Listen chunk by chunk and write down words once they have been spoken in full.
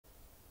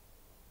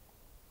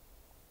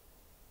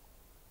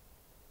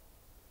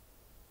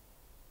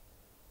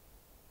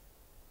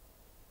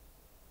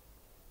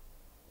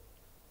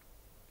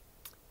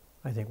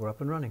I think we're up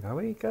and running, are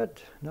we?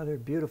 Good. Another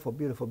beautiful,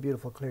 beautiful,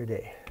 beautiful clear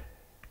day.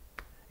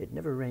 It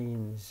never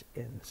rains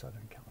in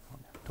Southern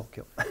California,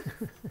 Tokyo.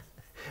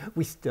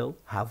 We still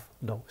have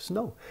no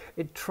snow.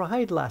 It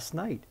tried last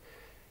night.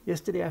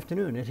 Yesterday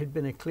afternoon, it had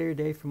been a clear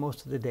day for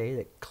most of the day.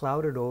 It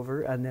clouded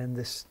over, and then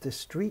the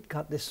street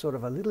got this sort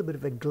of a little bit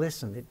of a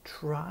glisten. It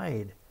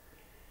tried.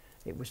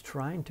 It was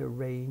trying to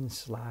rain /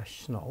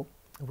 snow.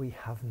 We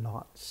have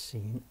not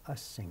seen a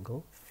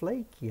single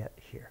flake yet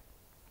here.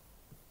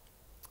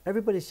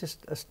 Everybody's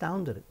just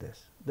astounded at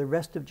this. The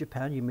rest of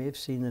Japan, you may have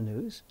seen the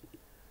news.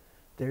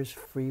 There's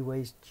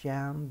freeways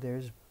jammed,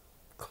 there's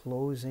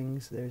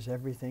closings, there's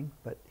everything.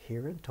 But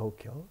here in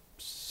Tokyo,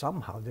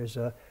 somehow there's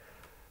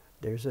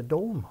a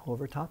dome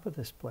over top of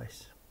this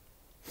place.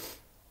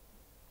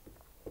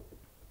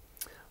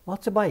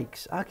 Lots of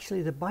bikes.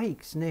 Actually, the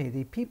bikes,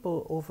 the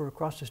people over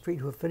across the street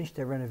who have finished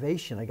their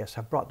renovation, I guess,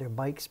 have brought their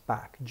bikes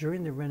back.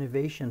 During the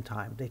renovation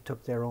time, they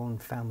took their own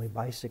family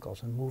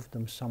bicycles and moved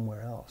them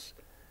somewhere else.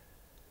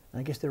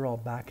 I guess they're all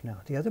back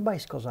now. The other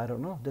bicycles, I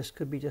don't know. This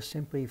could be just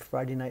simply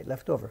Friday night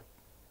leftover.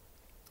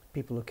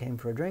 People who came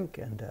for a drink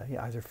and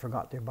either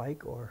forgot their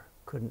bike or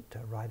couldn't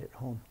ride it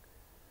home.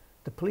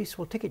 The police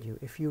will ticket you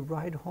if you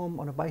ride home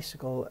on a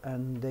bicycle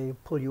and they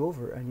pull you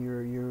over and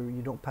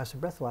you don't pass a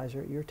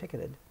breathalyzer. You're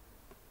ticketed.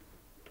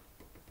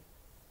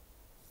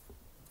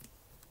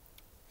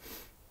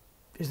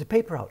 Is the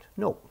paper out?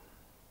 No.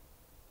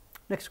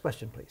 Next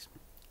question, please.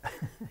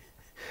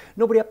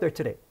 Nobody up there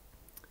today.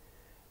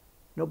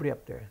 Nobody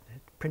up there. The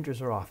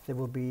printers are off. There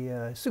will be,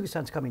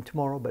 Sugi-san's coming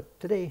tomorrow, but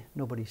today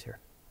nobody's here.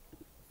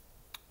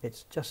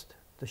 It's just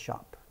the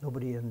shop.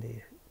 Nobody in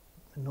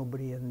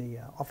the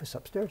office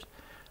upstairs.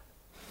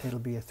 It'll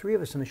be three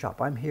of us in the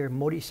shop. I'm here.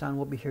 Mori-san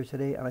will be here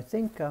today, and I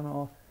think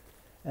and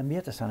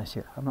Miyata-san is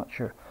here. I'm not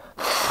sure.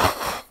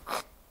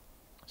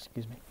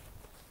 Excuse me.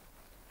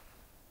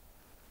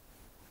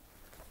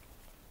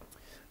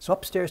 So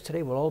upstairs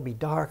today will all be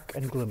dark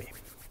and gloomy.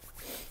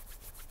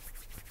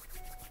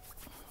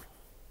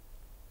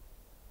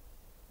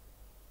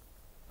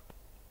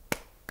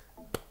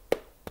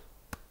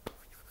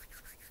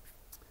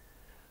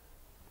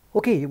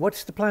 Okay,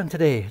 what's the plan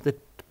today? The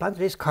plan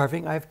today is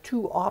carving. I have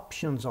two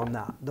options on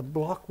that. The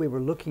block we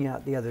were looking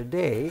at the other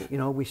day,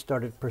 we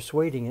started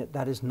persuading it.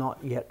 That is not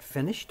yet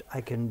finished.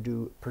 I can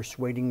do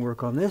persuading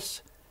work on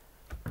this.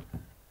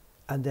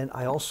 And then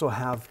I also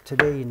have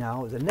today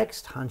now, the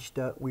next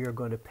hanshita, we are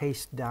going to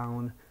paste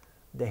down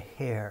the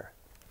hair.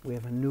 We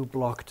have a new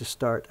block to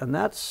start. And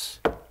that's,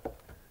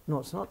 no,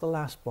 it's not the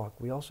last block.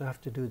 We also have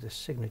to do the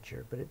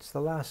signature, but it's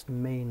the last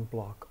main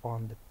block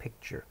on the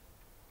picture.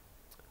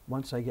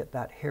 Once I get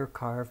that hair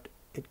carved,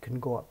 it can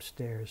go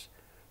upstairs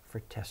for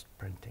test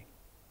printing.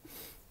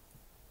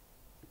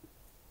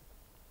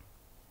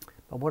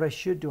 But what I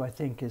should do, I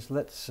think, is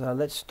let's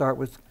start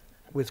with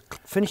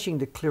finishing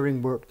the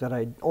clearing work that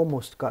I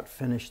almost got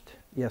finished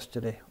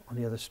yesterday on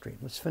the other stream.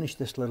 Let's finish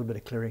this little bit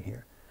of clearing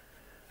here.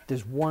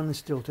 There's one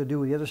still to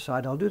do. The other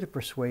side, I'll do the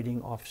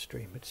persuading off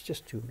stream. It's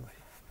just too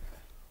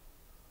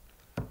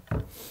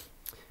noisy.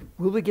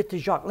 Will we get to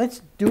Jacques?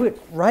 Let's do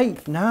it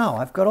right now.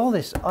 I've got all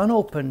this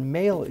unopened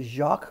mail.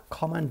 Jacques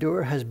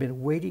Commandeur has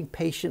been waiting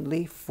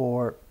patiently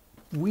for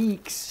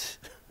weeks.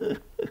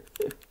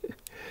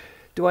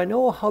 Do I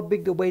know how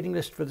big the waiting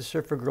list for the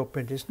Surfer Girl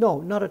print is?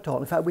 No, not at all.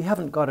 In fact, we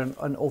haven't got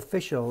an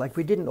official, like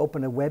we didn't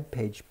open a web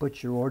page,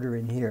 put your order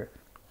in here.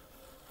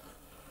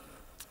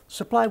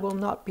 Supply will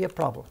not be a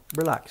problem.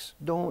 Relax.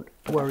 Don't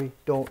worry,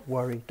 don't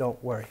worry,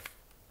 don't worry.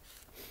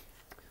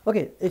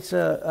 Okay, it's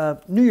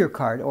a New Year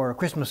card or a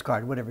Christmas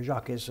card, whatever.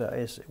 Jacques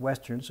is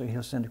Western, so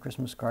he'll send a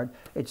Christmas card.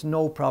 It's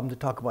no problem to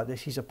talk about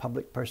this. He's a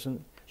public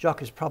person.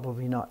 Jacques is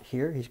probably not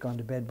here. He's gone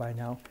to bed by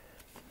now.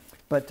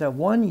 But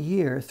 1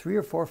 year, 3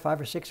 or 4 or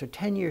 5 or 6 or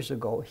 10 years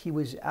ago, he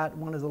was at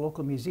one of the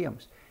local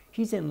museums.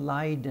 He's in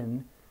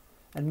Leiden,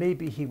 and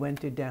maybe he went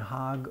to Den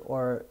Haag,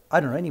 or I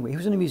don't know. Anyway, he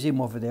was in a museum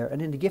over there,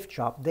 and in the gift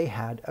shop, they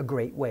had a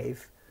Great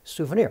Wave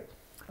souvenir.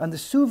 And the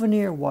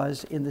souvenir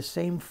was in the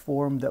same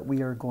form that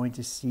we are going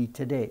to see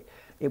today.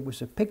 It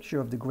was a picture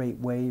of the Great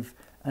Wave,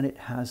 and it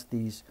has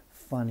these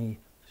funny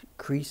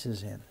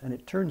creases in. And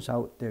it turns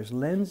out there's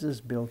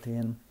lenses built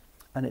in,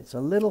 and it's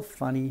a little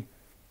funny.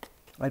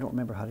 I don't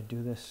remember how to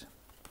do this.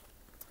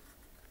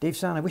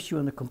 Dave-san, I wish you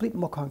and the complete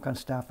Mokuhankan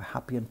staff a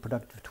happy and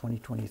productive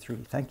 2023.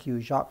 Thank you,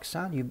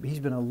 Jacques-san. He's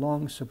been a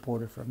long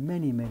supporter for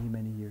many, many,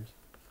 many years.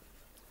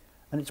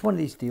 And it's one of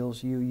these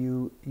deals,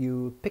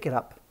 you pick it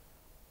up,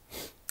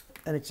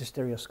 and it's a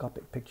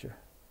stereoscopic picture,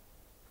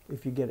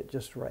 if you get it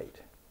just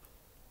right.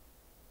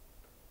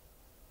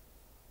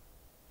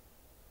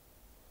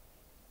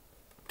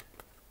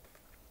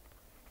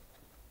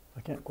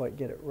 I can't quite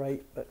get it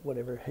right, but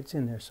whatever, it's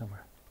in there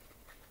somewhere.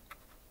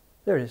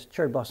 There it is,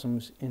 cherry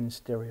blossoms in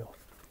stereo.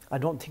 I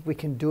don't think we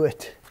can do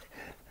it.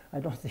 I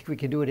don't think we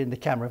can do it in the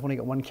camera. I've only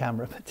got one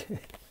camera. But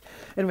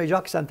anyway,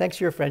 Jacques-san, thanks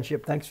for your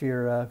friendship. Thanks for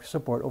your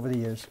support over the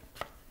years.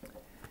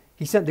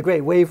 He sent the Great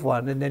Wave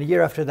one, and then a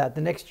year after that,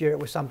 the next year it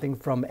was something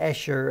from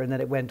Escher, and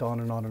then it went on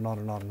and on and on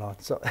and on and on.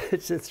 So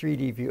it's a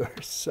 3D viewer.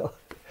 So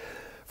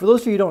For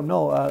those of you who don't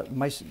know,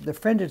 the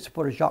friend and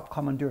supporter Jacques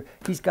Commandeur,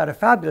 he's got a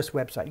fabulous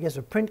website. He has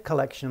a print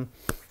collection.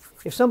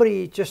 If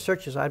somebody just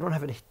searches, I don't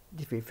have it,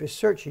 if you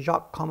search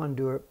Jacques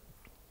Commandeur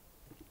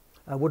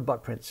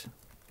woodblock prints.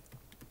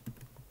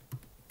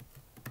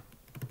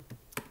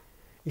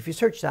 If you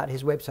search that,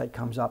 his website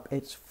comes up.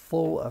 It's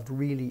full of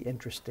really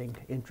interesting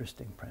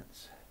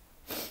prints.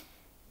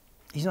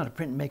 He's not a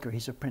print maker,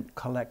 he's a print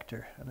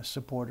collector and a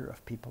supporter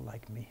of people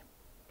like me.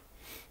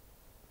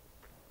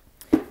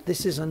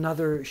 This is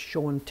another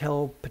show and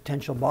tell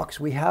potential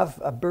box. We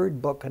have a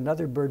bird book,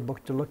 another bird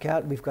book to look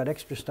at. We've got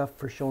extra stuff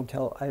for show and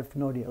tell. I have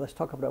no idea. Let's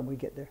talk about it when we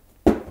get there.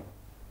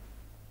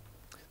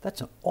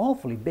 That's an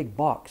awfully big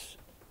box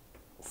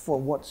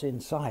for what's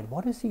inside.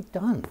 What has he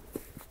done?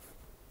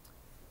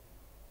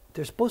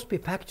 There's supposed to be a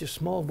package of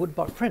small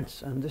woodblock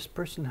prints, and this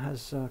person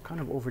has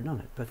kind of overdone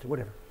it, but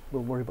whatever.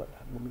 We'll worry about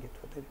that when we get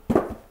to it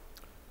later.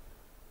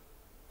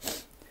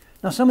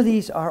 Now, some of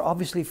these are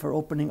obviously for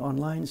opening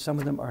online. Some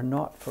of them are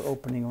not for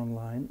opening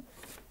online.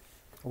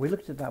 We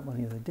looked at that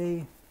one the other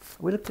day.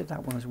 We looked at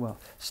that one as well.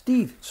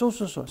 Steve, so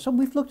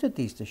we've looked at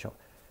these to show.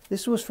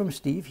 This was from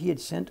Steve. He had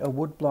sent a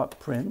woodblock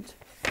print.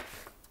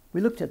 We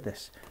looked at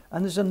this.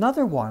 And there's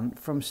another one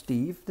from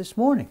Steve this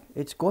morning.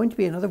 It's going to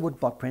be another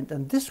woodblock print.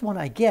 And this one,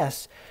 I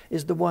guess,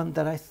 is the one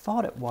that I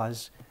thought it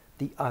was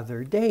the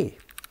other day.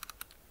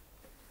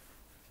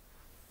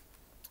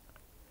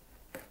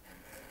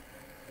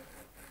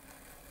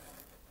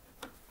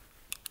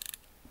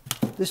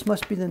 This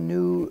must be the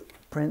new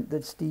print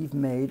that Steve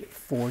made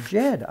for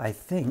Jed, I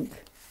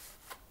think.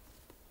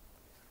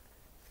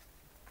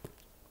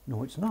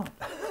 No, it's not.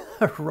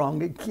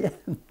 Wrong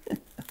again.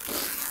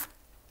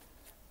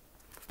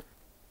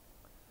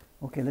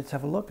 Okay, let's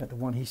have a look at the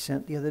one he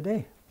sent the other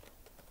day.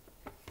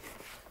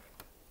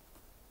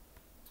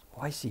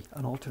 Oh, I see,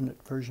 an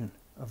alternate version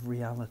of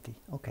reality.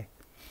 Okay.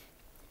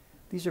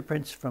 These are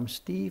prints from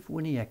Steve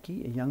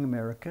Winiecki, a young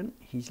American.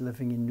 He's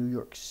living in New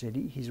York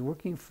City. He's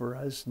working for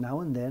us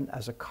now and then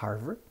as a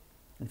carver.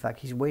 In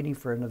fact, he's waiting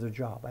for another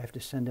job. I have to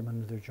send him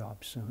another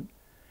job soon.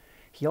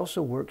 He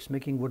also works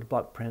making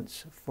woodblock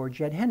prints for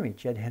Jed Henry.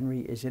 Jed Henry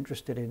is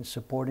interested in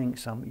supporting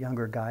some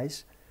younger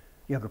guys,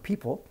 younger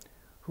people,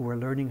 who are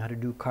learning how to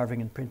do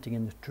carving and printing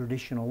in the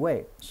traditional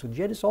way. So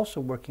Jed is also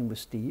working with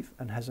Steve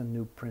and has a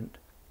new print.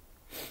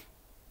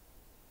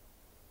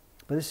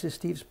 But this is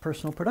Steve's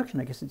personal production.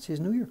 I guess it's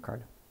his New Year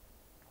card.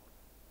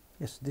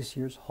 Yes, this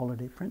year's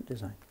holiday print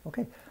design.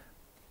 Okay.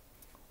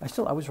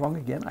 I was wrong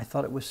again. I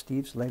thought it was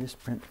Steve's latest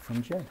print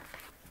from Jed.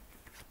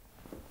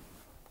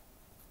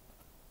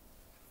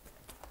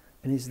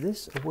 And is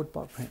this a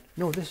woodblock print?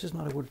 No, this is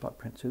not a woodblock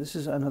print. So this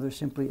is another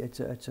simply, it's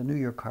a New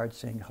Year card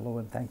saying hello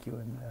and thank you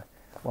and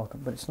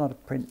welcome. But it's not a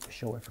print to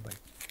show everybody.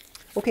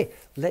 Okay,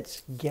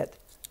 let's get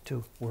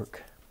to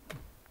work.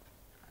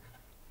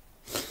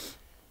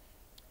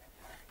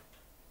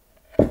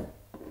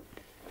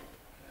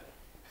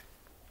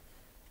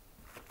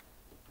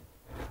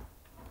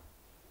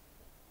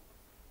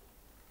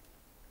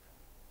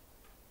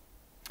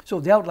 So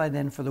the outline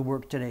then for the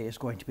work today is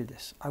going to be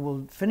this. I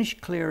will finish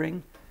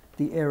clearing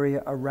the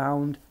area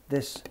around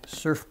this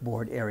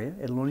surfboard area.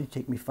 It'll only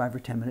take me 5 or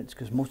 10 minutes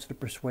because most of the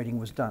persuading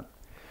was done.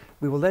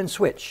 We will then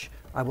switch.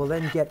 I will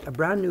then get a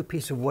brand new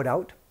piece of wood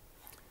out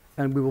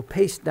and we will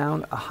paste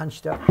down a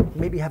hunched up,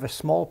 maybe have a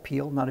small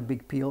peel, not a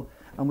big peel,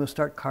 and we'll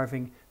start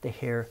carving the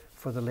hair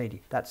for the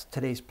lady. That's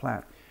today's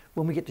plan.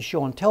 When we get to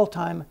show and tell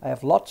time, I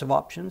have lots of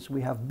options.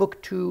 We have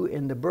book 2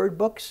 in the bird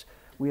books.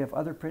 We have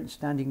other prints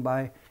standing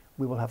by.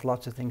 We will have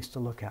lots of things to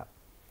look at.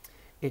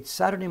 It's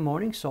Saturday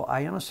morning, so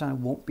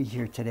Ayano-san won't be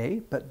here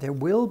today, but there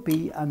will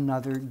be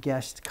another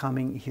guest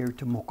coming here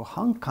to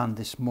Mokuhankan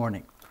this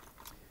morning.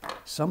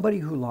 Somebody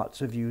who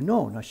lots of you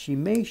know. Now, she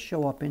may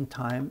show up in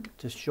time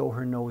to show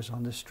her nose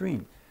on the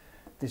stream.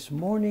 This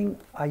morning,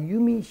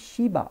 Ayumi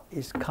Shiba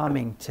is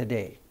coming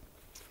today.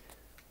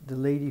 The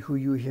lady who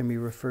you hear me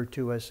refer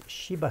to as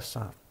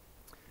Shiba-san.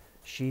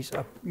 She's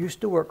used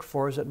to work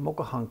for us at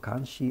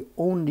Mokuhankan. She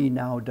only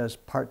now does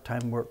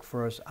part-time work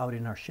for us out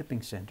in our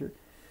shipping center.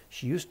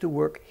 She used to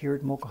work here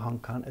at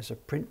Mokuhankan as a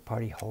print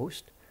party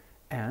host,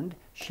 and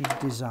she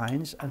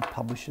designs and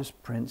publishes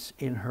prints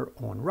in her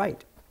own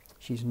right.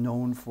 She's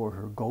known for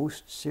her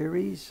Ghost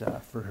series,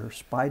 for her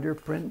spider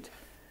print.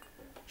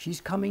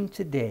 She's coming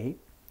today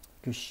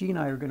because she and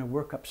I are going to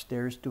work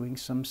upstairs doing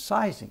some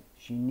sizing.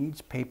 She needs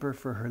paper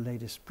for her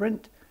latest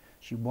print.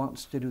 She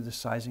wants to do the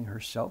sizing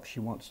herself. She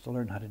wants to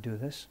learn how to do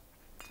this.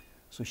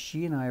 So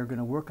she and I are going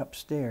to work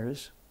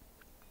upstairs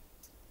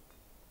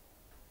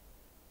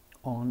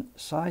on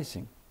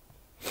sizing.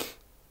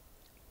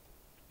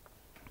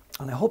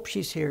 And I hope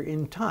she's here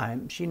in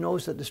time. She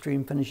knows that the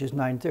stream finishes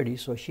 9:30,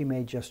 so she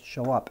may just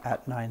show up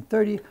at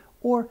 9:30,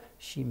 or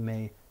she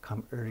may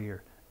come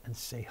earlier and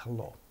say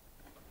hello.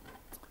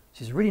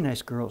 She's a really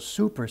nice girl,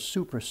 super,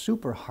 super,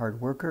 super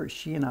hard worker.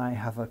 She and I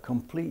have a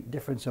complete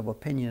difference of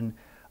opinion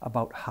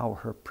about how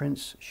her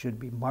prints should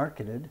be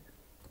marketed,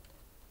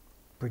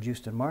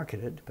 produced and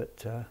marketed,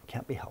 but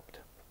can't be helped.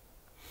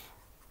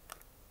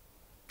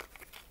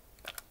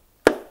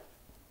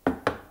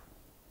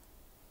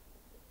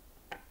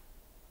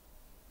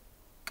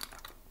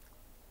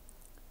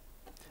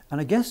 And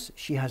I guess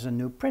she has a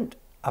new print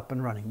up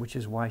and running, which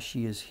is why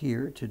she is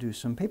here to do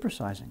some paper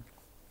sizing.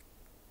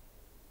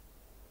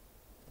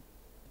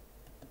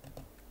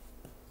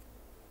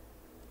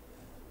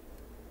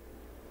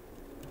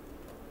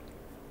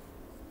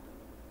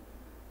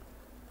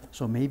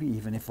 So maybe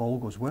even if all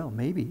goes well,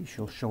 maybe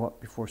she'll show up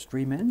before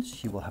stream ends.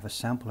 She will have a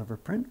sample of her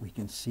print. We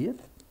can see it.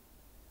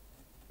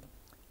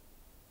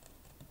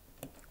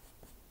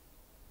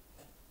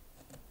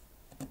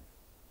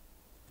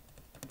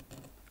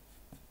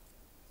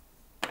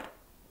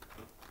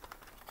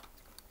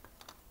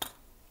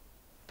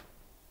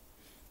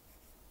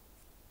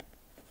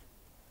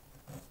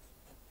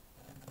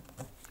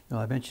 Now,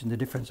 I mentioned the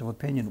difference of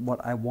opinion.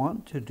 What I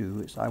want to do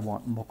is I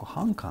want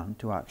Mokuhankan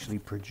to actually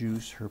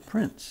produce her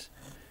prints.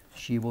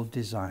 She will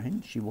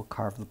design, she will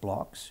carve the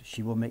blocks,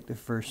 she will make the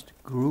first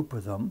group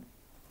of them,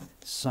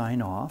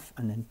 sign off,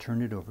 and then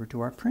turn it over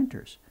to our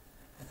printers.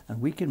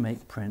 And we can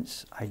make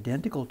prints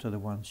identical to the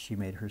ones she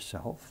made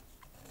herself.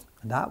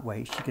 And that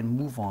way she can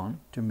move on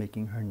to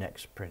making her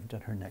next print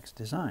and her next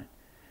design.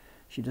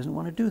 She doesn't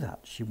want to do that.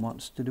 She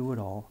wants to do it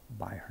all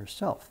by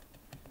herself.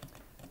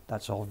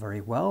 That's all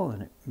very well,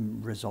 and it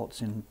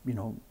results in,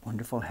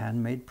 wonderful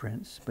handmade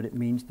prints, but it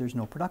means there's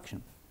no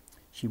production.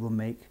 She will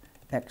make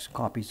X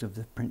copies of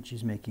the print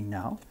she's making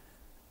now,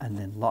 and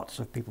then lots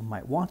of people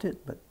might want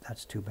it, but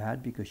that's too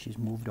bad because she's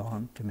moved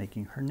on to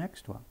making her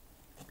next one.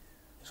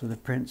 So the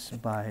prints,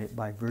 by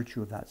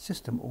virtue of that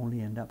system, only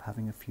end up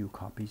having a few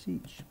copies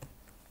each,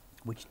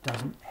 which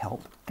doesn't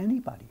help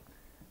anybody.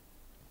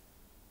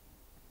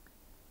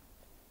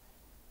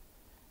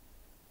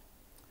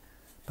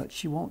 But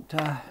she won't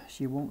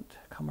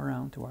come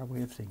around to our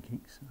way of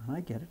thinking. And I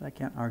get it. I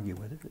can't argue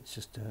with it. It's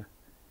just a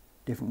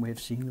different way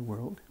of seeing the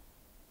world.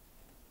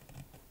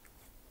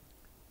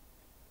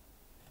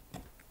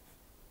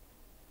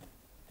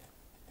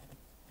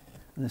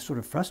 And the sort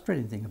of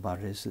frustrating thing about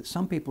it is that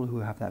some people who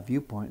have that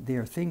viewpoint, they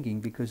are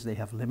thinking because they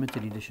have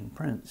limited edition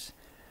prints,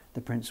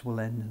 the prints will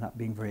end up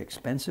being very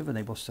expensive and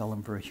they will sell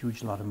them for a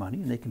huge lot of money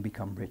and they can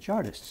become rich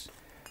artists.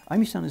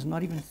 Aimi-san is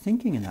not even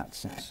thinking in that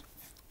sense.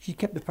 She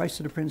kept the price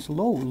of the prints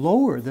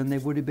lower than they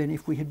would have been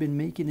if we had been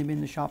making them in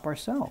the shop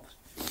ourselves.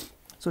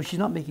 So she's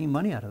not making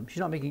money out of them.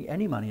 She's not making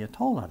any money at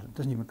all out of them. It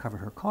doesn't even cover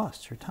her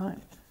costs, her time.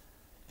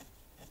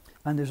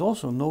 And there's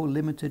also no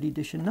limited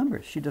edition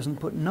numbers. She doesn't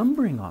put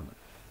numbering on them.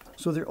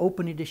 So they're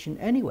open edition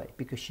anyway,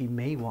 because she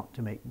may want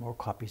to make more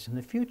copies in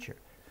the future.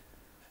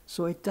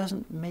 So it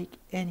doesn't make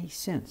any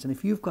sense. And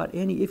if you've got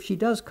if she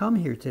does come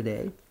here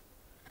today,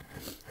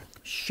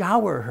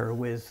 shower her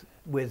with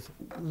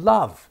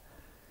love.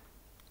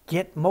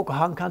 Get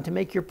Mokuhankan to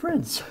make your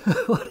prints.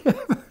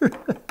 Whatever.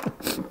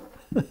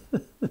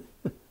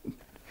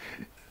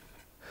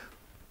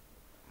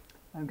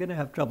 I'm going to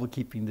have trouble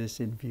keeping this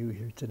in view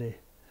here today.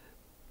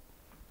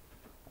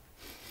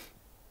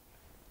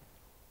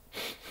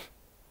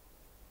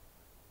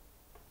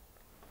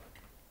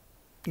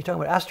 You're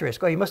talking about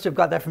Asterisk. Oh, you must have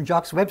got that from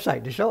Jacques'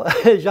 website to show.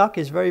 Jacques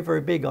is very,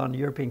 very big on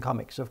European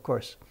comics, of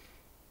course.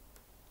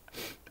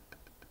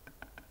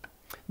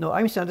 No,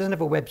 Aimi-san doesn't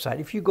have a website.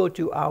 If you go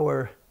to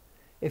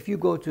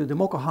the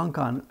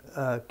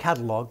Mokuhankan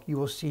catalog, you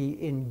will see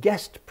in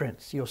guest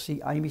prints, you'll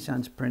see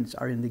Aimi-san's prints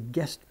are in the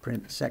guest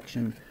print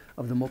section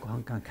of the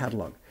Mokuhankan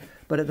catalog.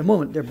 But at the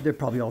moment, they're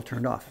probably all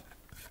turned off.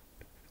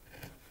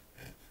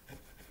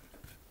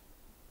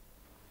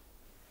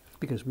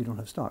 Because we don't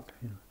have stock.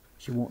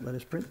 She won't let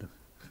us print them.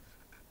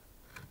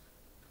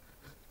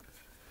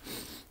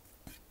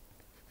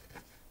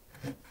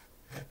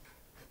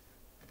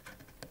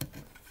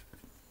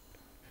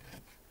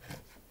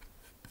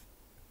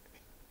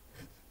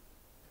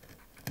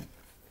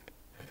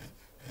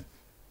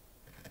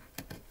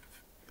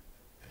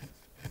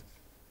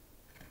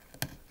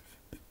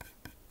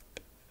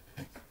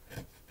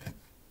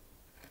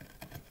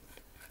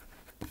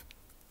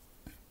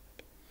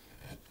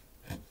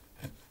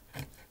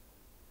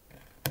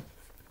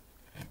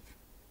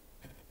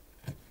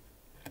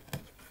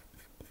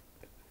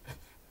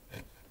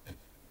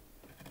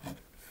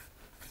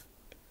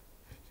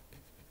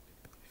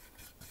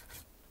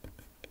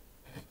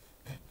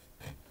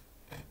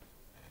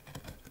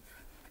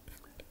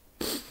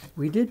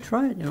 We did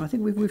try it, I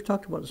think we've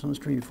talked about this on the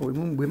stream before.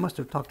 We must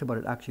have talked about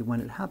it actually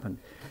when it happened.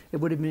 It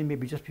would have been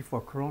maybe just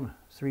before Corona,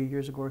 3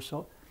 years ago or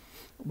so.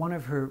 One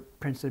of her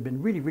prints had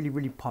been really, really,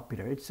 really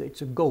popular. It's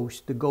a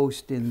ghost, the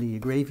ghost in the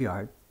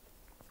graveyard,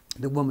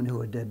 the woman who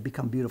had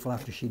become beautiful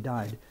after she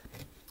died.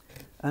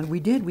 And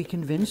we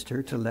convinced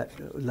her to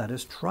let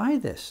us try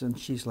this. And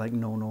she's like,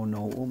 no,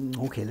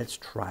 okay, let's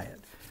try it.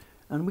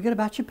 And we got a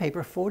batch of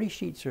paper, 40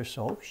 sheets or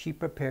so. She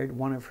prepared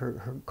one of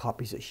her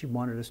copies that she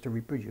wanted us to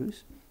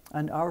reproduce.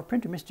 And our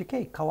printer, Mr.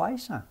 K,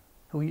 Kawai-san,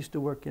 who used to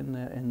work he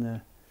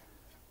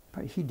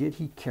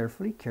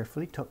carefully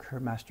took her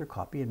master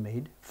copy and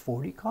made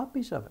 40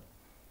 copies of it.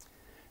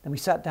 And we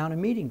sat down in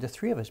a meeting, the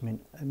three of us, me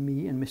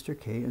and Mr.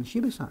 K and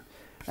Shiba-san.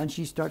 And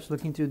she starts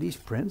looking through these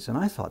prints, and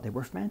I thought they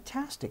were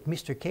fantastic.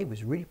 Mr. K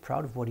was really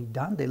proud of what he'd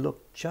done. They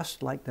looked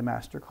just like the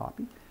master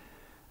copy.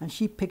 And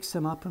she picks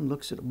them up and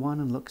looks at one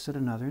and looks at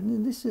another.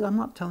 And this is, I'm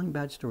not telling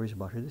bad stories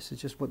about her. This is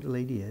just what the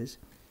lady is.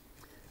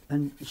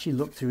 And she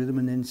looked through them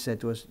and then said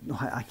to us, no,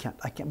 I can't,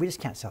 we just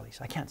can't sell these.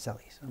 I can't sell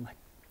these.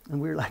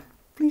 And we were like,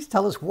 please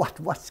tell us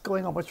what's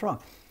going on, what's wrong?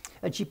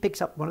 And she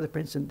picks up one of the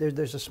prints, and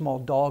there's a small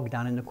dog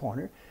down in the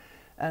corner.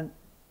 And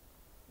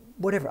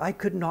whatever, I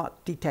could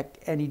not detect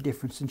any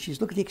difference. And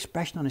she's, look at the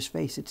expression on his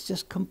face. It's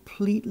just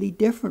completely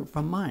different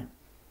from mine.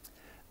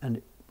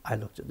 And I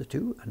looked at the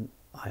two, and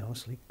I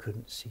honestly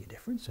couldn't see a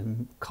difference.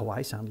 And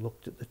Kawai-san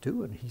looked at the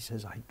two, and he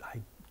says, I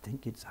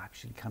think it's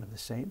actually kind of the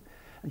same.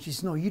 And she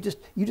says, no, you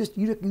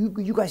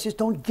guys just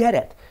don't get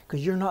it,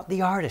 because you're not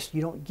the artist.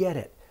 You don't get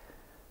it.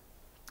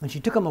 And she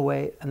took them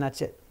away, and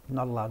that's it. I'm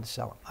not allowed to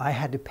sell them. I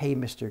had to pay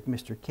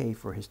Mr. K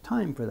for his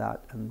time for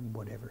that, and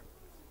whatever.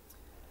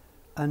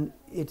 And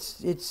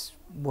it's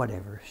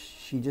whatever.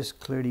 She just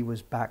clearly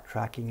was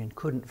backtracking and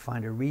couldn't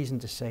find a reason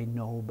to say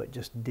no, but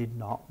just did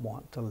not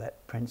want to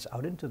let prints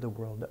out into the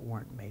world that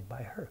weren't made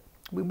by her.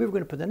 We were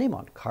going to put the name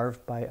on,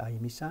 carved by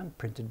Ayumi-san,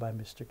 printed by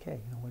Mr. K,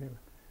 whatever.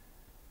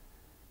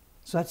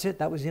 So that's it.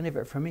 That was the end of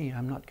it for me.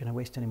 I'm not going to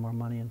waste any more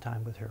money and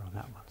time with her on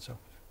that one. So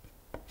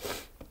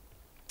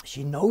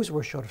she knows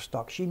we're short of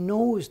stock. She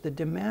knows the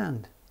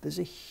demand. There's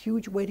a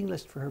huge waiting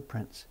list for her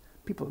prints.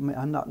 People,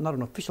 I'm not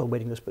an official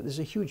waiting list, but there's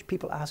a huge,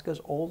 people ask us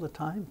all the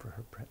time for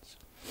her prints.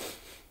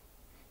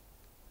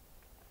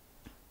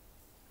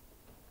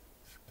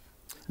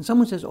 And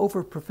someone says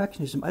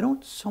over-perfectionism. I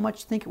don't so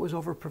much think it was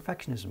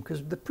over-perfectionism,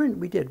 because the print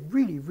we did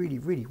really, really,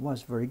 really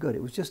was very good.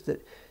 It was just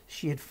that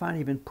she had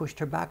finally been pushed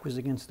her backwards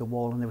against the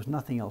wall, and there was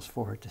nothing else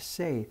for her to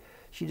say.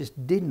 She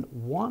just didn't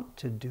want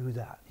to do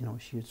that.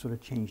 She had sort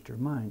of changed her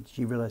mind.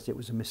 She realized it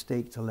was a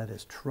mistake to let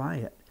us try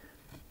it.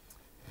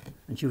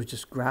 And she was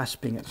just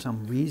grasping at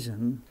some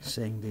reason,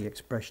 saying the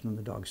expression on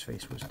the dog's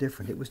face was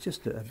different. It was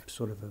just a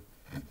sort of a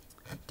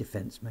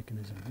defense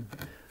mechanism.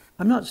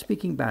 I'm not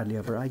speaking badly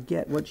of her. I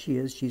get what she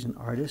is. She's an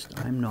artist.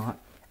 I'm not.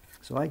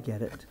 So I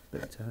get it.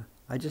 But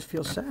I just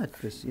feel sad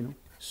because,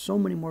 so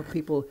many more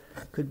people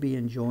could be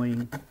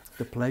enjoying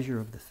the pleasure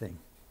of the thing.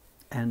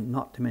 And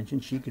not to mention,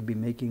 she could be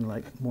making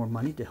more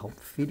money to help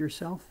feed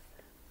herself.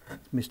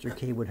 Mr.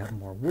 K would have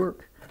more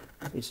work.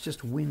 It's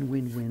just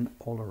win-win-win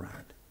all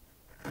around.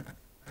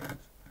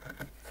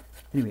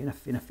 Anyway,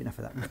 enough of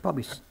that. We've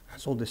probably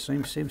sold the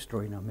same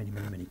story now many,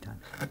 many, many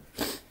times.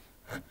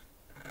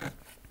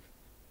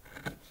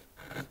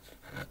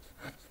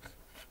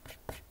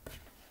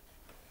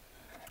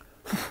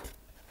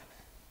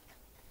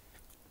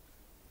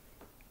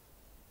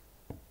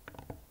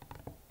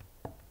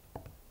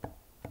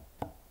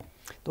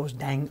 Those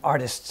dang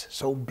artists,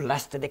 so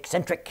blasted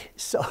eccentric.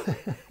 So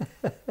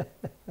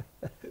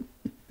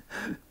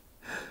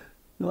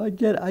no, I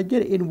get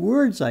it. In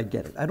words, I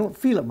get it. I don't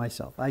feel it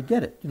myself. I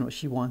get it.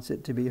 She wants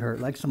it to be her,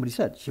 like somebody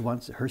said, she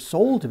wants her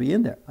soul to be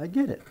in there. I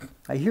get it.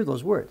 I hear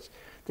those words.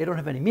 They don't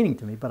have any meaning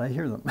to me, but I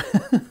hear them.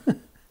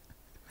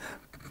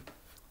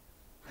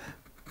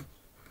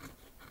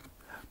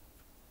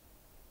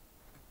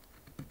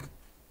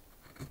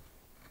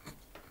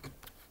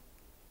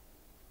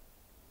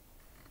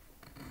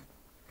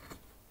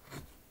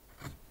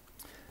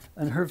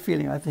 And her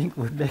feeling, I think,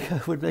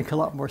 would make a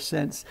lot more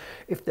sense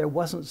if there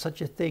wasn't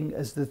such a thing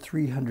as the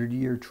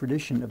 300-year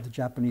tradition of the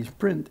Japanese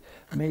print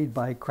made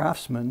by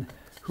craftsmen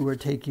who are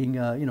taking,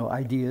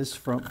 ideas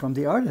from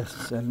the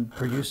artists and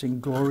producing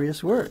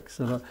glorious works.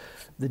 So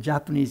the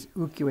Japanese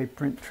ukiyo-e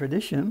print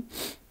tradition,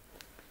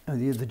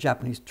 the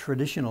Japanese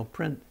traditional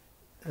print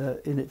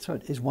in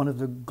itself is one of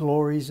the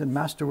glories and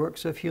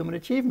masterworks of human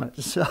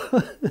achievement. So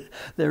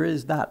there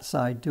is that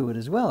side to it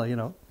as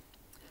well,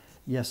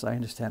 Yes, I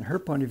understand her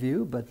point of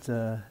view, but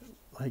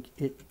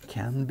it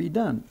can be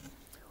done.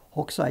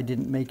 Hokusai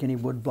didn't make any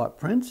woodblock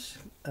prints,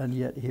 and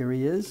yet here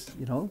he is,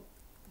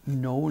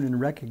 known and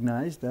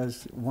recognized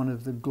as one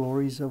of the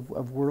glories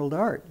of world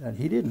art. And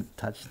he didn't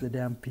touch the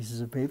damn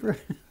pieces of paper.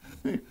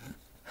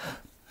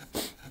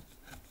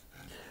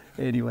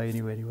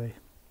 Anyway.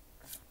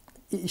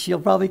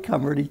 She'll probably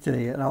come early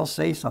today, and I'll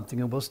say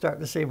something, and we'll start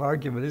the same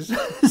argument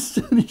as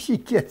soon as she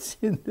gets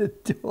in the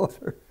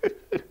door.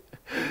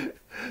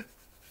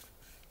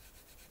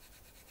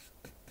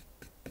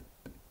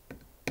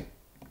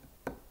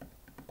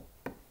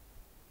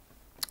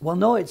 Well,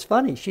 no, it's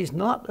funny. She's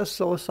not a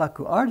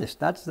Sosaku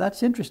artist.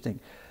 That's interesting.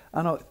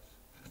 I know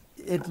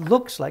it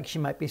looks like she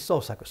might be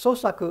Sosaku.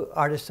 Sosaku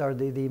artists are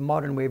the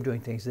modern way of doing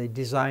things. They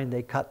design,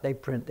 they cut, they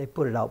print, they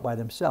put it out by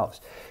themselves.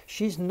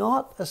 She's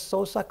not a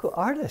Sosaku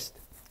artist,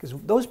 because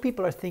those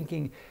people are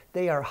thinking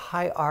they are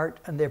high art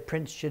and their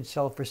prints should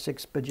sell for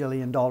 $6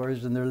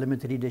 bajillion and they're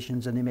limited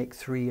editions and they make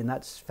 3 and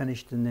that's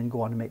finished and then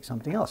go on to make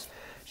something else.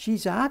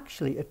 She's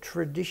actually a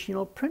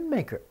traditional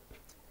printmaker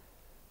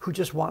who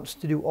just wants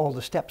to do all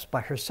the steps by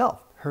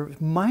herself. Her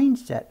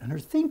mindset and her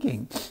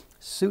thinking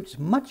suits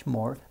much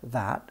more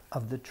that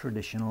of the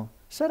traditional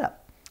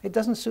setup. It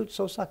doesn't suit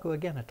Sosaku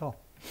again at all.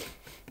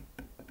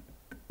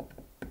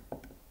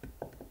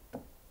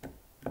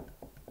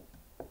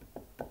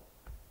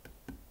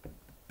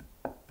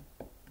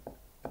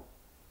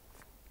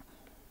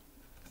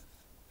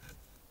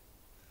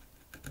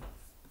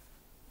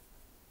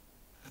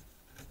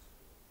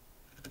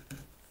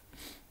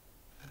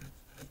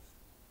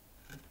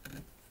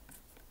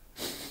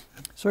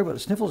 Sorry about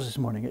the sniffles this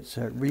morning. It's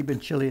really been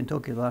chilly in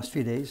Tokyo the last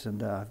few days,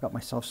 and I've got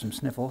myself some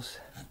sniffles.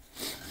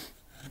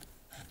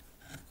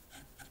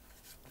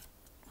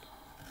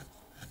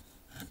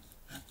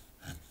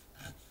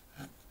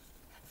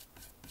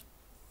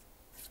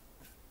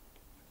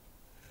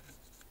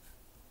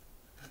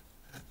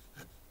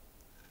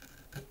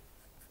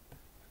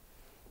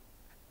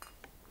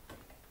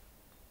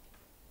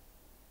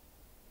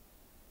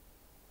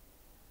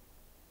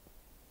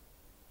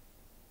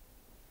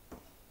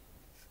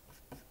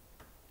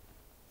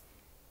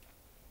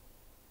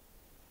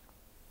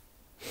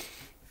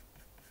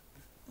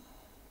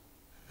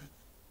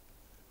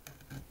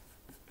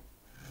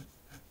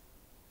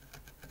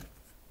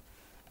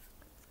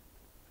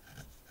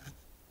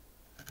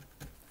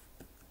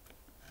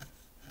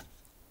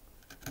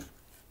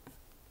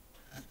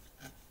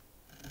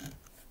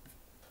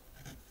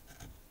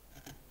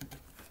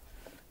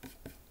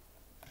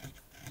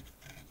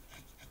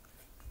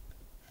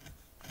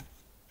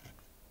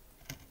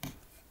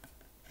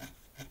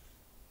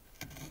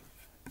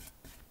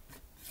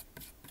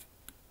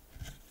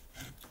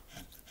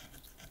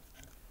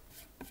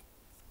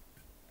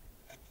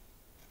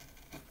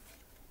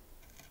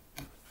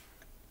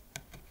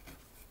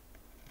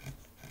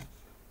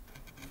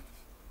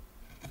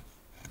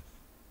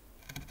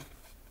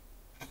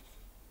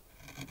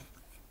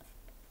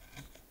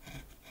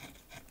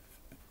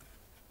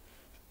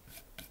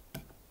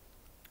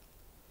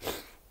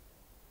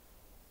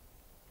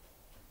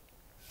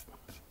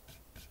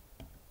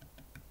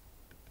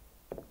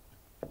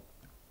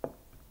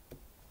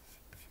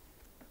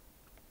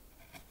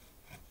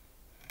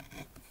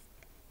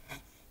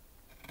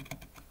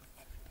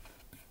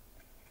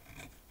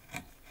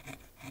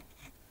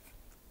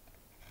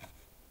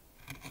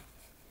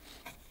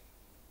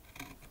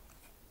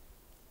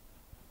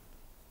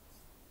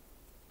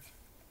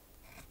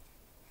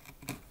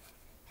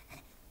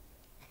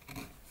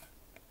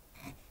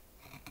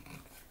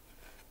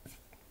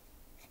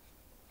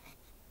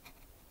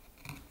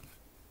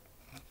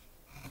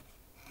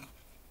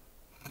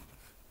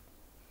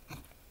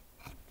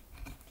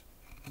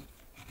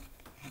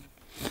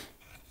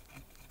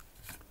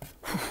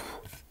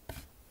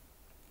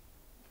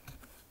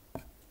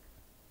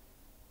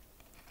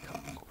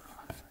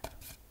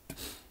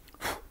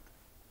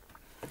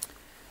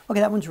 Okay,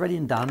 that one's ready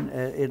and done.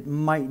 It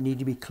might need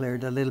to be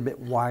cleared a little bit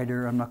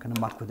wider. I'm not going to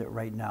muck with it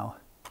right now.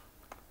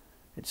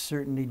 It's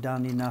certainly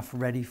done enough,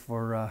 ready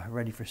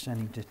for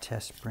sending to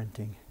test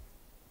printing.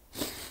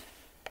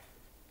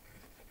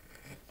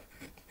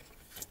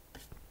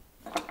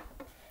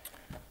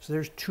 So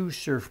there's two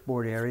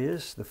surfboard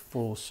areas, the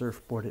full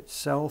surfboard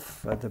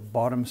itself, the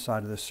bottom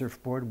side of the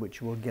surfboard,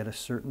 which will get a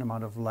certain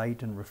amount of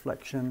light and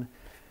reflection.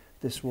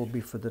 This will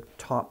be for the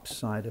top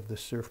side of the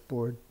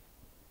surfboard.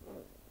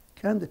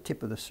 And the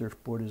tip of the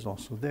surfboard is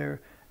also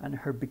there, and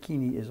her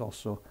bikini is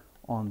also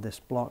on this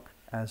block,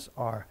 as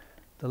are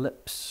the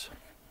lips.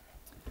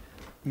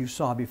 You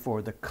saw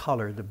before the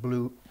color, the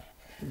blue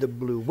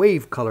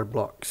wave color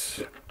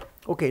blocks.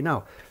 Okay,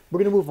 now we're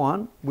going to move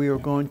on. We are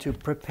going to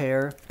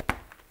prepare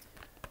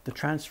the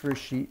transfer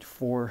sheet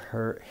for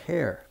her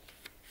hair.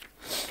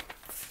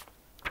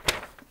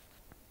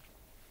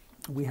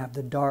 We have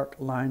the dark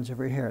lines of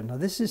her hair. Now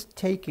this is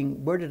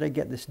taking, where did I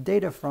get this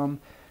data from?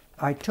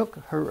 I took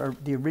her,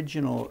 the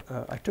original,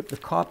 I took the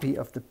copy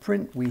of the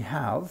print we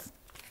have.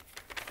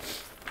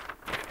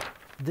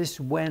 This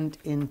went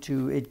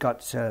into, it got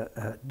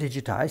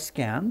digitized,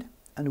 scanned,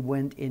 and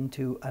went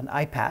into an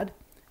iPad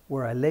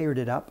where I layered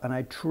it up, and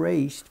I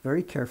traced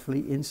very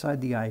carefully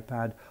inside the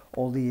iPad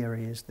all the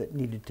areas that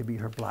needed to be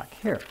her black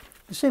hair.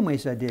 The same way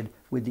as I did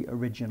with the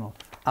original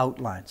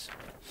outlines.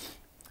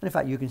 And in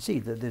fact, you can see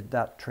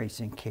that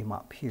tracing came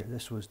up here.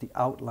 This was the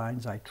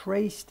outlines I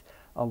traced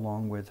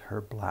along with her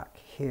black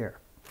hair.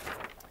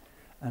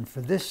 And for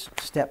this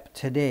step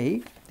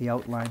today, the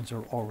outlines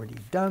are already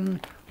done.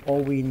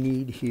 All we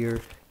need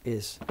here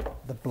is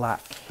the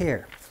black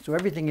hair. So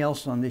everything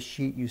else on this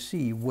sheet you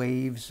see,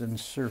 waves and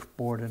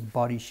surfboard and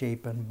body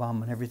shape and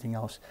bum and everything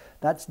else,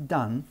 that's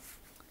done.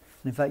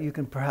 And in fact, you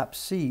can perhaps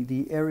see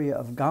the area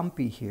of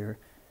gampi here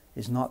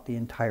is not the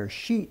entire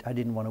sheet. I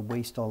didn't want to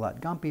waste all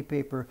that gampi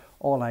paper.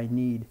 All I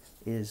need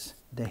is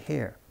the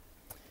hair.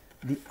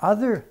 The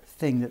other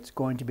thing that's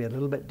going to be a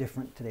little bit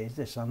different today is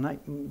this. I'll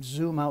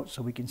zoom out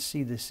so we can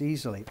see this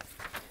easily.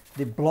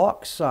 The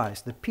block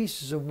size, the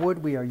pieces of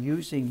wood we are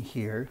using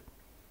here,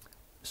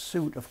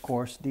 suit, of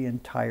course, the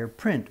entire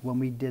print. When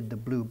we did the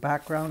blue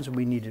backgrounds,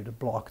 we needed a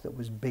block that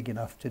was big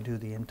enough to do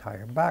the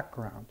entire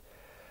background.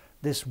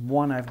 This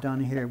one I've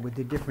done here with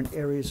the different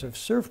areas of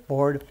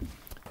surfboard,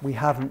 we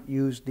haven't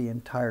used the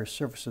entire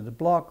surface of the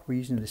block. We're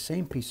using the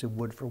same piece of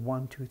wood for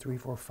 1, 2, 3,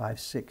 4, 5,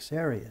 6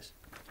 areas.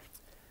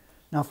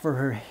 Now for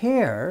her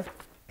hair,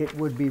 it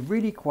would be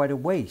really quite a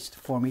waste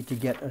for me to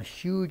get a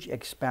huge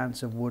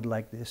expanse of wood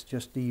like this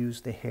just to use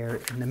the hair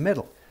in the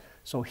middle.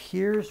 So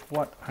here's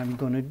what I'm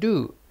going to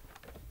do.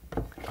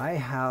 I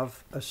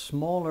have a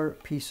smaller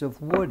piece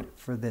of wood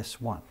for this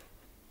one.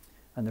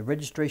 And the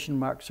registration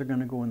marks are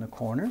going to go in the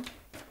corner.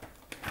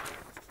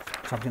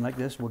 something like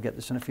this. We'll get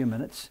this in a few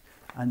minutes.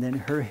 And then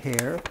her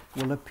hair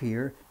will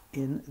appear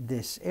in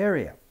this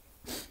area.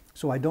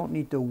 So I don't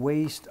need to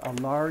waste a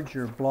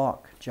larger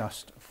block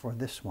just for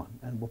this one.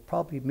 And we'll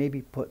probably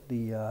maybe put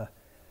the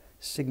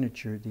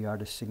signature, the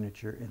artist's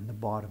signature, in the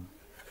bottom.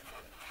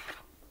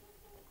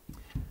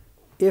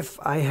 If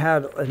I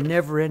had a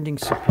never-ending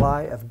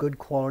supply of good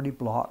quality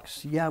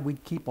blocks, yeah,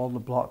 we'd keep all the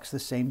blocks the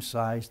same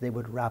size. They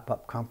would wrap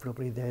up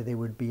comfortably there. They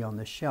would be on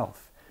the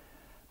shelf.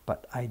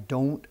 But I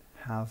don't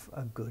have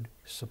a good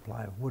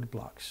supply of wood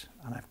blocks.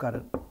 And I've got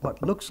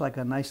what looks like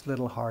a nice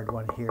little hard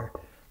one here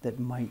that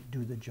might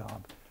do the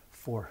job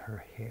for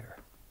her hair.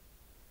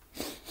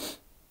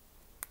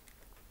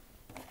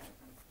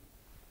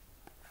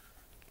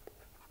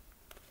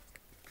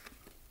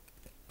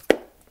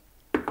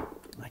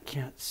 I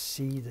can't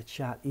see the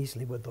chat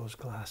easily with those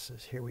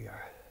glasses. Here we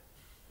are.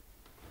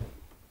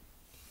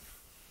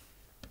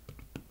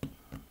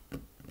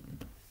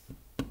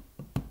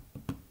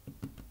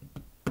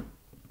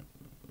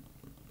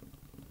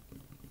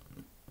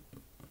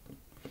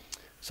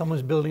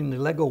 Someone's building the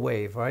Lego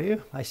Wave, are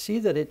you? I see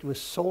that it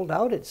was sold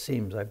out, it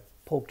seems. I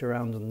poked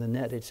around on the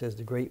net. It says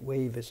the Great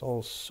Wave is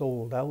all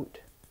sold out.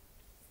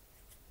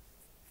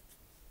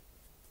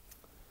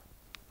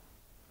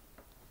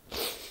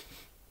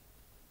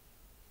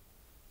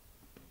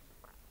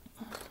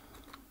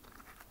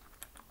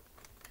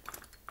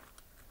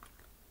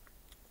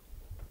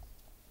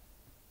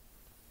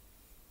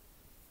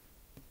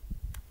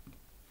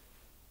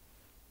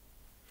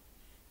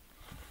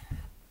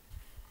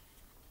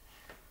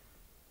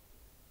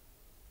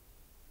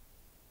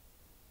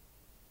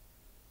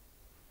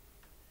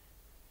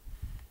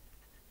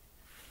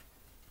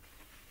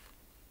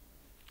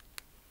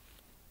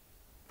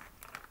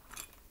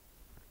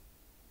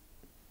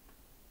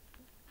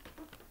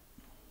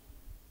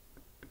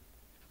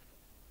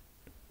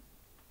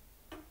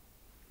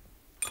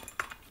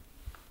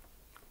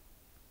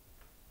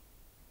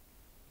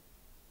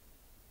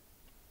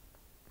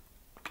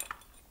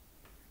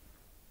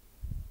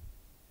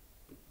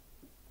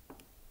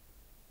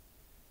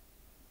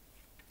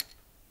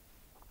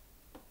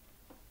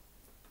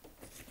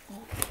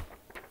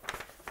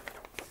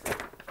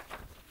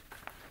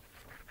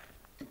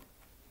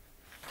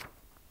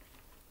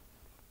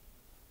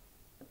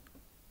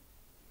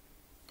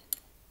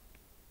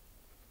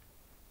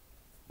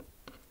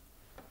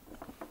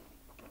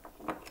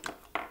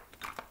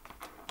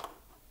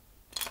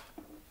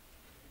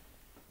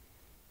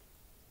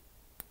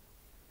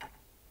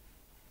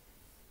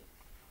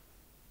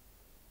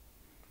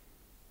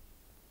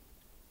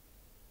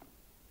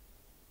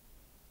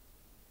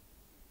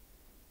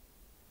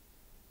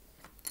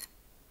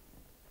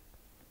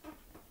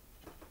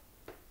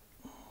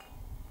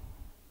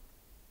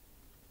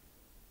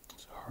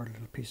 Hard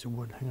little piece of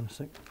wood. Hang on a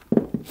sec.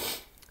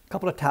 A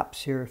couple of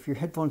taps here. If your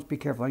headphones, be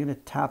careful. I'm going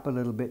to tap a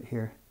little bit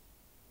here.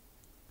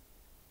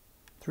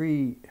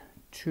 3,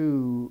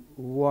 2,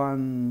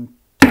 1.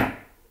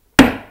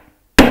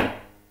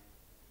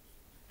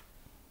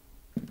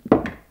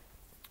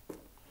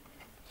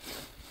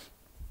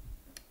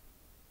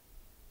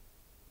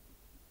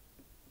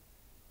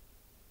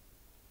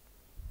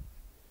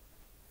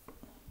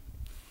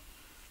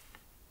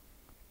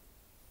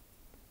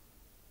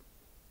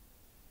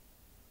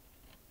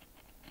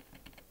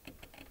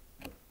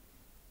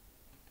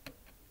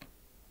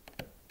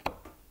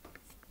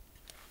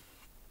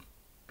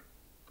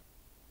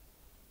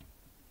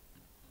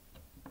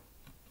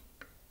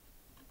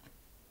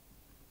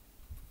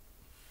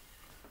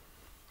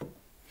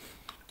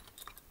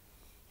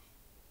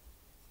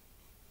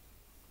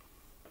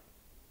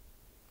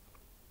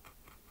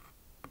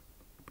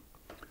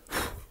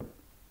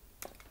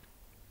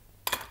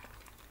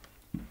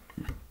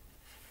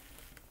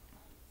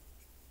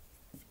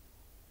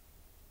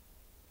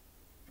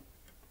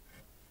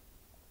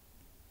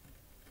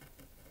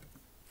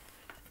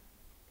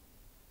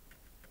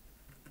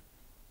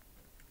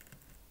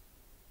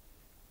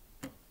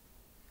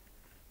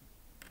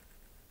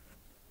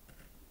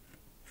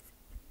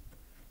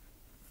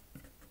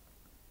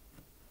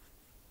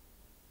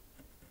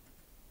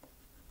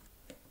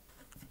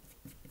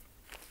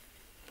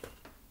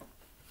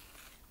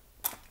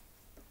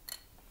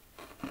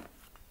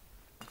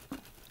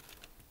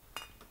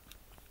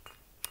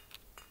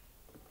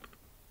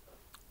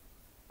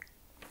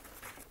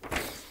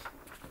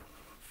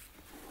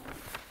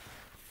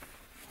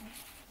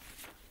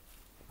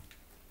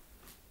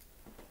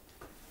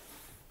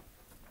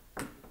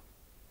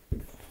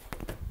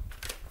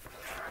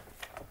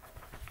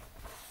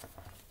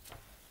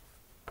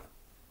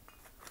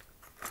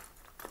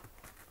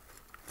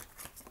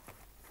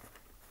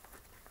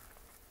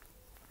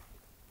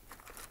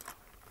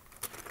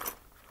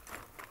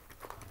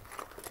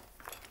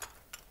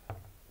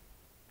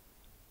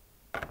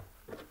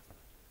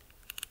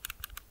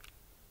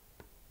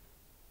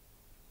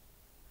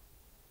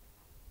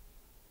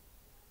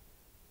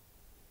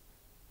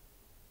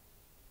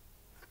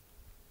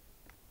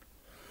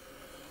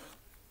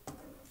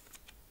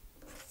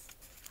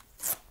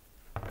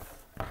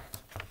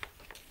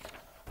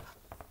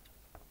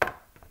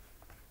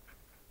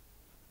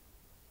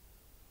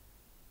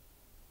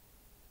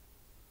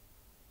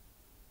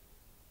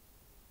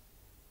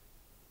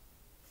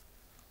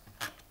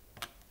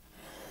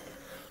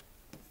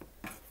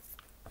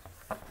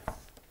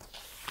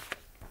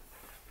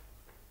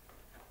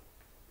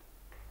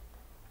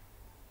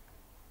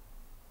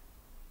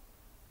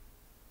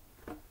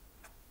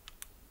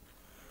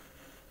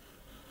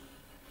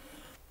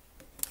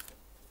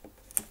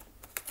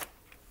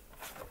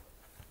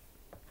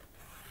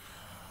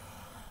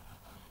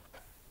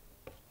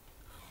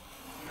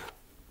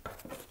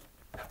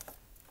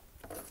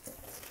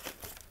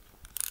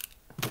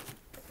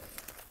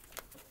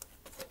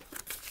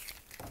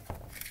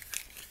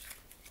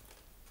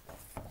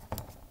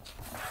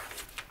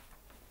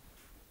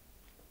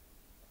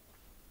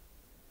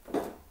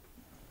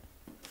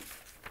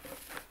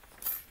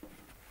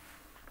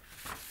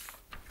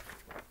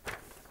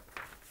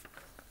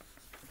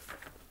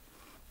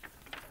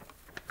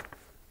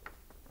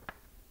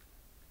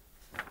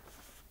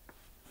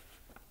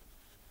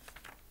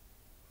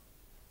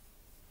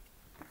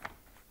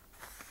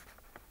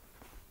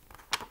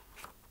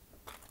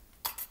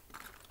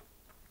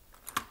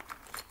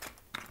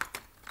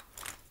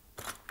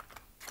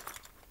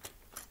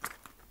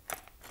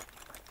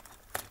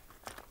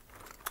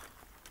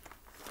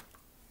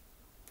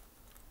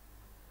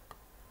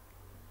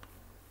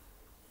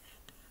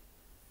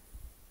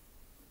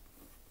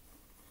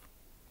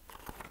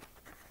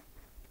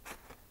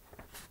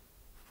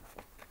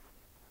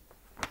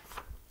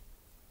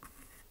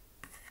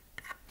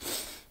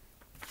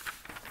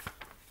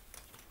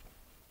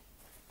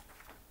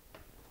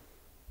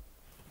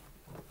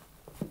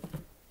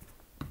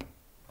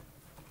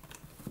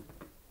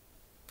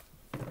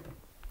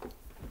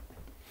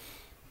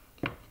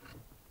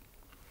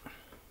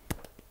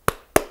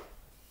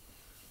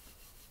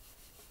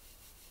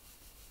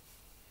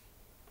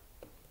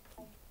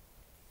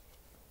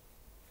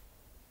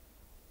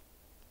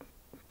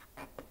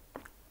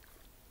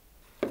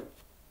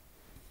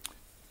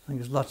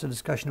 think there's lots of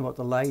discussion about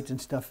the light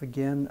and stuff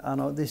again. I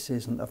know this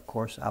isn't, of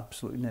course,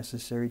 absolutely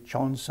necessary.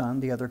 Chon-san,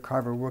 the other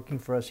carver working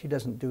for us, he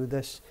doesn't do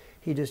this.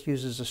 He just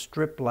uses a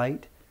strip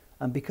light.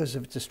 And because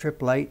if it's a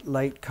strip light,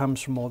 light comes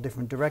from all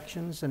different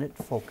directions and it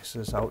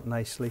focuses out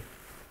nicely.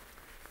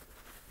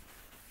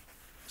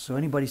 So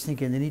anybody's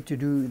thinking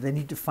they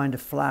need to find a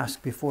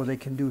flask before they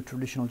can do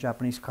traditional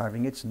Japanese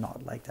carving. It's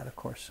not like that, of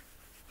course.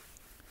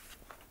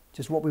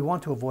 Just what we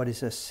want to avoid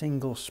is a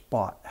single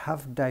spot.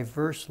 Have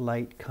diverse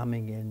light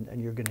coming in and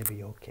you're going to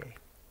be okay.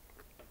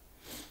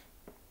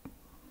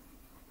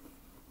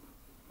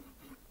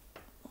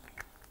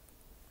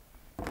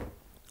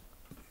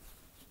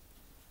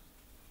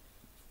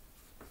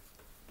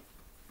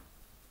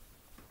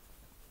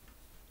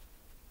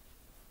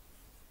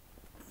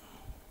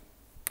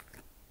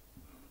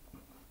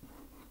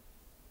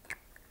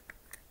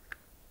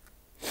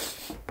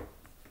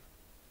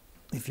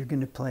 If you're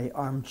going to play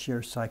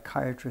armchair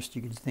psychiatrist,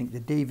 you can think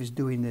that Dave is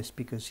doing this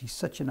because he's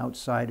such an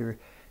outsider.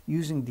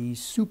 Using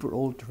these super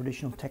old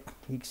traditional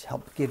techniques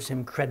gives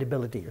him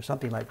credibility or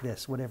something like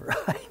this, whatever.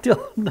 I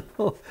don't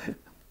know.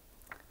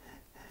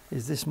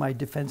 Is this my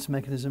defense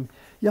mechanism?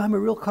 Yeah, I'm a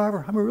real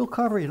carver. I'm a real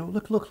carver. You know,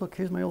 look,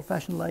 here's my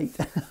old-fashioned light.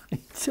 I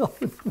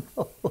don't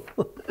know.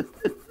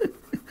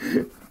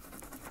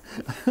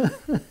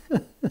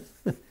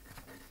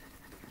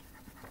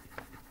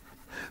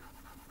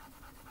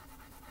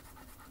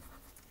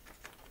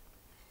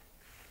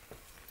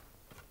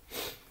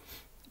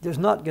 There's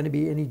not going to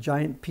be any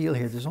giant peel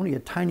here. There's only a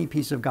tiny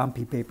piece of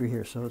gampi paper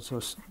here, so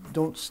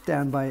don't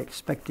stand by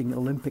expecting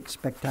Olympic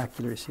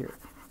spectaculars here.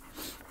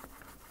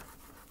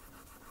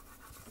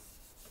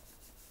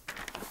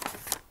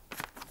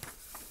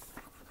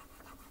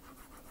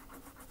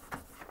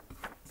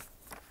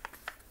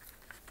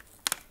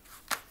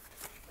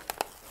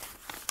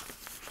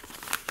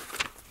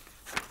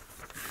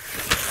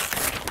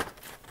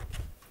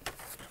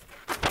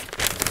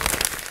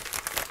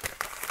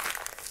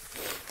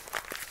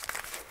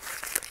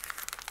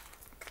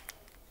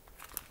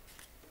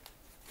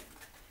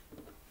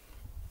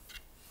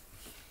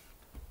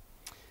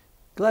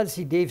 Glad to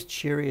see Dave's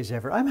cheery as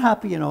ever. I'm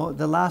happy, you know,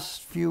 the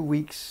last few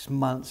weeks,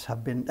 months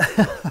have been,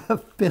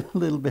 have been a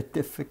little bit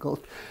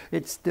difficult.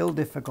 It's still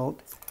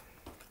difficult.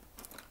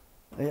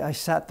 I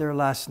sat there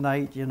last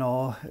night, you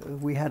know,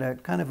 we had a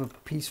kind of a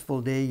peaceful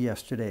day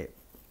yesterday.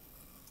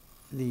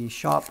 The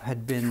shop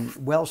had been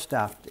well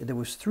staffed. There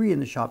was 3 in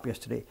the shop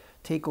yesterday.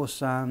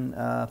 Teiko-san,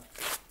 I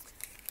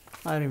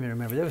don't even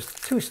remember. There was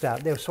 2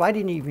 staff there, so I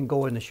didn't even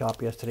go in the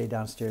shop yesterday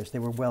downstairs. They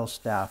were well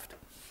staffed.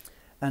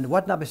 And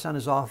Watanabe-san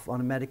is off on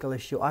a medical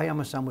issue.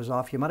 Ayama-san was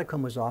off.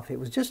 Yamada-kun was off. It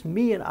was just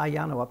me and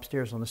Ayano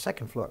upstairs on the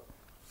 2nd floor.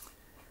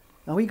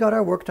 And we got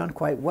our work done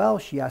quite well.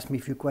 She asked me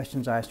a few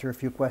questions. I asked her a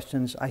few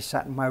questions. I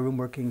sat in my room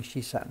working.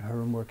 She sat in her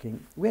room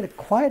working. We had a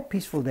quiet,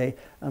 peaceful day,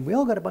 and we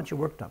all got a bunch of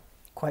work done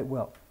quite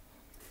well.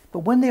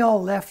 But when they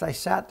all left, I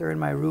sat there in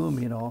my room,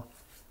 you know.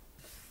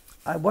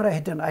 What I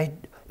had done,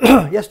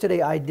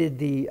 yesterday I did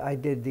the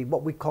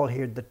what we call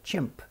here the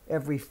chimp.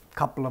 Every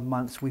couple of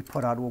months we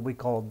put out what we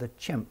call the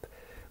chimp.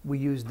 We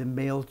use the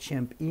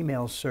MailChimp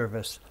email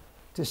service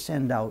to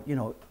send out, you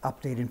know,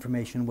 update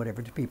information,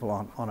 whatever, to people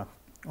on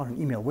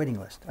an email waiting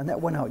list. And that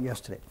went out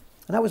yesterday.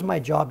 And that was my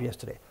job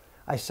yesterday.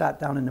 I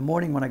sat down in the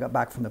morning when I got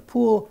back from the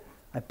pool.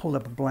 I pulled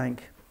up a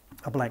blank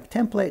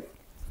template,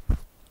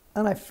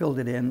 and I filled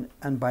it in.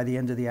 And by the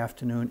end of the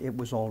afternoon, it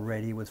was all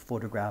ready with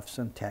photographs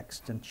and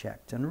text and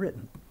checked and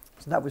written.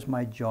 So that was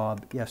my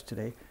job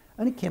yesterday,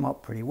 and it came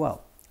out pretty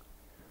well.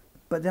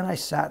 But then I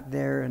sat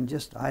there and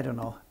just, I don't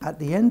know, at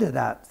the end of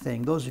that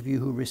thing, those of you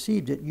who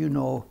received it, you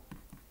know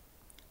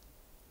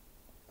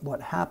what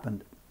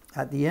happened.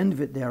 At the end of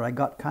it there, I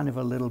got kind of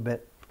a little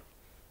bit,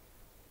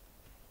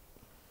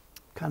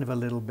 I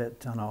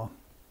don't know,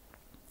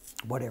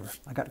 whatever.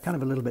 I got kind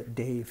of a little bit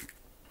Dave.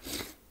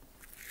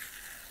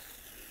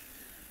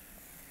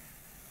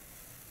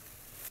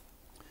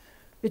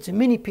 It's a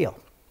mini peel,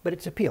 but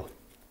it's a peel.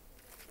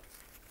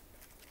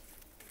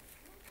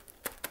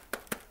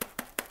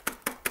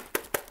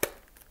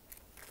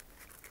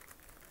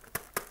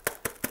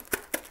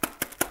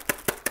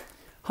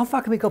 How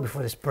far can we go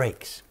before this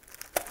breaks?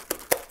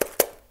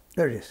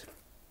 There it is.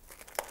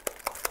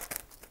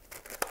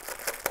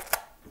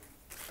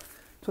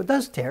 So it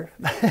does tear.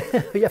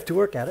 You have to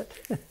work at it.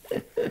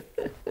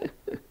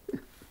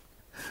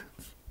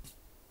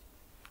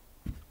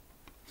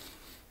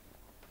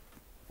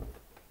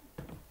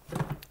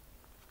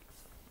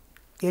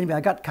 Anyway,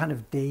 I got kind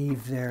of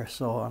Dave there,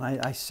 so, and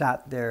I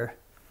sat there.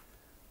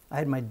 I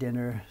had my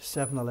dinner,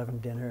 7-Eleven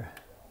dinner.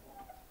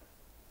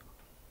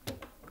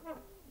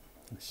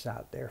 I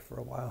sat there for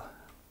a while.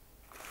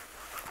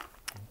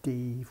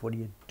 Dave, what are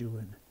you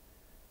doing?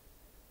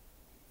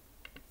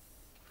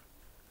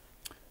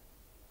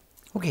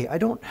 Okay, I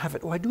don't have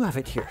it. Oh, I do have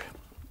it here.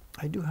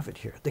 I do have it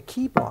here. The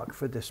key block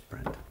for this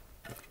print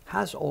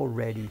has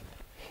already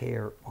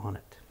hair on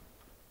it.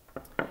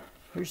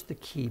 Here's the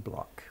key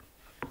block.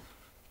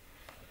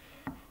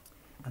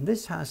 And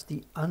this has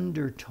the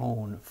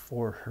undertone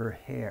for her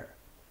hair.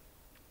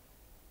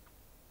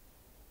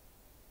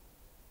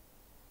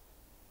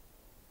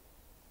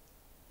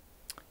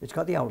 It's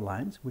got the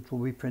outlines, which will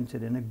be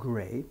printed in a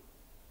gray,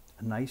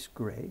 a nice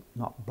gray,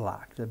 not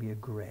black, there'll be a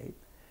gray.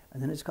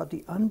 And then it's got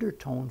the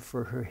undertone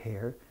for her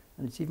hair,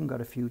 and it's even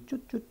got a few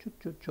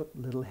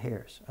little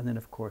hairs. And then,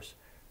 of course,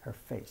 her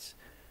face.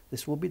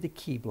 This will be the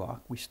key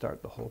block. We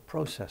start the whole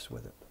process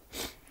with it.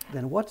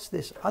 Then what's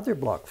this other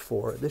block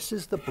for? This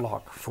is the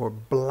block for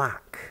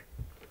black.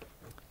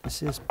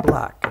 This is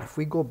black. And if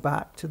we go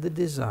back to the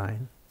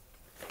design,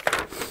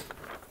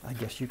 I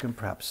guess you can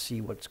perhaps see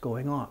what's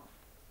going on.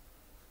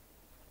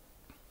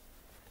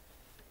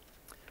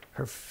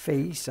 Her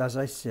face, as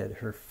I said,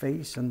 her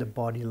face and the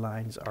body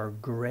lines are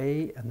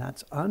gray, and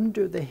that's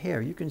under the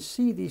hair. You can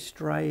see these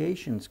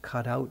striations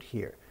cut out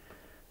here.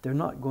 They're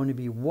not going to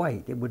be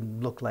white. It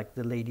wouldn't look like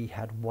the lady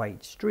had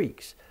white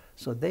streaks.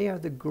 So they are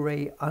the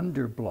gray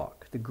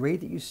underblock. The gray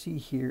that you see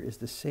here is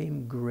the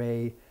same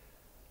gray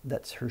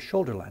that's her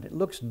shoulder line. It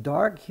looks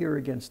dark here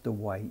against the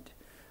white,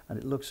 and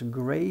it looks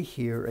gray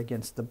here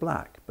against the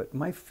black. But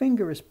my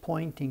finger is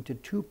pointing to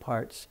two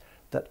parts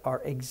that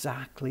are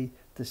exactly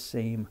the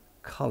same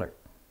color.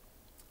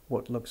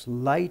 What looks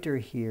lighter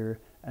here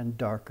and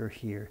darker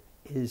here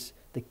is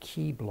the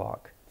key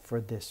block for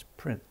this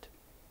print.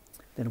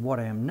 Then what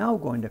I am now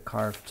going to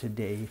carve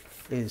today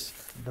is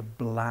the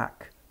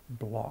black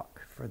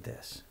block for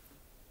this.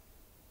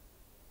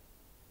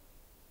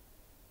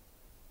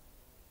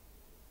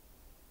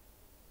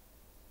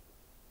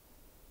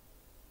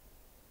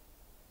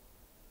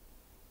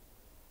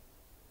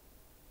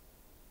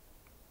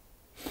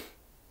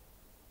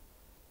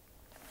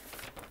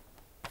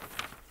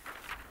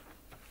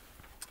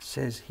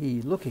 Says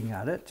he, looking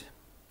at it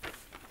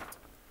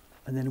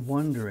and then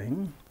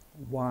wondering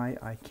why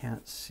I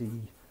can't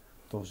see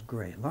those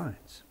gray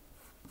lines.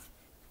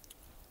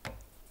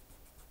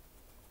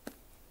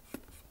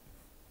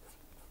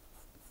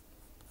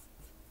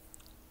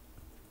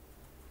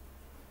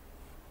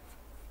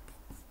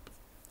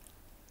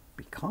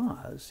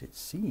 Because it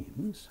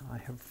seems I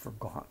have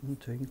forgotten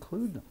to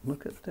include them.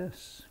 Look at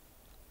this.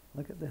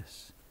 Look at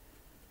this.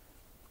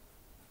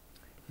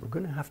 We're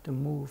going to have to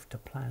move to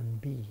plan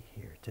B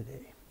here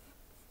today.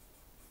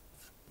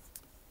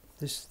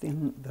 This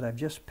thing that I've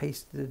just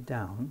pasted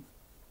down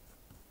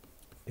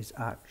is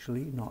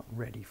actually not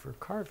ready for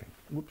carving.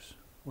 Whoops,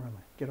 where am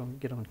I?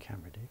 Get on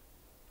camera, Dave.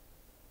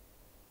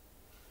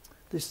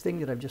 This thing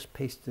that I've just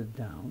pasted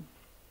down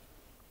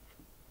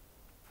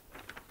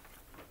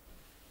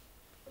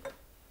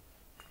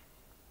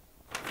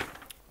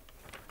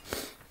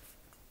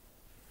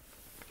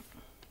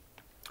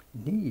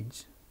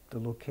needs the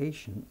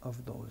location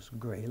of those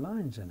gray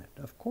lines in it.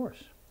 Of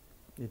course,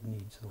 it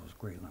needs those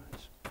gray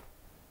lines.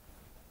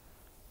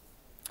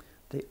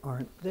 They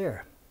aren't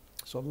there.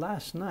 So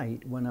last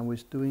night, when I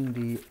was doing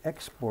the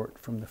export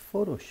from the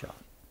Photoshop,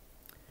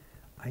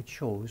 I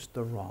chose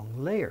the wrong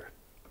layer.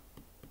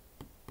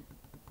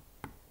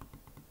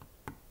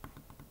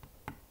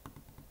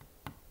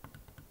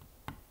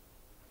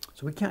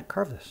 So we can't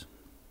carve this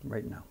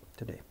right now,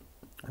 today.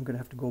 I'm going to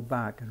have to go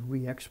back and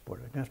re-export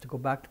it. I'm going to have to go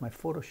back to my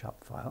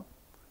Photoshop file,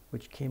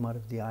 which came out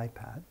of the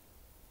iPad,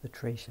 the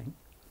tracing.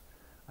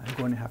 I'm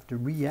going to have to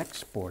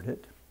re-export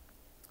it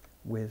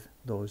with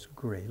those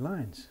gray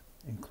lines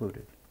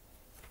included.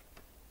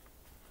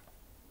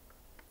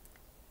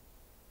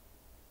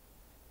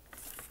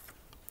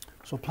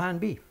 So plan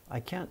B, I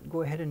can't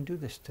go ahead and do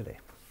this today.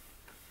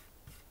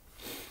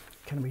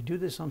 Can we do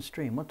this on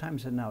stream? What time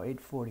is it now?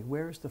 8:40.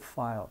 Where is the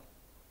file?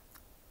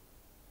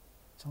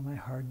 It's on my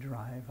hard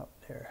drive up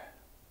there.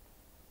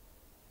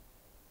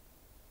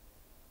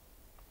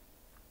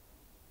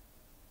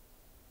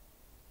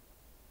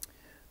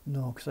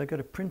 No, because I got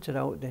to print it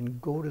out, then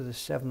go to the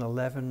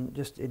 7-Eleven.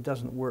 Just, it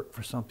doesn't work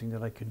for something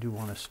that I could do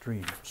on a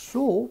stream.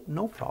 So,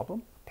 no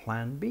problem.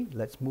 Plan B.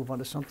 Let's move on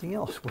to something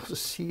else. We'll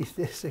see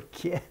this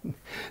again.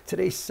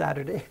 Today's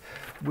Saturday.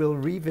 We'll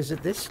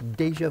revisit this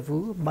deja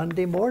vu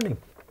Monday morning.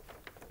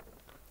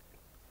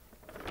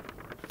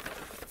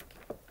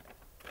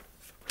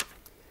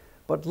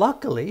 But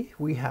luckily,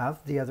 we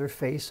have the other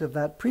face of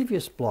that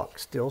previous block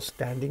still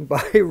standing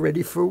by,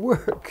 ready for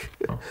work.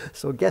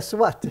 So guess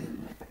what?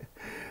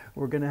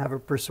 We're going to have a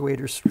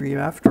persuader stream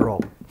after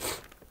all.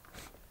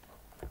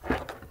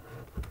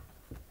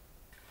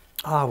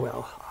 Ah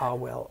well, ah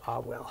well, ah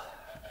well.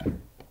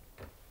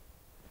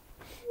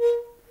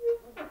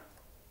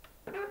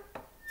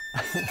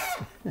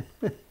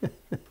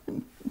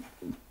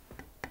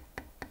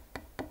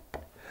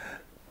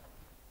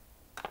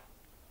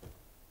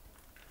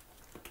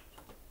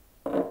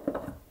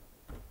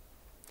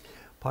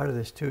 Part of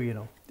this too, you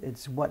know,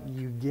 it's what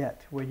you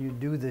get when you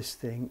do this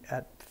thing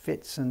at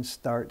fits and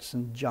starts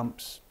and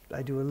jumps.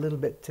 I do a little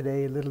bit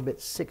today, a little bit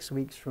 6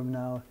 weeks from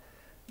now.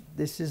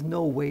 This is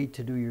no way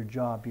to do your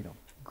job, you know,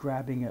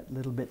 grabbing at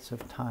little bits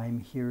of time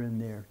here and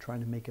there,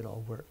 trying to make it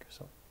all work.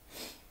 So,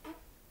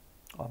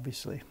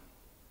 obviously.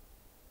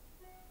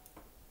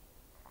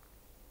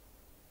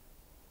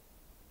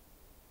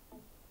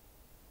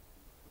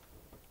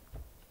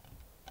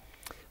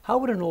 How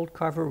would an old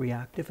carver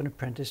react if an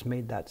apprentice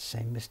made that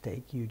same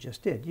mistake you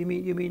just did? You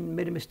mean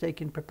made a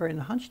mistake in preparing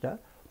the hunchta?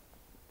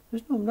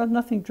 There's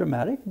nothing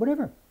dramatic,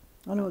 whatever.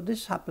 I know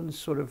this happens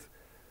sort of,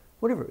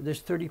 whatever.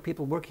 There's 30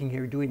 people working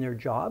here doing their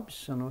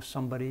jobs. I know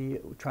somebody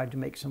tried to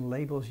make some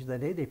labels the other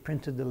day. They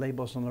printed the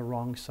labels on the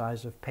wrong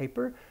size of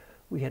paper.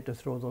 We had to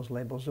throw those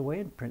labels away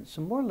and print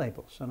some more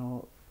labels. I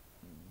know,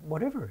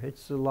 whatever.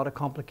 It's a lot of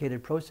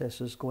complicated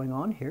processes going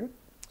on here.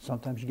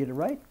 Sometimes you get it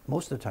right.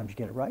 Most of the times you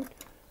get it right.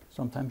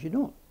 Sometimes you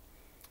don't.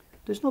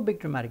 There's no big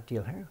dramatic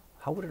deal here.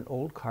 How would an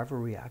old carver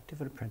react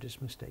if an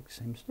apprentice mistakes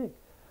the same mistake?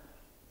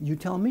 You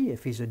tell me.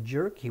 If he's a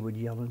jerk, he would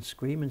yell and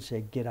scream and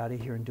say, get out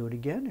of here and do it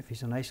again. If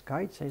he's a nice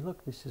guy, he'd say,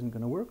 look, this isn't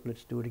going to work.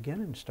 Let's do it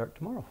again and start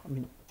tomorrow. I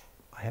mean,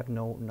 I have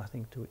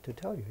nothing to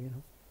tell you, you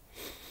know.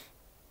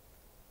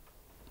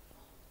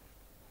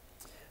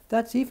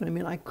 That's even, I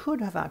mean, I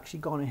could have actually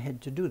gone ahead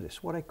to do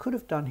this. What I could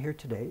have done here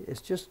today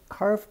is just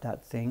carved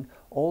that thing,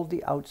 all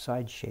the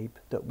outside shape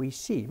that we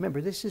see. Remember,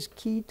 this is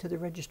key to the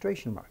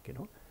registration mark, you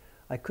know.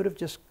 I could have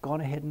just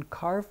gone ahead and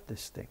carved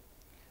this thing.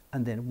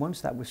 And then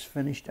once that was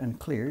finished and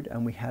cleared,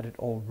 and we had it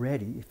all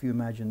ready, if you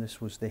imagine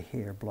this was the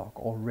hair block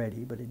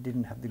already, but it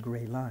didn't have the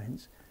gray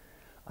lines,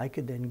 I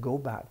could then go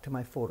back to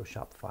my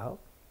Photoshop file,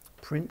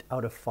 print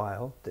out a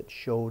file that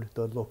showed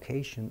the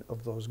location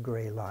of those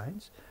gray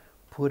lines,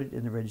 put it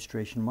in the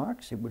registration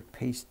marks. It would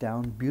paste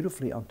down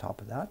beautifully on top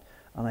of that,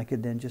 and I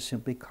could then just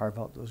simply carve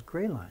out those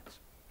gray lines.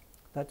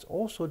 That's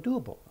also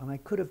doable, and I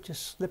could have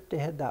just slipped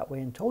ahead that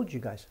way and told you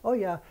guys, oh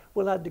yeah,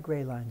 we'll add the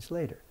gray lines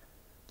later.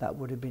 That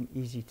would have been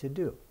easy to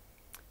do.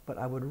 But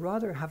I would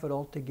rather have it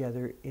all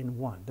together in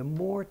one. The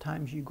more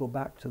times you go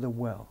back to the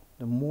well,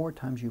 the more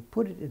times you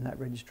put it in that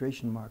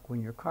registration mark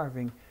when you're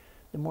carving,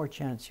 the more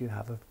chance you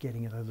have of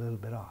getting it a little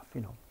bit off,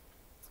 you know.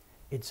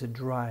 It's a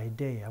dry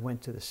day. I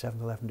went to the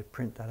 7-Eleven to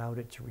print that out.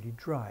 It's really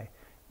dry.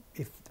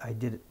 If I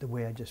did it the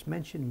way I just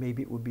mentioned,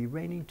 maybe it would be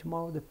raining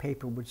tomorrow. The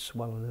paper would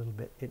swell a little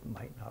bit. It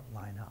might not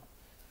line up.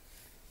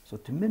 So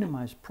to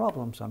minimize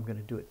problems, I'm going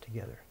to do it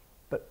together.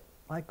 But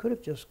I could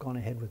have just gone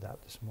ahead with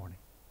that this morning.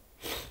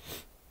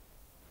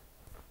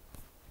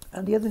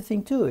 And the other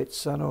thing too,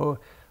 it's, you know,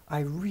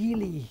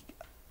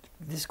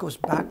 this goes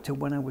back to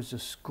when I was a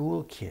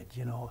school kid,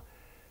 you know.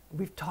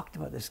 We've talked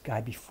about this guy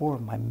before,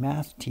 my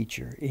math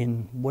teacher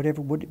in whatever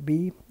would it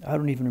be? I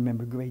don't even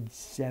remember, grade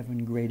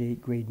 7, grade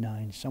 8, grade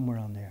 9, somewhere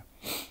on there.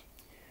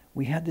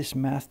 We had this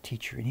math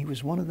teacher, and he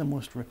was one of the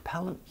most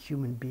repellent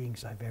human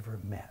beings I've ever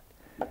met.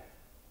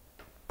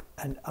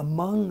 And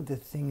among the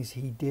things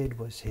he did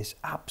was his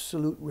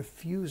absolute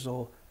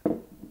refusal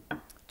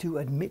to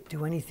admit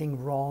to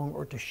anything wrong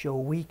or to show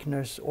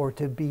weakness or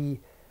to be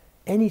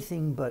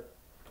anything but,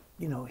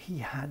 you know, he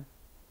had,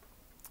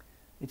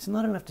 it's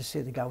not enough to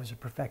say the guy was a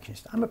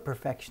perfectionist. I'm a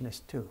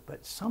perfectionist too,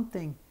 but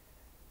something,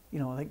 you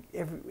know, like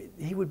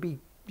he would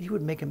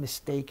make a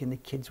mistake and the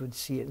kids would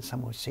see it and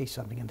someone would say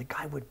something and the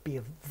guy would be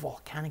a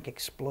volcanic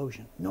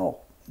explosion.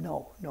 No,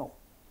 no, no.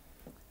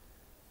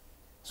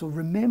 So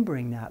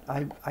remembering that,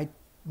 I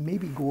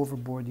maybe go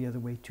overboard the other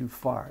way too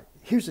far.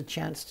 Here's a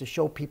chance to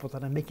show people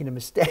that I'm making a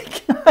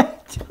mistake.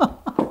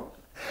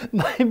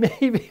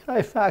 Maybe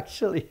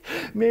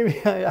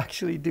I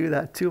actually do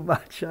that too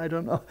much. I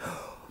don't know.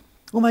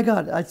 Oh my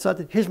God, I thought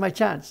that here's my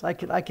chance. I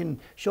can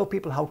show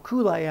people how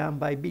cool I am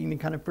by being the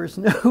kind of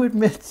person who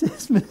admits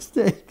his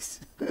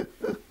mistakes.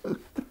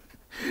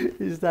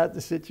 Is that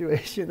the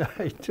situation?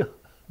 I don't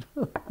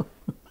know.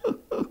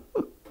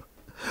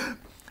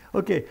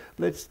 Okay,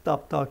 let's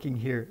stop talking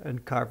here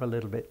and carve a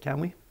little bit,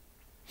 can we?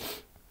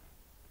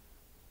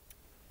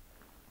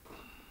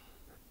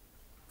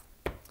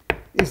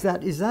 Is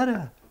that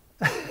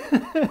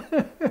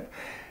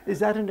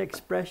an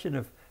expression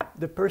of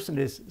the person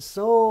is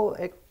so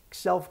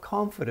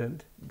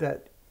self-confident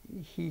that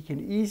he can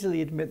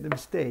easily admit the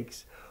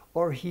mistakes,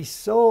 or he's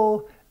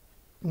so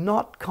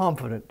not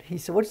confident?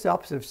 What's the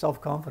opposite of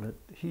self-confident?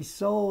 He's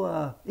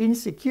so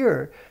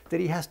insecure that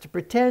he has to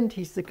pretend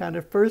he's the kind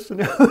of person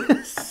who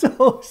is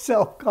so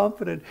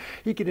self-confident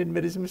he can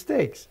admit his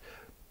mistakes.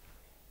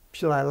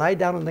 Shall I lie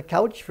down on the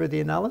couch for the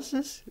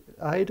analysis?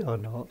 I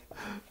don't know.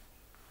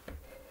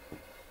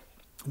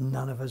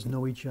 None of us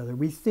know each other.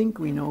 We think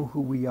we know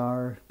who we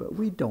are, but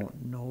we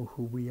don't know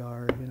who we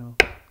are, you know.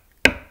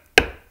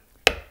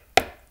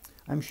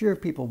 I'm sure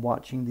people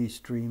watching these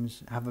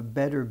streams have a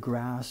better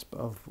grasp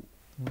of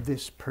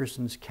this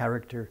person's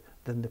character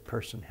than the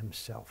person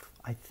himself.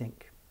 I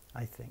think.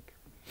 I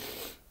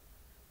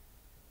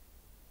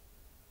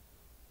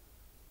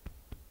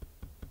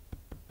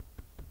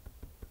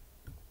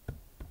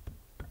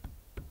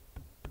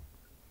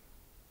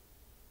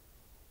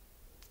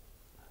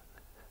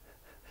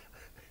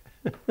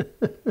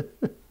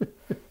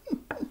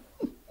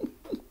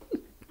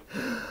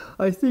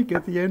think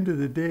at the end of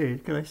the day,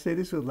 can I say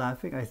this with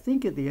laughing? I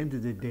think at the end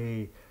of the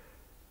day,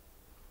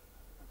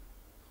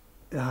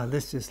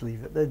 let's just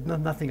leave it. There's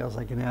nothing else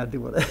I can add to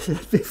what I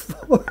said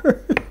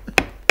before.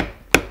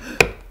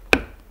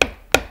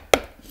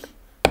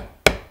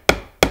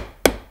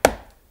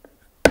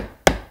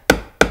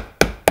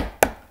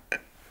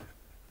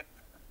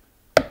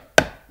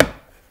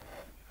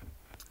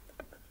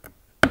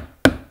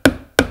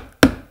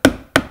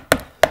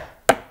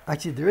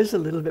 Actually, there is a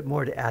little bit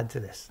more to add to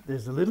this.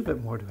 There's a little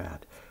bit more to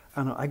add.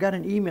 I got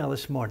an email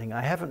this morning.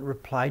 I haven't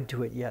replied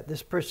to it yet.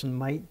 This person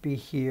might be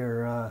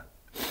here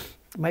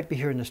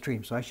in the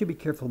stream, so I should be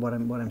careful what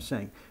I'm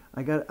saying.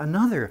 I got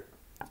another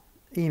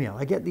email.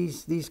 I get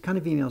these kind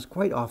of emails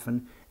quite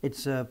often.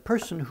 It's a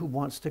person who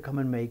wants to come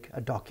and make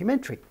a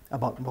documentary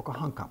about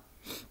Mokuhankan.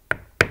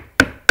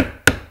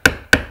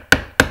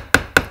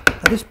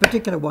 This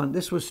particular one,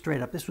 this was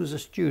straight up. This was a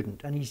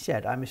student, and he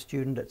said, I'm a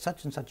student at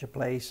such and such a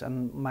place,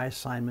 and my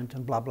assignment,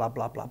 and blah, blah,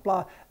 blah, blah,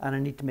 blah, and I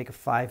need to make a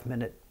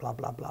 5-minute blah,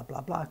 blah, blah,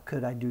 blah, blah.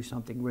 Could I do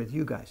something with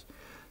you guys?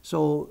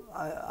 So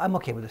I'm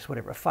okay with this,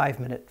 whatever. A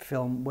 5-minute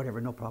film, whatever,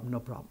 no problem, no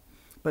problem.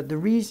 But the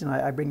reason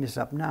I bring this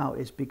up now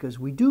is because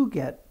we do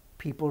get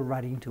people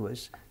writing to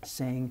us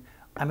saying,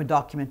 I'm a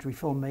documentary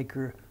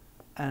filmmaker,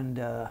 and,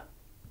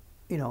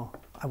 you know,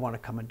 I want to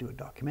come and do a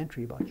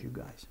documentary about you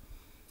guys.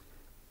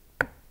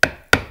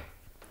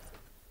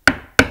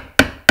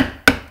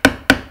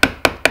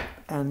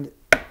 And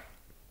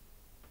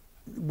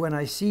when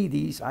I see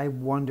these, I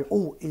wonder,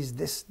 oh, is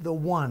this the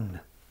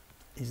one?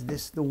 Is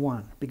this the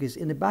one? Because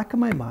in the back of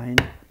my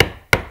mind,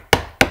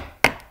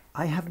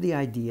 I have the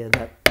idea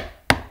that,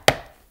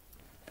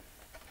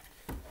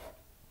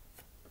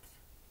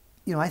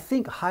 you know, I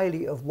think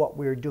highly of what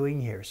we're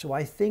doing here. So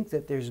I think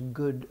that there's a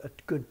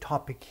good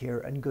topic here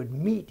and good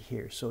meat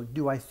here. So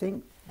do I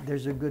think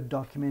there's a good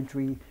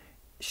documentary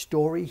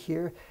story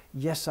here?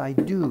 Yes, I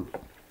do.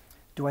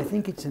 Do I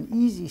think it's an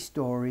easy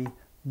story?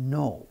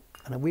 No.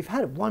 And we've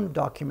had one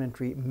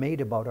documentary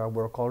made about our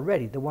work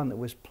already, the one that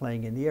was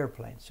playing in the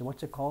airplane. So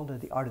what's it called?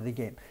 The Art of the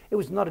Game. It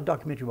was not a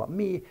documentary about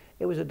me.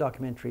 It was a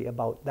documentary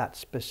about that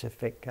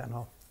specific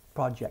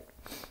project.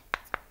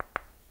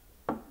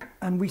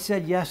 And we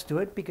said yes to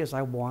it because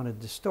I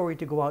wanted the story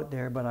to go out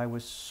there, but I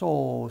was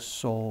so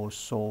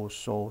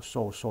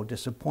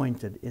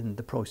disappointed in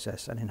the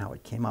process and in how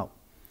it came out.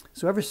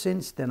 So ever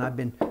since then, I've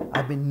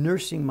been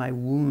nursing my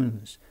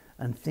wounds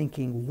and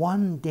thinking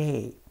one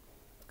day,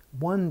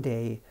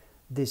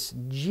 this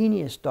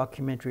genius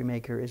documentary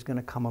maker is going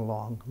to come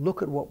along.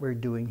 Look at what we're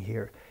doing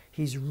here.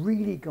 He's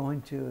really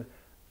going to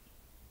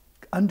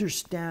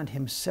understand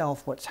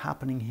himself what's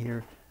happening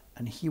here,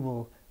 and he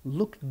will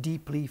look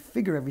deeply,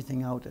 figure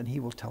everything out, and he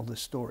will tell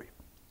this story.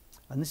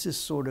 And this is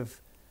sort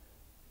of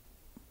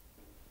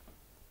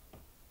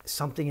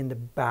something in the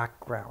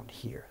background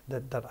here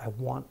that I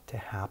want to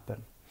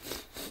happen.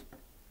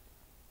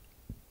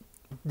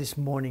 This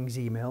morning's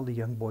email, the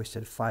young boy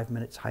said 5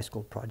 minutes, high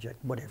school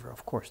project, whatever.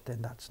 Of course,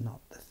 then that's not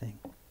the thing.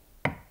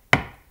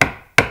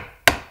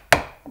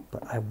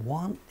 But I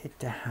want it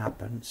to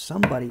happen.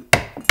 Somebody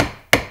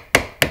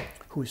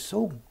who is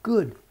so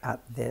good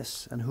at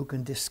this and who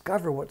can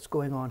discover what's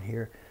going on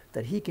here,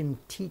 that he can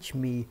teach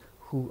me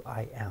who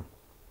I am.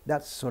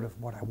 That's sort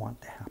of what I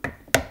want to happen.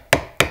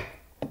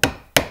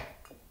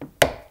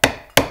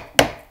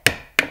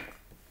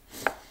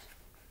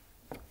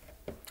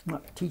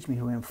 Not teach me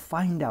who I am,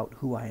 find out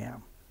who I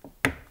am.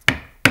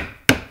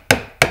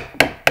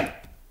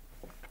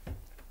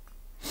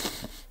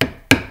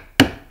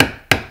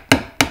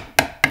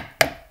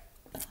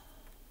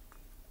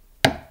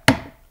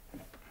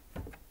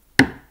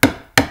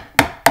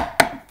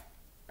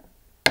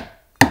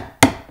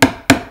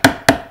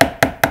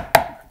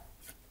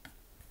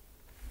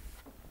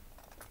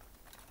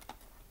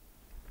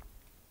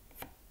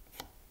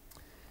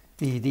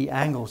 The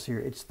angles here,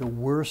 it's the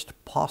worst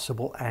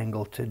possible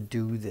angle to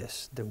do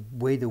this. The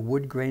way the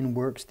wood grain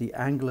works, the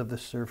angle of the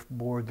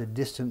surfboard, the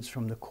distance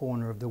from the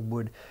corner of the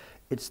wood.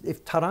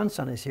 If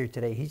Taran-san is here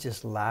today, he's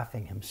just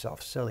laughing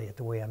himself silly at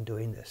the way I'm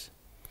doing this.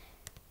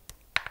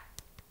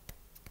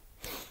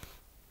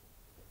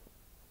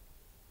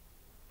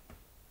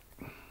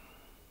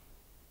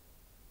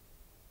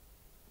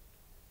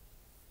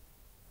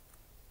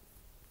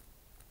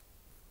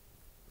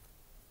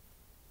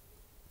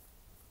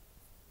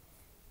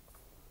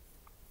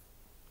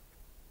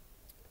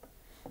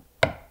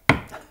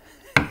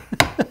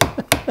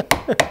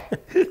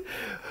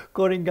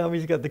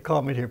 Koringami's got the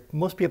comment here.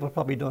 Most people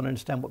probably don't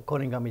understand what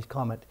Koringami's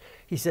comment.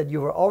 He said,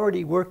 you are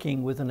already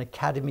working with an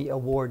Academy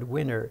Award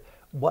winner.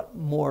 What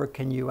more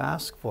can you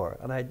ask for?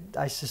 And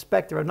I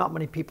suspect there are not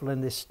many people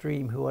in this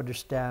stream who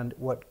understand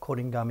what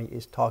Koringami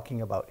is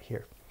talking about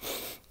here.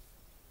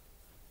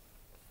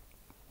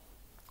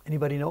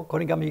 Anybody know?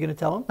 Koringami, you going to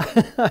tell him?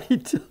 I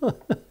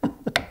don't.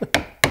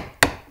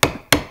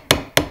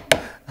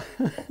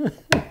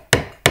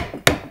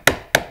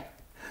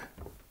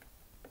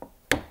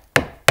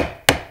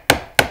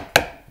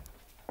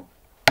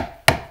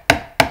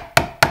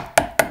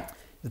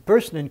 The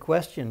person in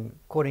question,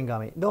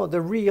 Koringami, no,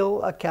 the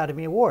real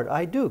Academy Award.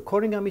 I do.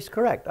 Koringami's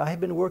correct. I have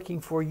been working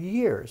for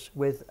years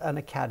with an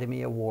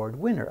Academy Award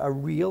winner, a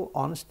real,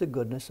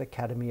 honest-to-goodness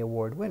Academy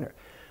Award winner.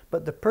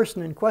 But the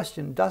person in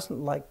question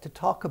doesn't like to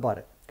talk about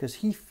it because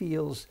he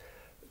feels,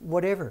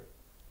 whatever,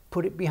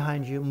 put it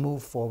behind you,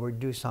 move forward,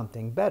 do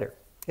something better.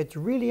 It's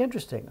really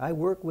interesting. I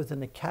work with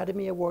an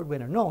Academy Award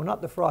winner. No,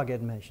 not the frog I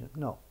had mentioned.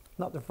 No,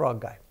 not the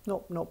frog guy.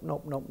 Nope, nope,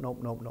 nope, nope, nope,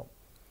 nope, nope.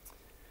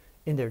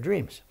 In their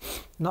dreams,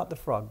 not the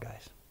frog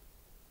guys.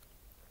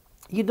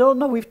 You don't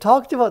know, we've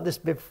talked about this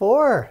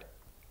before.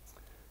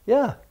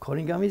 Yeah,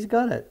 Koninami's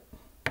got it.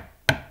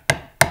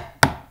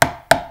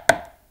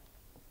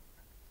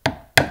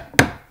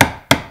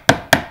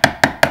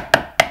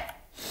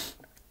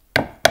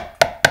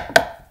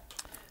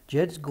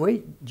 Jed's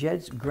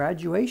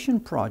graduation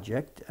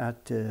project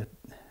at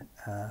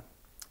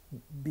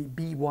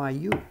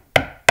BYU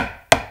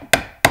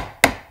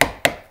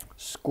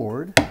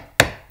scored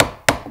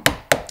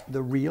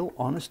the real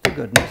honest to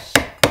goodness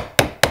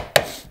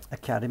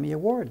Academy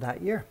Award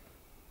that year.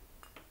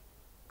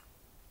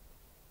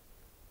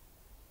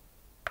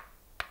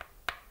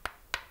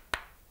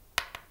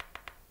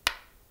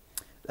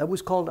 That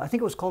was called, I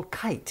think it was called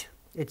Kite.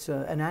 It's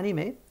an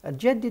anime. And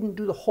Jed didn't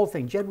do the whole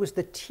thing. Jed was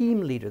the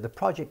team leader, the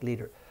project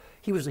leader.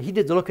 He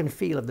did the look and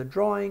feel of the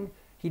drawing.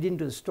 He didn't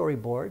do the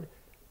storyboard.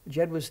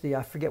 Jed was the,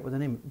 I forget what the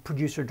name,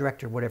 producer,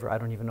 director, whatever. I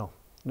don't even know.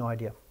 No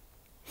idea.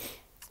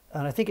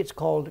 And I think it's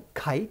called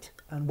Kite.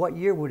 And what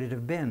year would it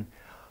have been?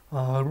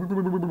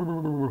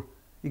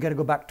 You got to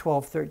go back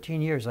 12,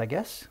 13 years, I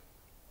guess.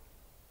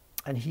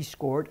 And he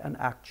scored an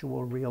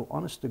actual, real,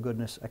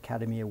 honest-to-goodness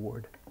Academy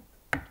Award.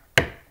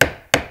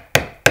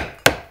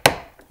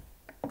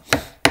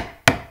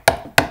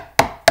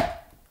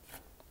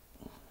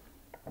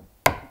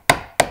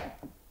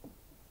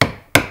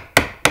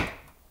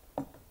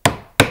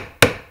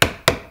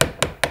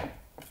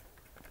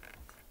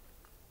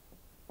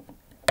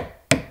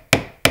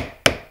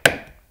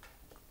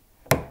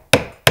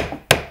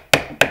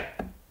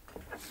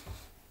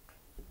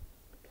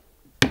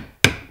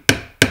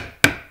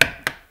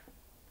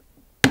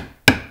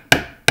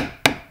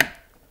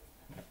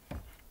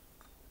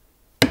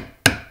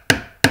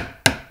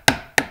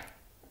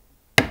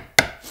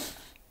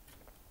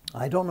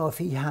 I don't know if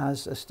he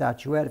has a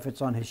statuette, if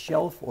it's on his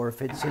shelf, or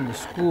if it's in the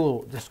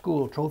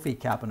school trophy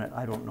cabinet.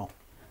 I don't know.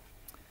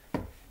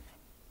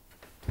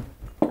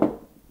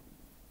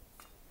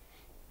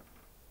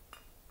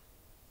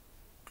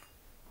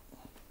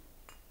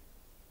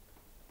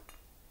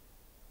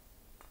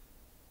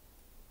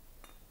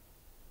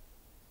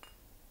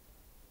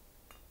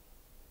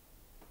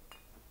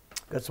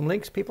 Got some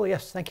links, people?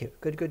 Yes, thank you.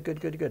 Good, good, good,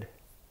 good, good.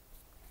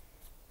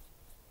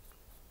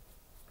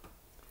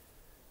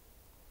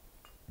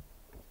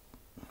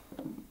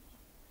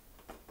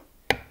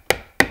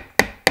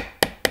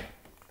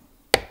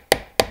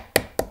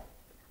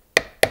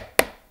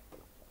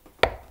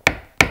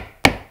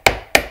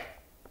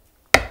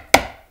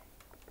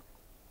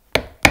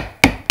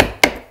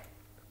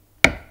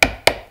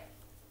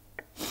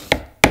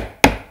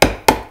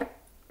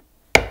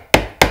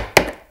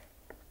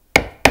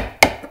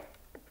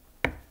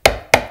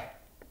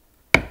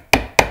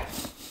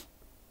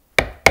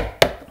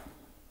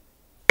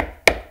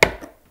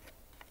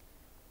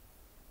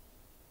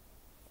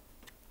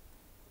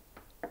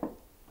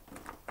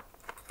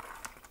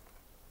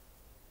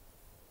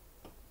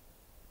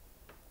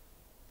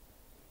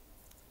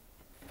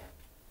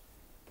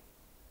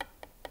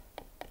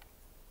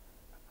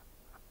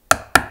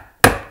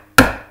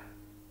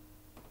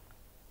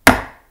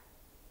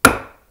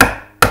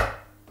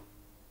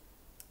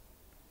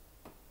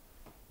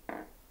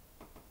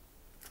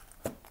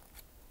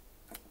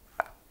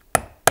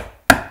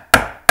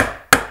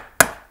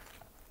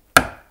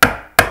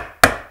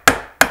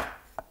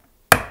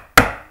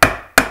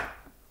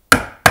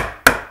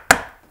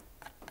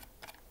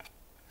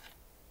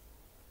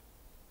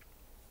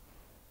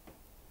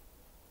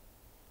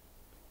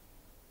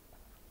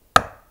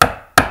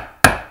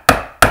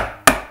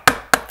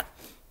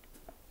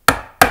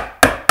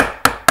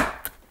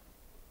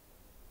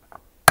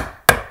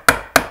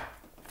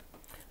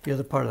 The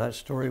other part of that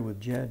story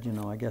with Jed, you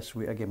know, I guess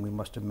we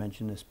must have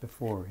mentioned this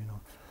before, you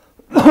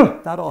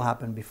know. That all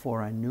happened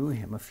before I knew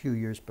him, a few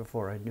years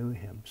before I knew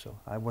him, so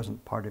I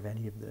wasn't part of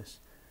any of this.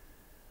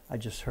 I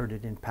just heard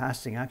it in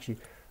passing. Actually,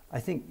 I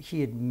think he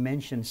had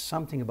mentioned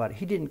something about it.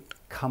 He didn't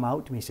come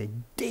out to me and say,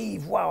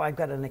 Dave, wow, I've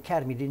got an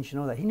academy, didn't you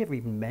know that? He never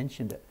even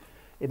mentioned it.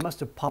 It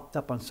must have popped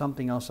up on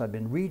something else I've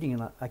been reading,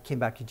 and I came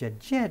back to Jed.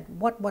 Jed,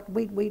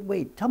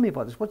 wait, tell me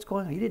about this. What's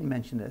going on? He didn't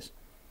mention this.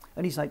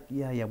 And he's like,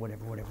 yeah,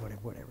 whatever.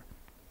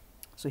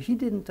 So he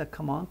didn't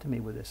come on to me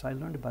with this. I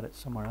learned about it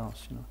somewhere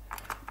else, you know.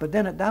 But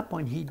then at that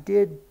point, he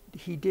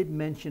did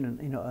mention,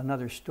 you know,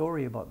 another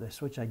story about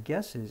this, which I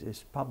guess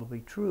is probably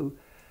true,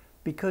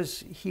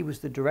 because he was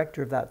the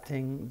director of that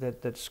thing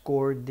that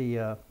scored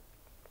the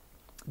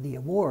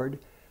award.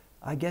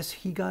 I guess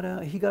he got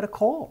a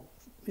call.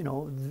 You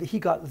know, he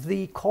got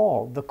the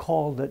call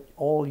that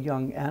all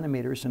young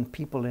animators and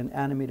people in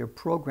animator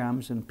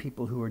programs and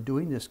people who are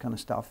doing this kind of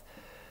stuff,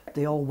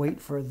 they all wait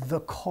for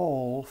the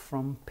call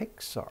from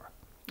Pixar.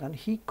 And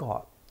he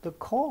got the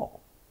call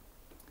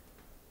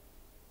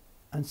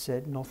and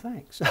said, no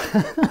thanks.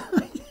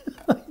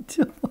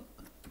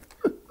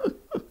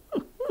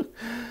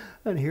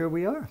 And here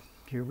we are,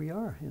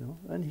 you know.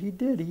 And he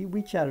did,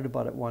 we chatted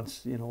about it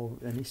once, you know,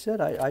 and he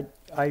said,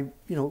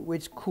 you know,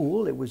 it's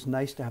cool, it was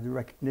nice to have the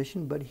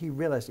recognition, but he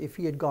realized if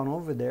he had gone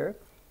over there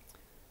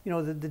you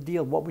know, the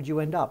deal, what would you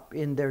end up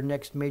in their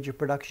next major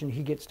production?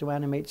 He gets to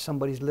animate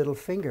somebody's little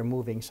finger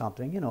moving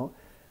something, you know.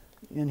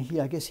 And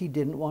I guess he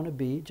didn't want to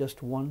be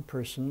just one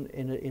person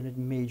in a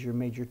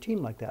major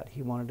team like that.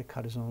 He wanted to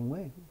cut his own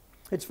way.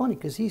 It's funny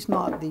because he's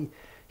not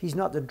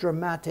the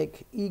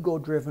dramatic,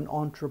 ego-driven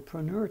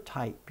entrepreneur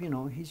type. You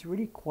know, he's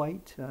really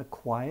quite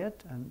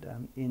quiet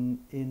and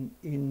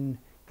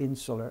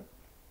insular.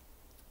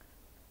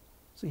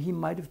 So he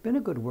might have been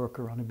a good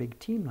worker on a big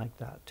team like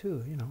that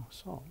too. You know,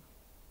 so.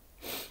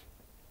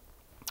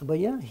 But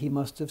yeah, he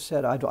must have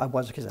said,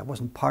 because I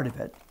wasn't part of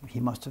it. He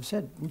must have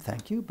said,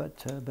 thank you,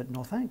 but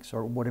no thanks,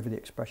 or whatever the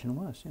expression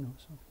was, you know.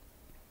 So,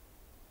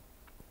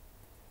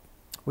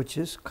 which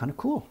is kind of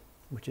cool.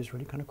 Which is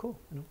really kind of cool,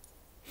 you know.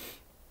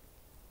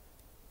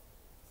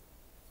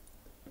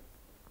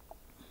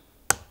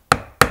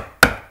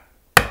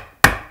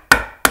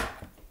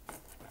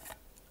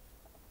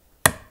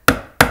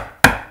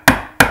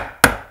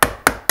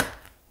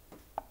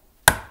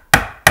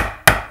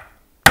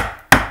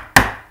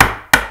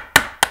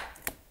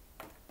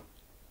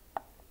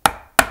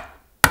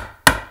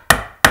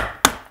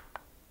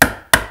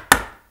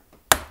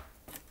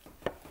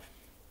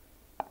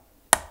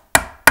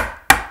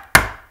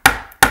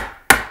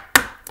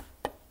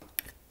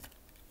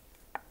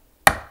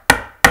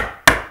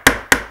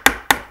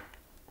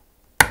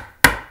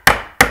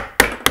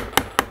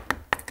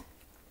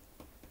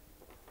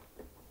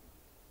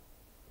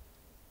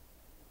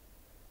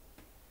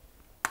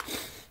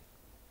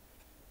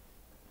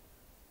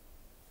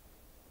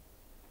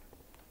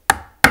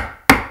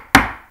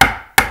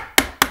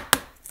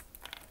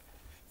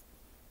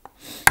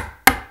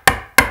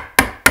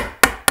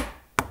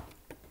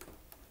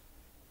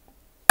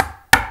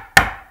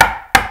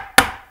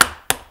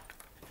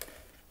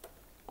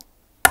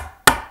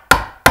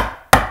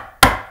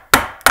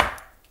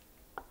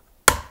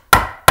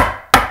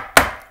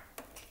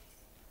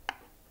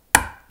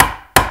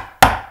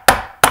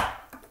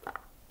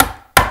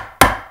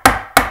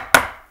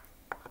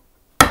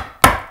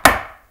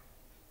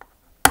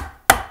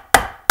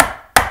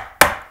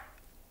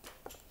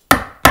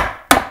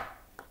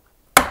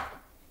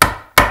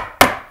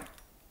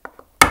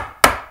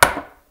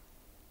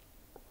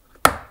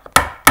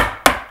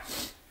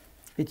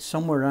 It's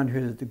somewhere around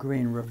here that the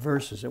grain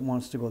reverses. It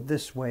wants to go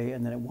this way,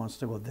 and then it wants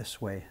to go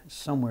this way.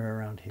 Somewhere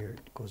around here,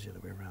 it goes the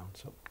other way around.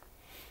 So.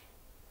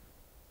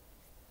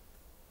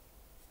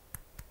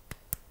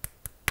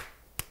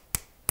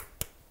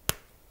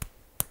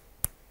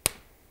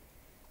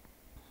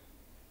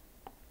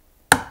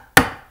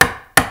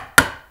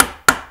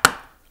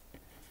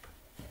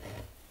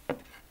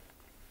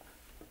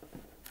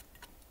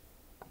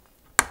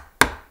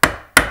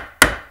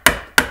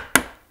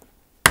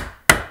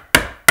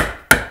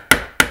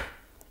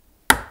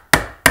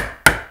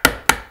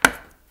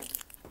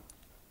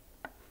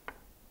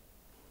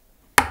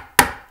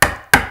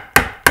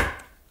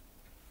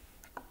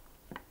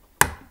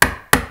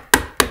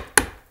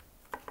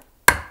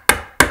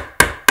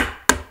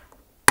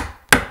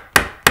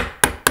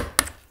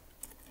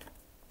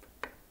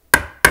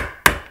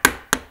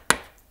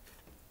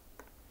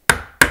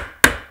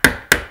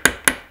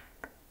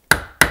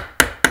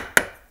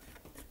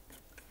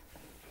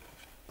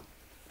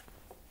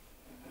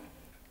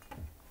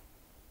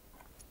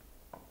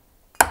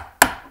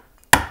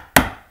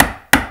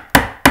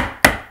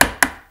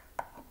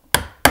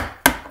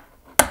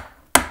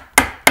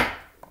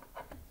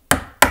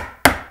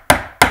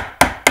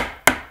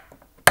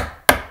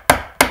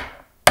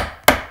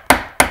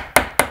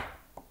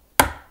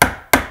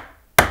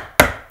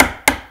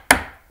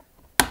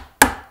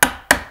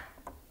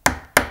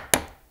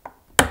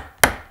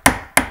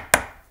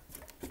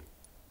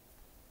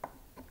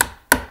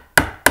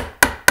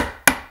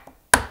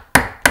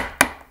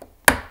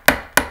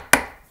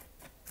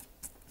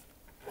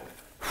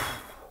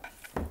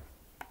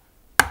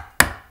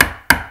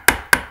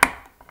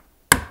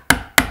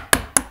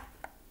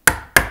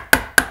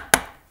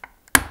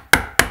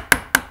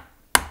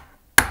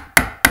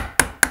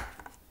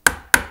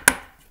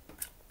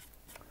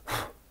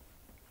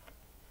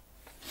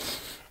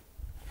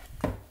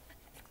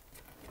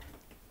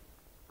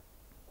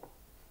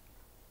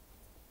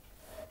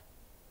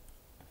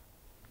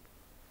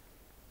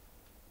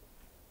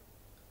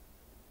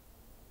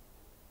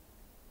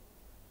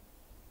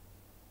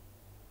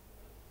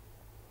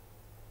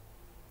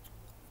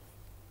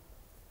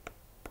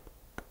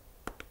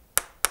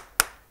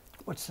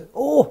 What's it?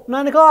 Oh,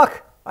 9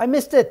 o'clock. I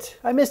missed it.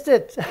 I missed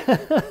it.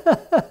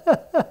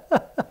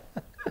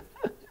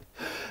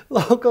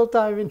 Local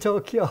time in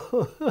Tokyo.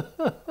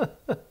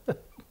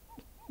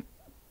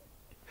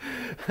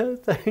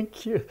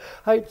 Thank you.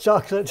 Hi,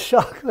 chocolate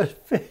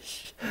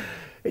fish.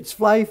 It's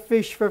fly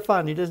fish for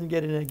fun. He doesn't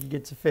get an egg, he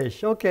gets a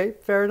fish. Okay,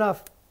 fair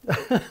enough.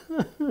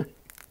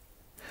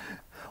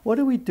 What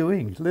are we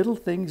doing? Little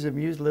things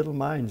amuse little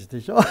minds.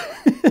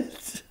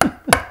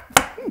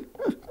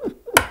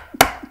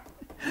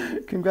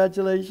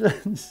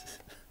 Congratulations.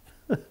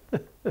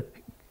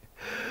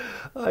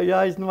 Yeah,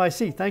 I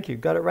see. Thank you.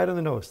 Got it right on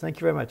the nose. Thank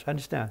you very much. I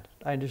understand.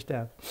 I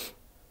understand.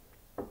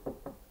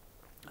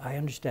 I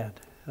understand.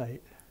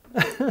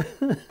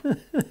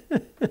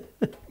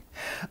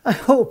 I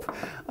hope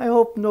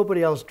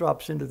nobody else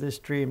drops into this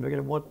stream. They're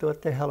gonna, what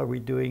the hell are we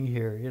doing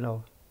here? You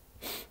know.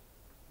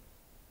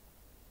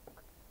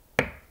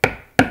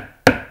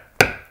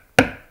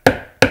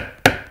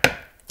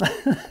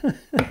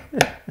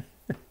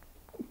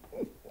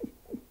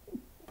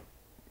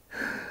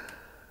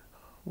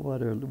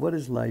 What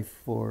is life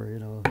for? You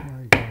know.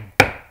 My God.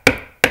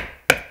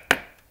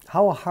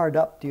 How hard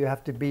up do you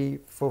have to be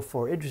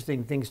for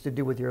interesting things to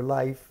do with your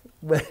life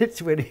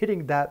when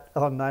hitting that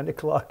on 9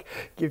 o'clock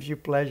gives you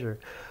pleasure?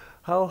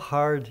 How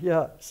hard,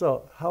 yeah,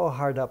 so how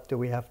hard up do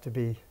we have to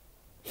be?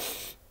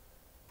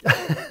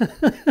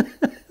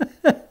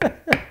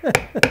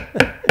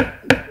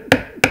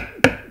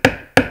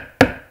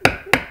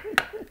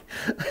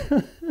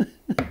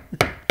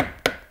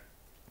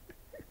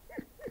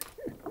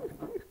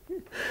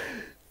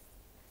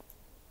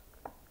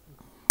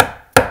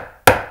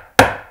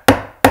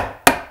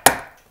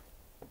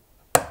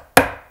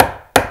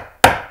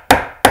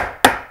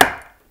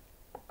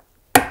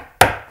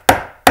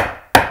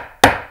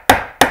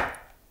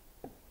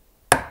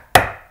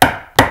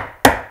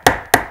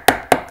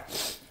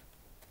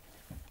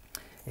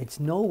 It's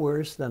no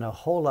worse than a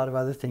whole lot of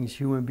other things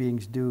human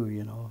beings do,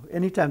 you know.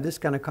 Anytime this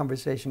kind of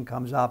conversation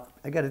comes up,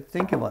 I got to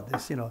think about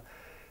this, you know.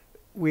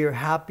 We are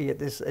happy at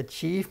this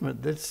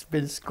achievement that's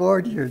been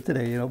scored here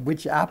today, you know,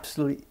 which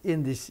absolutely,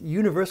 in this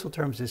universal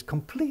terms, is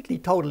completely,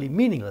 totally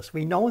meaningless.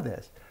 We know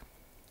this.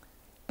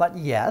 But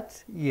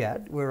yet,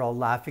 we're all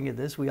laughing at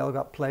this. We all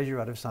got pleasure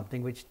out of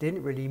something which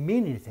didn't really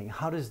mean anything.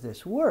 How does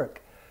this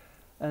work?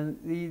 And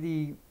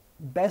the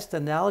best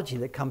analogy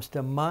that comes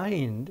to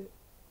mind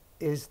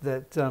is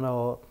that, you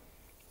know,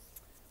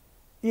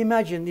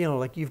 imagine, you know,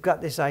 like you've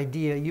got this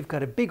idea, you've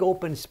got a big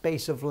open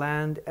space of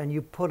land and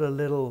you put a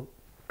little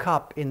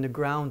cup in the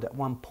ground at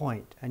one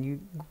point and you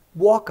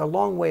walk a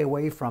long way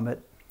away from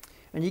it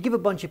and you give a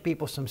bunch of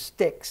people some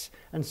sticks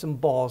and some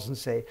balls and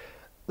say,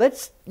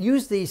 let's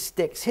use these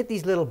sticks, hit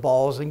these little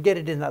balls and get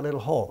it in that little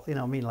hole. You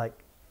know, I mean, like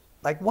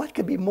what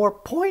could be more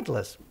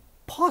pointless?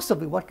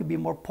 Possibly what could be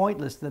more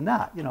pointless than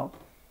that, you know?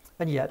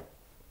 And yet,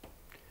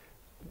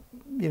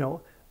 you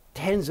know,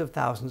 tens of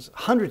thousands,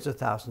 hundreds of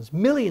thousands,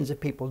 millions of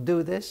people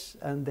do this,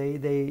 and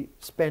they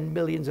spend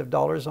millions of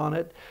dollars on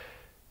it.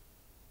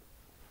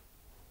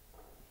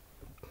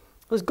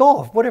 There's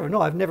golf, whatever. No,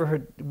 I've never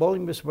heard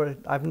bowling.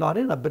 I'm not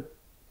in it, but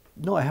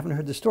no, I haven't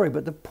heard the story.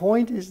 But the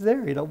point is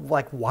there, you know,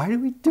 like, why do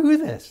we do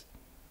this?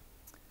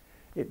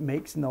 It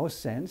makes no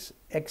sense,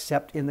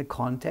 except in the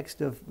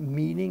context of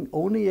meaning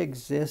only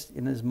exists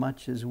in as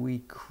much as we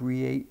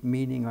create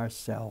meaning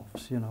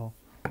ourselves, you know.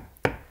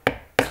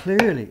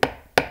 Clearly,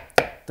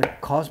 the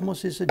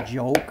cosmos is a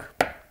joke.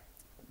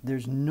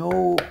 There's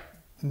no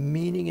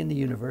meaning in the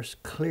universe,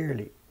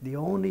 clearly. The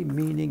only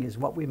meaning is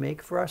what we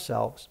make for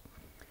ourselves.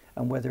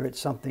 And whether it's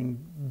something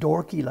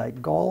dorky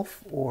like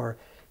golf or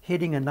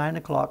hitting a 9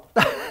 o'clock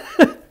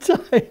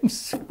time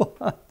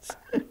spot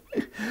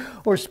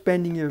or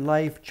spending your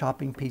life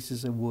chopping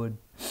pieces of wood.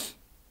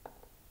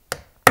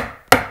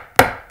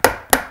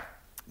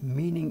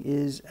 Meaning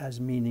is as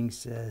meaning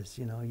says,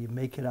 you know, you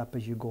make it up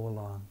as you go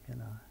along, you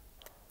know.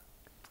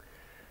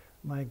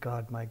 My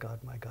God, my God,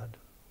 my God.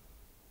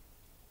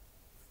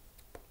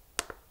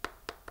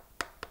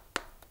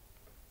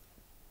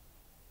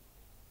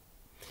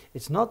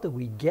 It's not that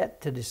we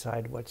get to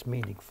decide what's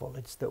meaningful,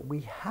 it's that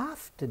we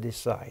have to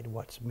decide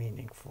what's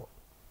meaningful.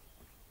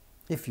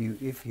 If you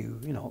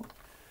know,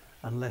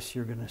 unless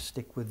you're going to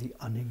stick with the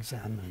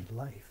unexamined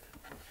life.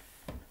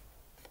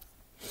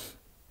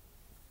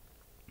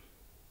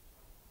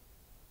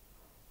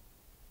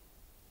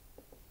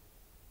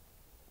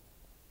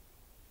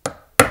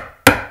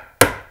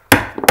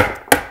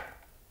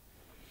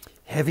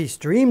 Heavy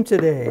stream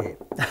today.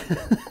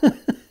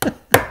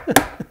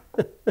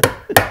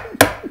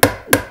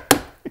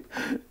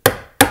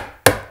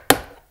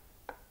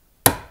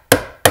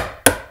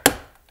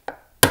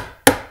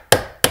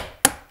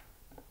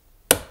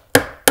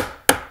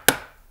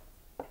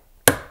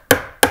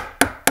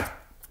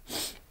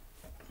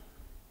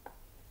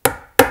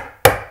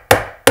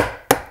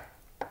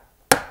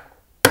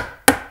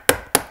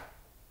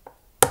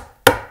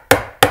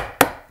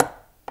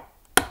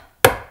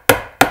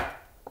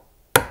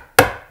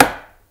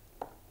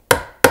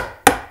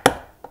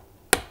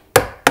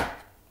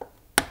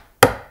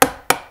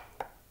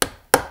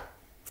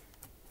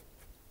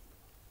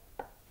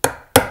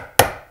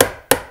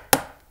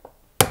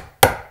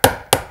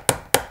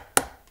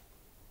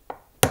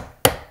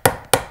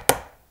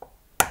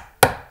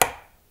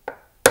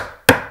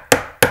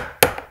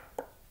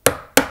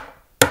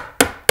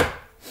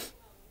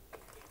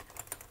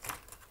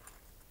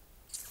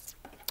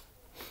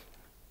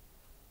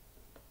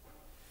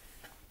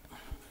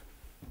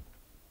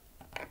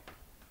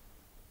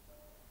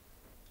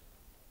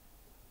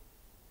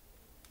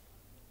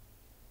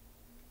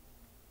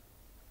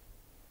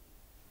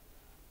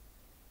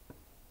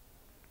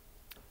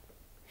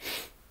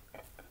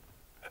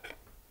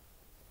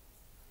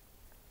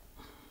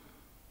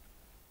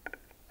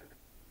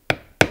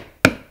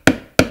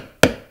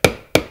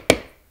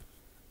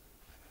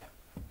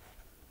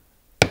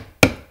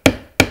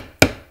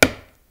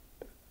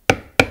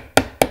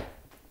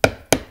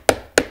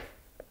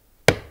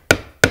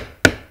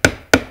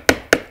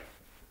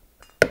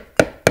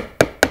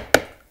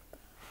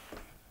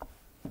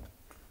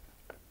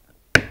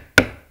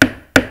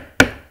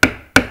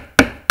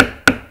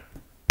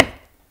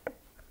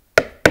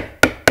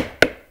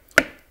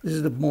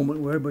 is the moment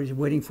where everybody's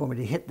waiting for me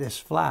to hit this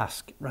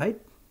flask, right?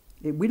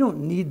 We don't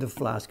need the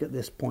flask at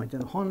this point.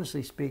 And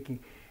honestly speaking,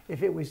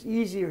 if it was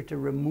easier to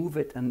remove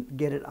it and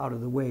get it out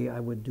of the way, I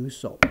would do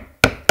so.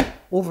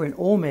 Over in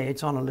Ome,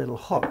 it's on a little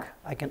hook.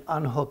 I can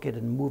unhook it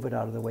and move it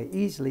out of the way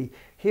easily.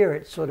 Here,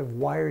 it's sort of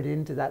wired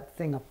into that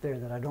thing up there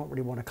that I don't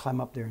really want to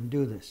climb up there and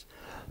do this.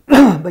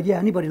 But yeah,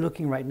 anybody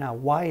looking right now,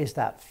 why is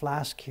that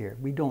flask here?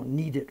 We don't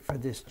need it for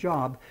this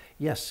job.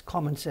 Yes,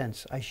 common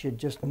sense. I should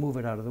just move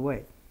it out of the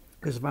way.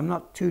 Because if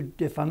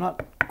I'm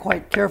not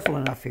quite careful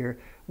enough here,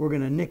 we're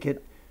going to nick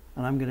it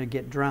and I'm going to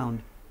get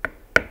drowned.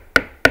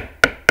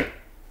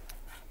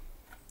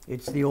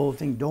 It's the old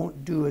thing,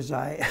 don't do as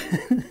I...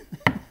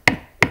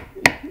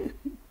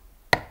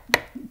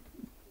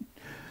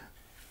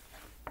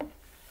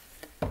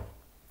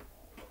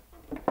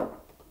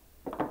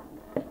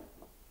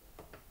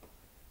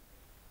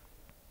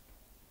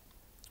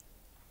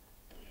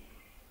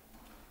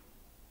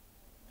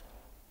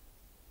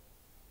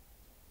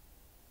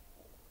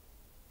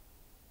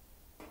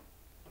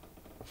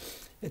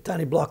 A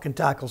tiny block and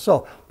tackle.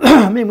 So,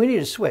 I mean, we need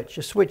a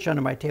switch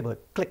under my table.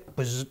 Click,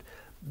 bzz,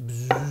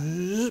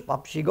 bzz,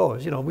 up she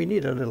goes. You know, we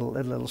need a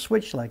little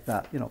switch like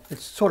that. You know,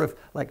 it's sort of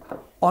like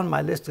on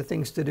my list of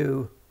things to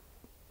do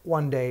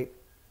one day,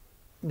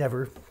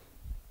 never.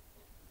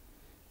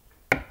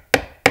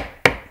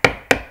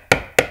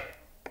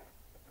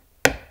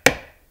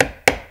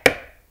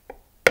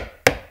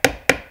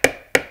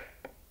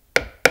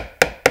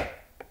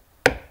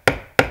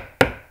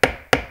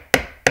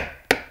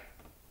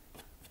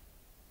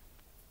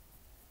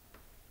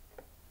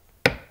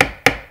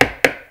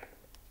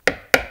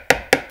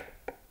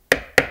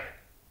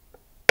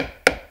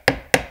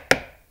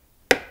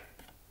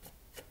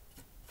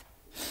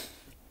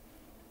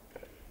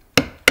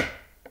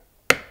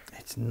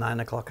 It's 9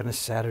 o'clock on a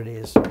Saturday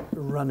is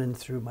running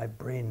through my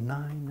brain.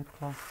 9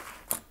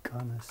 o'clock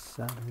on a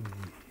Saturday.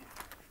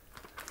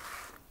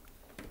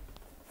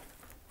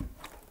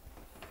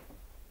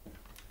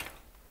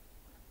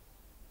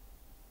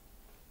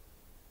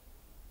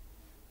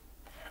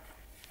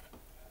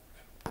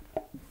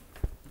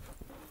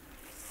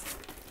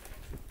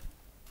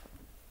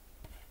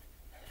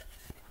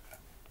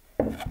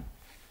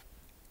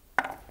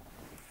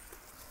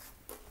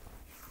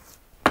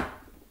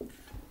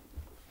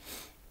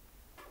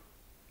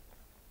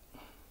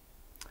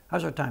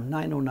 How's our time?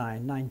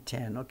 9:09,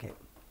 9:10. Okay.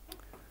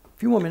 A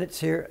few more minutes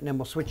here, and then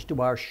we'll switch to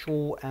our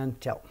show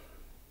and tell.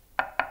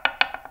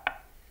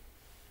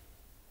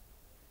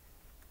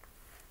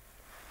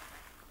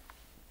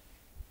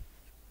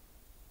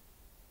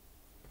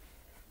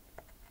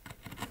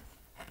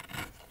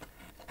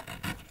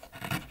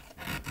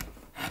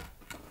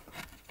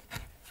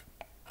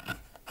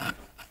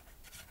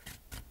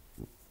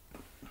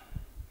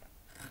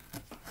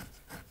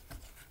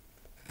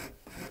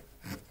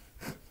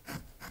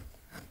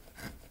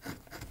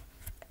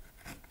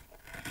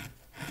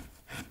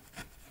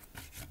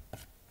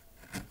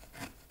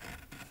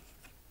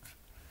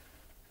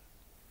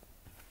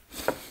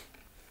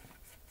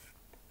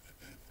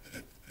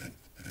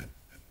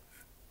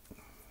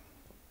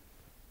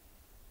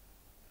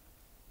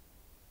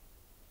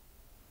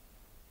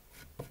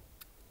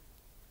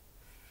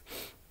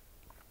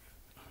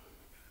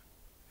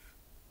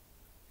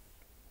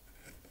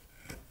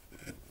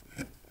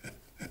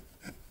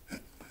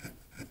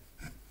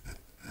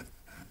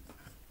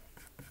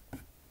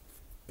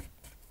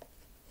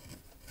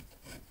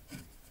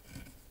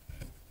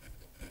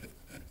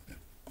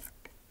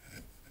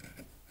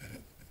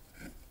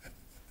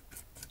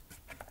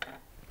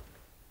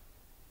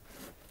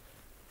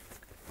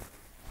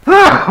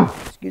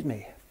 Excuse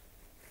me.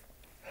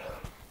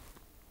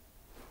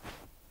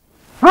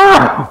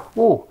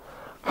 Oh.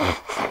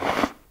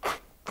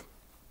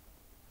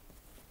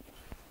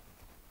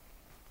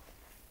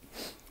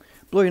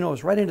 Blow your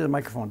nose right into the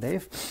microphone,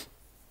 Dave.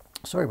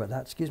 Sorry about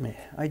that, excuse me.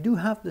 I do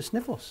have the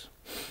sniffles.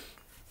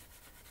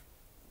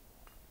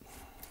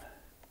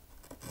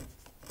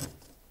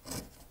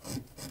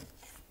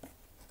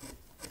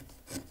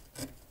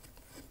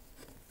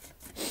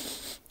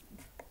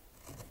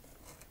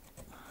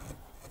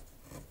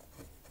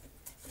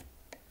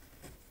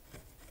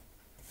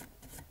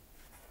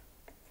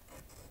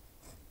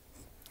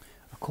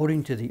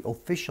 According to the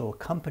official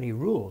company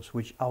rules,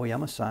 which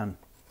Aoyama-san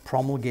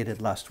promulgated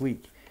last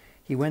week,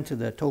 he went to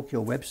the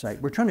Tokyo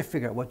website. We're trying to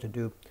figure out what to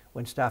do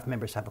when staff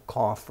members have a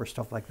cough or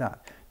stuff like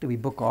that. Do we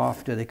book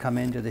off? Do they come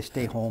in? Do they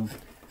stay home?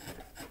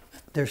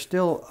 There's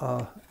still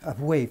a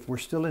wave. We're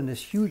still in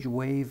this huge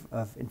wave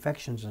of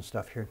infections and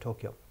stuff here in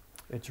Tokyo.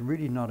 It's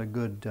really not a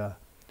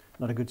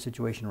good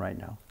situation right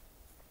now.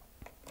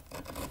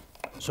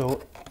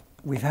 So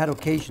we've had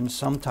occasions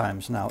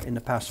sometimes now in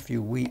the past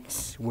few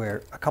weeks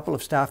where a couple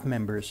of staff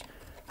members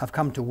have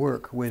come to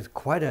work with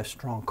quite a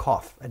strong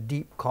cough, a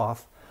deep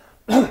cough.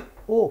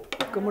 Oh,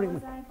 good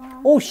morning.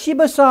 Oh,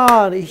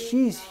 Shiba-san,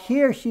 she's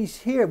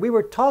here. We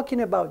were talking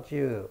about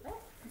you.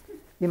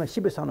 今、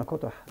Shiba-sanのこ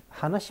と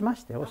話しま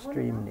したよ、スト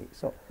リームに。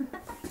そう。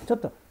ちょっ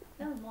と、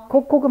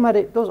ここま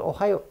でどうぞ、お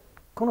はよう。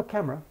この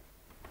カメラ。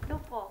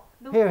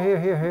ど Here, here,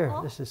 here, here.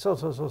 This is so. お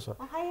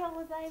はよう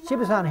ございます。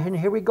 Shiba-san,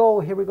 here we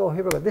go, here we go,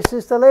 here we go. This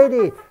is the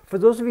lady. For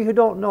those of you who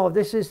don't know,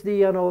 this is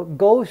the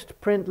ghost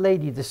print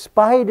lady, the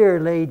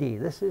spider lady.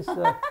 This is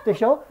the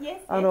show.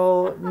 Yes, ninja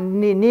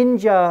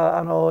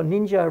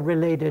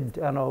related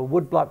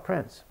woodblock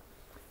prints.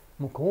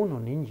 もうこ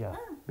の忍者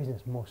ビジネ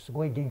スもうす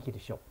ごい元気で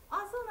しょ。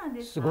あ、そうなん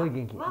ですか。すごい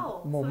元気。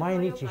わお、もう毎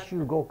日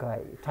週5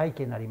回体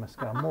験になります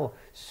から、もう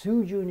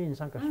数十人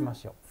参加しま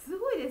すよ。す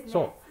ごいです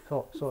ね。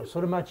そ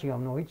れ町が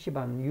の一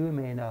番有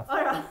名なあ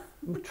ら。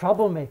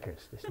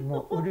Troublemakers です。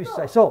もううる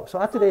さい。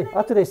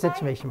後で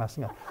説明しま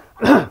すが。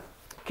今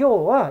日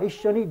は一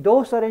緒に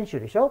動作練習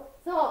でしょ。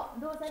そ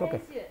う、動作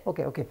練習。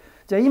OK。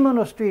じゃあ今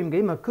のストリームが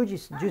今9時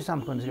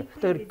13分ですよ。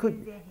だから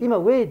今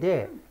上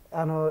で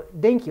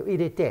電気を入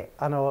れて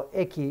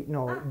駅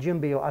の準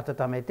備を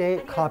温めて、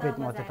カーペッ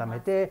トも温め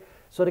て、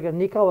それから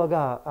二川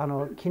が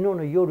昨日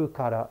の夜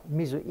から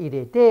水入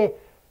れ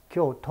て、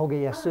今日研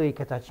げやすい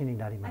形に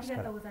なります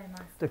から。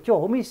今日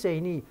お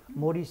店に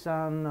森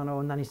さん、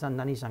何さ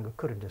んが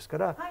来るんですか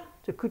ら、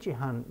じゃあ9時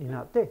半に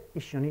なって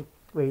一緒に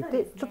植え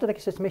て、ちょっとだけ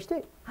説明し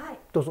て、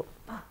どうぞ。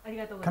あり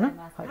がとうござい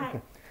ます。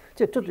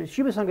じゃあちょっと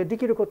渋さんがで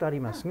きることあ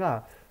ります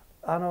が、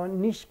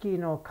錦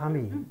の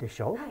紙でし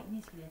ょ。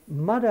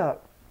まだ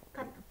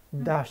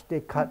出し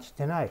てカットし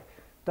てない。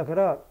だか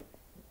ら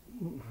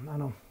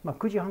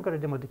9時半から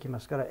でもできま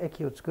すから、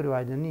液を作る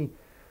間に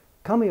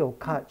紙を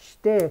カットし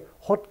て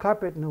ホットカー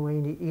ペットの上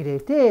に入れ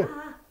て、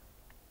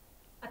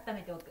温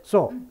めておく。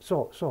そ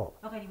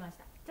う。わかりまし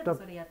た。ちょっ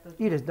とそれやっと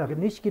きいいです。だから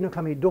錦の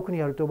紙どこ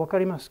にあるとわか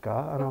りますか？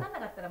わかんな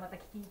かったらまた聞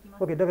きに来ま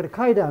す。だから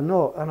階段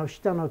の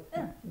下の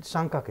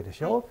三角で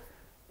しょ。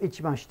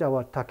一番下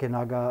は竹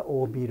長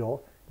大広。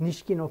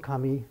錦の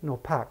紙の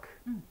パック、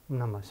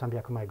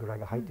300枚ぐらい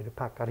が入っている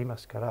パックありま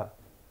すから、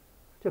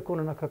じゃあこ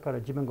の中から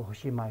自分が欲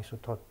しい枚数を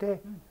取っ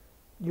て、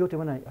予定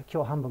はない、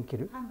今日半分切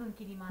る？半分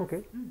切ります。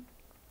OK。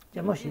じ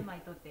ゃあもし、10枚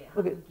取って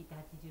半分切って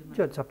80枚。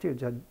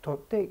じゃあ取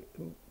って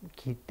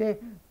切って、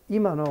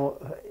今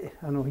の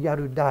や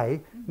る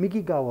台、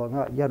右側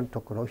がやると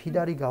ころ、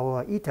左側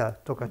は板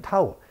とか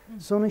タオ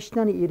ル、その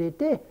下に入れ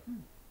て、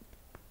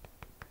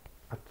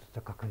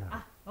暖かくなる。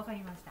あ、わか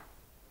りました。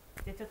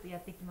じゃあちょっとや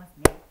っていきます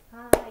ね。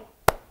はい。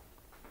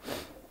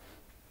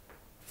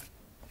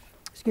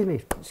Excuse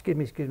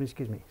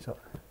me. So.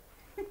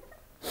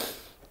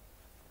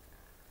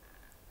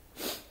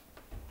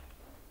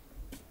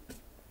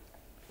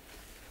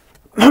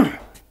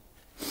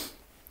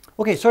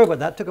 Okay, sorry about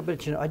that. Took a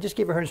bit. I just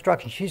gave her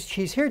instructions.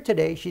 She's here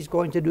today. She's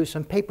going to do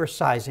some paper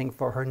sizing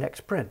for her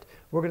next print.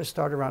 We're going to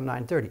start around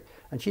 9:30,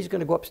 and she's going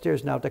to go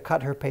upstairs now to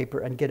cut her paper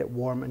and get it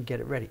warm and get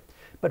it ready.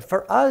 But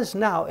for us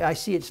now, I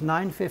see it's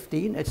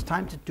 9:15. It's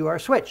time to do our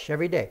switch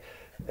every day.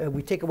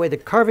 We take away the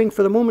carving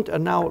for the moment,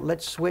 and now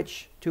let's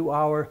switch to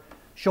our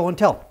show and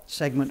tell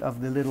segment of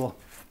the little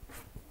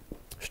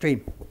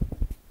stream.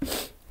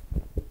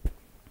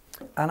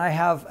 And I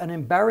have an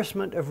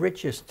embarrassment of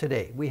riches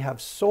today. We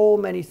have so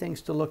many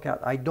things to look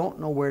at. I don't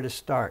know where to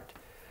start.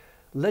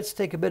 Let's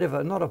take a bit of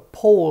not a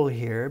poll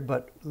here,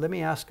 but let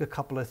me ask a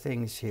couple of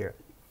things here.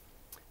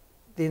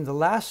 In the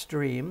last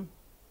stream,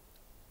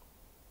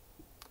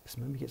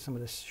 let me get some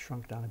of this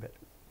shrunk down a bit.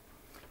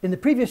 In the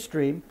previous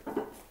stream,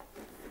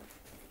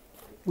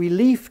 we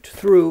leafed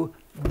through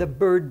the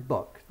bird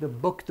book, the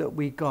book that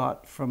we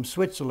got from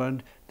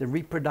Switzerland, the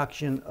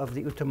reproduction of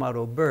the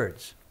Utamaro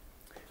birds.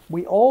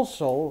 We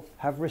also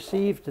have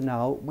received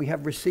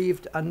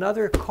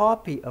another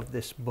copy of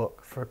this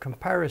book for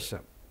comparison.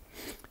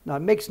 Now,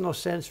 it makes no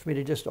sense for me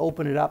to just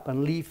open it up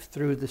and leaf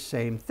through the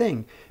same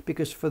thing,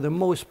 because for the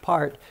most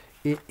part,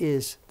 it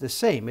is the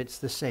same. It's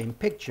the same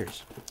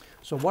pictures.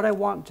 So what I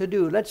want to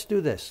do, let's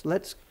do this.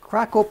 Let's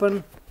crack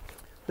open.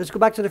 Let's go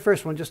back to the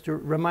first one just to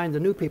remind the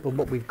new people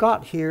what we've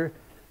got here.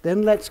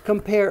 Then let's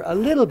compare a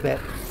little bit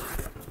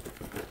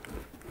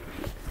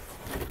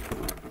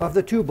of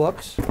the two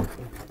books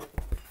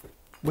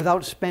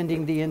without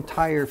spending the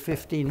entire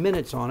 15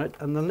 minutes on it.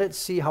 And then let's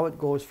see how it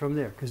goes from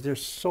there, because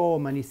there's so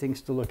many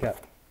things to look at.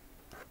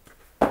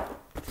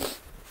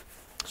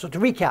 So to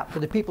recap, for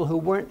the people who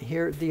weren't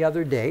here the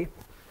other day,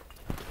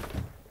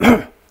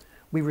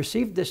 we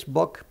received this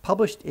book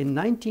published in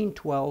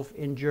 1912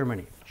 in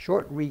Germany.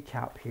 Short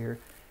recap here.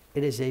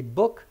 It is a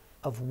book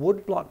of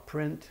woodblock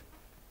print.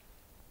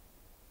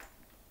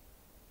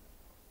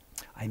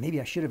 Maybe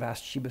I should have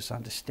asked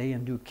Shiba-san to stay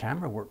and do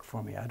camera work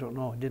for me. I don't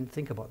know. I didn't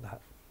think about that.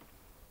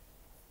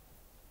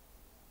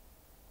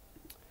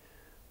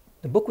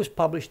 The book was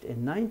published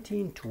in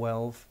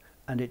 1912,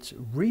 and it's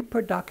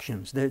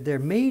reproductions. They're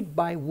made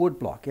by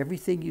woodblock.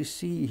 Everything you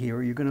see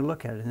here, you're going to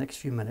look at in the next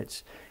few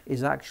minutes,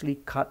 is actually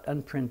cut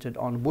and printed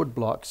on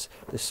woodblocks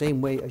the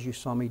same way as you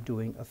saw me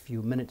doing a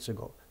few minutes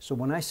ago. So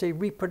when I say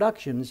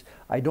reproductions,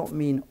 I don't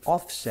mean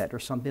offset or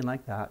something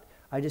like that.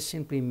 I just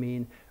simply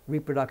mean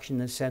reproduction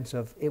in the sense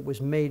of it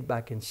was made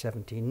back in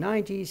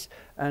 1790s,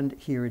 and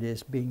here it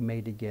is being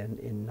made again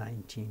in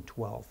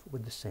 1912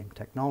 with the same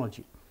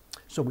technology.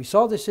 So we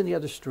saw this in the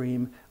other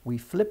stream. We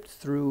flipped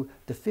through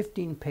the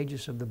 15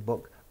 pages of the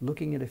book,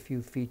 looking at a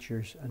few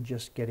features and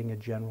just getting a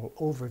general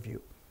overview.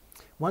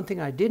 One thing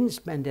I didn't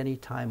spend any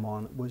time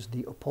on was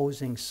the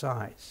opposing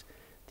sides.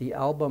 The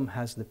album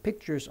has the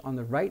pictures on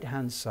the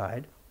right-hand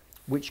side,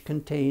 which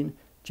contain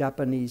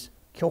Japanese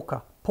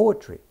kyoka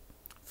poetry.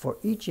 For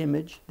each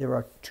image, there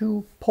are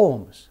 2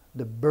 poems.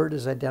 The bird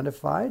is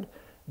identified,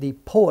 the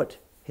poet,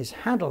 his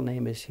handle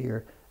name is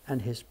here,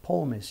 and his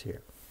poem is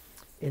here.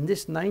 In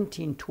this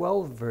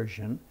 1912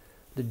 version,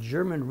 the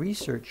German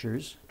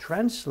researchers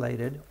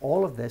translated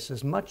all of this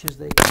as much as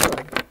they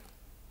could.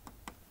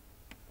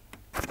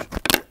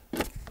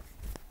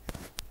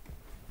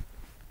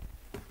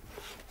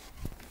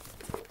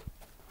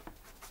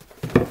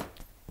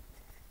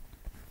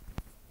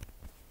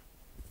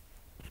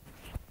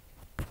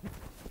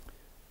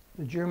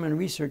 The German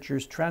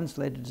researchers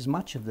translated as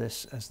much of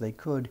this as they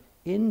could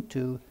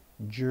into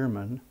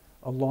German,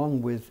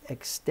 along with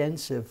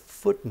extensive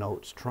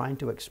footnotes trying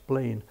to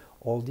explain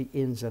all the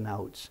ins and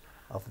outs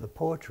of the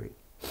poetry.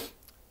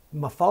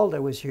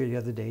 Mafalda was here the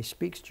other day,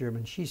 speaks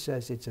German. She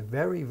says it's a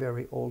very,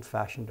 very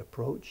old-fashioned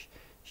approach.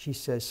 She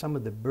says some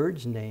of the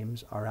birds'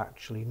 names are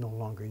actually no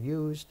longer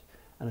used.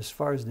 And as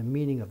far as the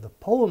meaning of the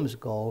poems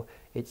go,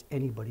 it's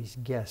anybody's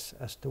guess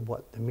as to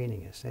what the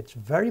meaning is. It's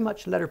very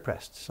much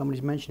letterpressed.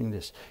 Somebody's mentioning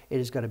this. It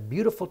has got a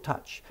beautiful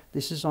touch.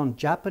 This is on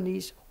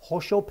Japanese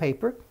Hosho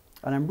paper.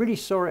 And I'm really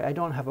sorry I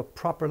don't have a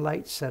proper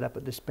light set up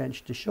at this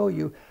bench to show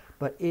you,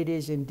 but it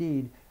is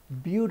indeed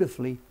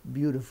beautifully,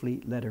 beautifully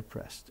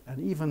letterpressed.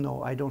 And even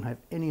though I don't have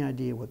any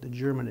idea what the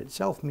German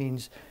itself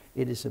means,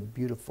 it is a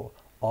beautiful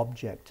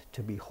object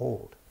to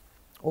behold.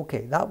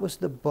 Okay, that was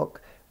the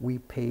book. We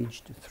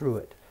paged through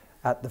it.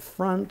 At the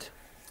front,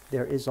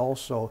 there is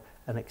also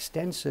an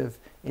extensive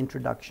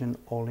introduction,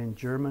 all in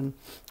German,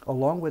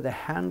 along with a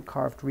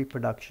hand-carved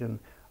reproduction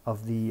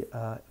of the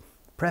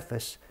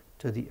preface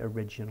to the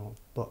original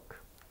book.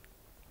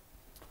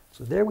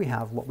 So there we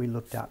have what we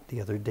looked at the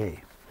other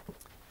day.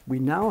 We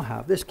now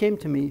have, this came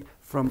to me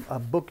from a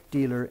book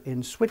dealer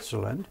in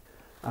Switzerland,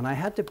 and I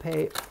had to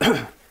pay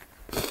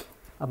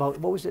about,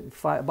 what was it,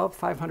 about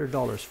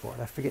 $500 for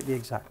it. I forget the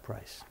exact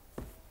price.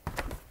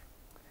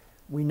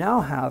 We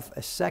now have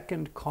a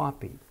second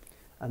copy,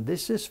 and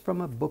this is from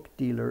a book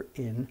dealer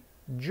in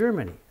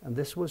Germany, and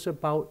this was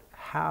about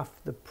half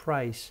the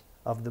price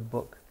of the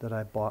book that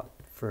I bought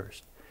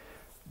first.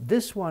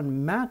 This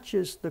one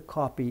matches the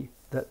copy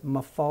that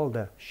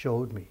Mafalda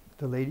showed me,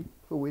 the lady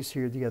who was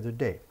here the other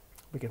day.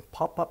 We can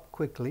pop up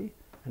quickly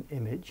an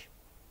image.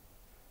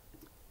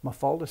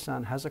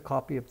 Mafalda-san has a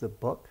copy of the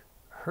book.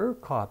 Her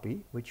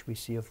copy, which we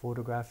see a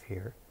photograph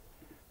here,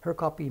 her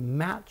copy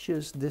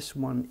matches this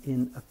one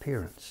in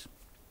appearance.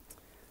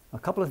 A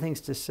couple of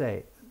things to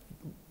say.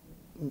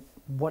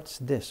 What's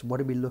this?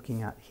 What are we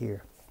looking at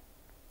here?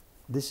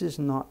 This is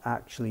not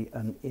actually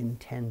an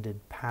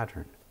intended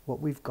pattern.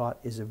 What we've got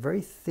is a very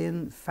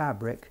thin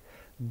fabric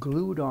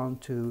glued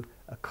onto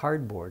a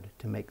cardboard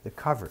to make the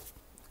cover.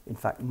 In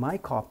fact, my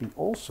copy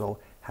also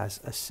has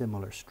a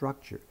similar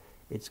structure.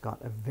 It's got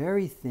a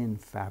very thin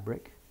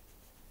fabric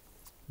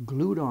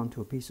glued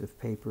onto a piece of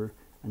paper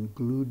and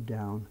glued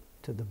down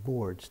to the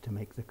boards to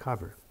make the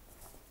cover.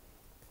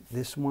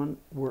 This one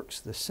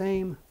works the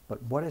same,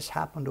 but what has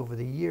happened over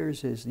the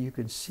years is you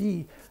can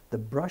see the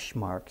brush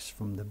marks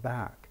from the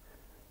back.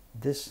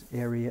 This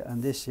area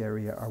and this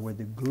area are where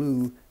the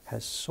glue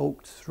has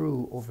soaked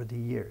through over the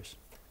years.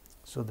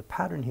 So the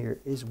pattern here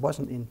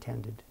wasn't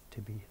intended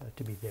to be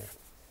there.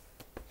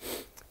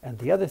 And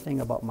the other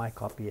thing about my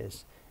copy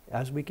is,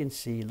 as we can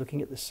see,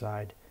 looking at the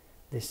side,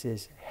 this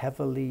is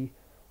heavily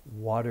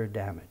water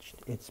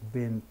damaged. It's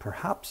been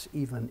perhaps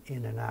even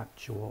in an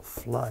actual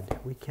flood.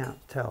 We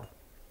can't tell.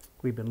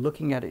 We've been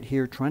looking at it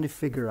here, trying to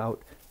figure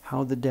out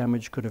how the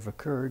damage could have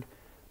occurred,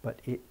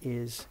 but it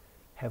is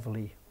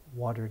heavily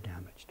water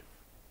damaged.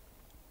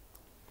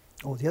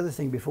 Oh, the other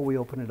thing before we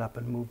open it up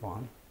and move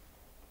on,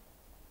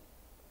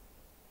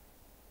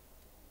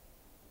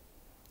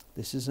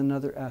 this is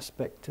another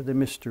aspect to the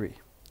mystery.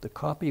 The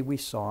copy we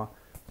saw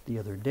the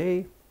other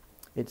day,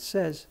 it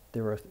says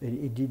there are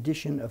an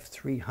edition of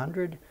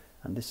 300,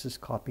 and this is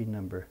copy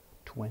number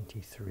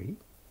 23.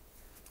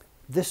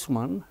 This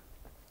one,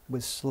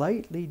 with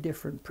slightly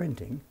different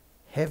printing,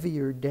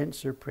 heavier,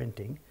 denser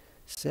printing,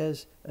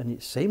 says,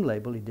 and same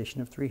label,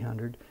 edition of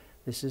 300,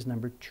 this is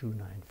number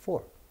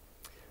 294.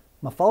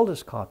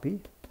 Mafalda's copy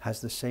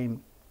has the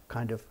same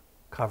kind of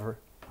cover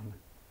on the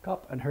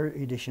cup, and her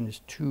edition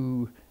is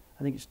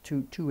I think it's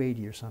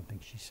 280 or something,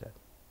 she said.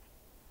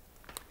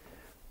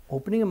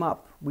 Opening them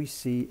up, we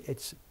see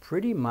it's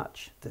pretty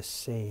much the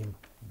same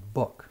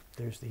book.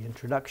 There's the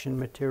introduction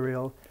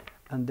material,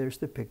 and there's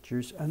the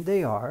pictures, and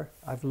they are,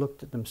 I've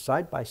looked at them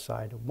side by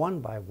side, one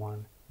by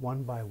one,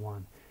 one by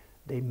one.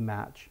 They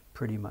match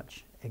pretty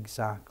much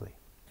exactly.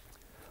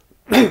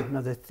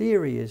 Now the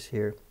theory is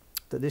here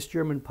that this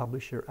German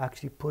publisher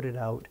actually put it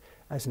out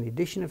as an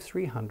edition of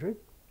 300,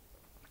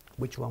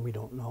 which one we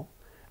don't know,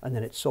 and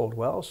then it sold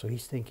well, so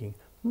he's thinking,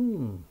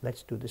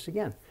 let's do this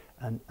again.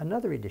 And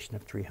another edition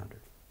of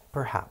 300,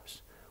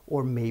 perhaps.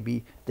 Or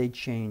maybe they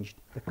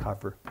changed the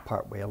cover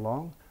partway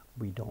along,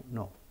 we don't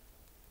know.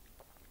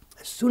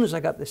 As soon as I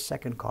got this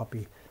second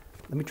copy,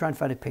 Let me try and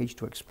find a page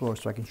to explore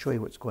so I can show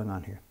you what's going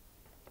on here.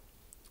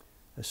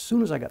 As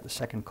soon as I got the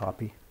second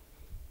copy,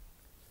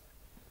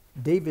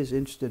 Dave is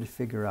interested to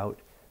figure out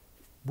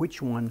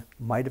which one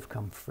might have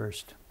come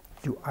first.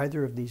 Do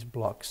either of these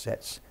block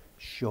sets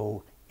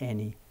show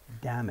any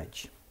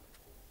damage?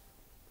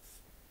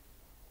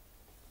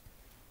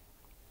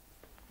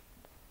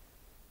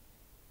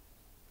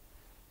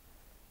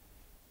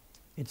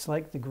 It's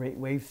like the Great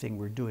Wave thing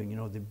we're doing. You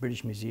know, the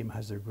British Museum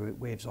has their Great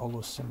Waves, all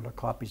those similar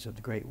copies of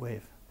the Great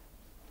Wave.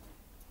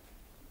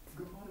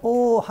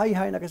 Oh, hi,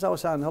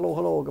 Nakazawa-san. Hello,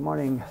 hello, good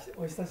morning.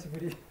 お久しぶ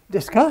り。で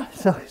すか?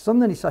 そん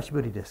なに久し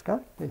ぶりですか?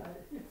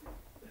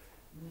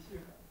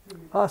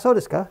 あ、そう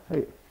ですか? は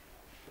い。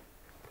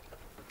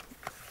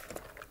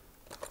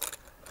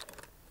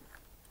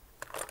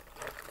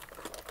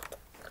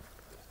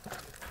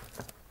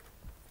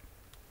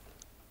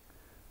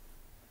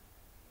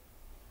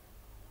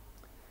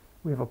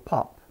We have a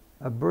pop,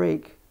 a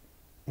break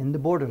in the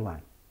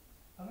borderline.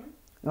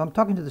 Now I'm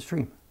talking to the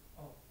stream.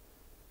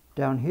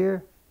 Down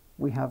here,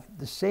 we have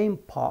the same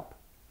pop,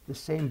 the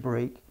same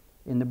break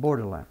in the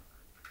borderline.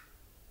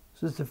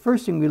 So it's the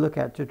first thing we look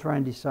at to try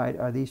and decide,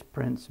 are these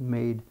prints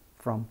made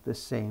from the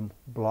same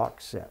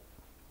block set?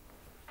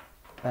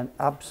 And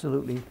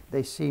absolutely,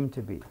 they seem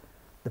to be.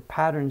 The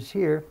patterns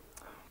here,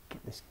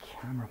 get this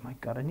camera, my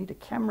God, I need a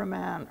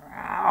cameraman.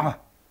 Ah!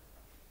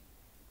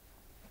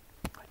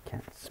 I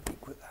can't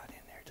speak with that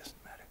in there, it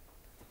doesn't matter.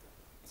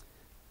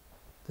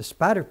 The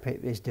spatter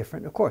paper is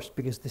different, of course,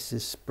 because this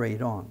is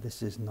sprayed on,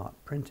 this is not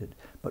printed.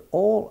 But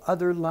all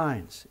other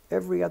lines,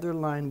 every other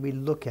line we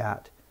look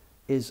at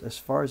is, as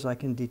far as I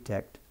can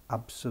detect,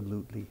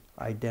 absolutely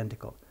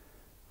identical.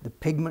 The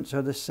pigments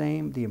are the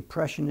same, the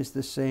impression is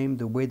the same,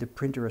 the way the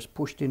printer is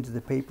pushed into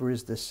the paper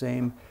is the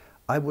same.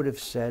 I would have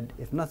said,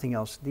 if nothing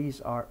else, these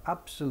are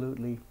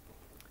absolutely...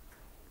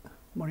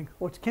 Morning.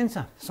 Oh, it's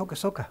Ken-san. Soka,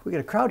 soka. We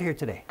got a crowd here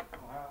today.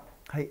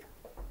 Hi.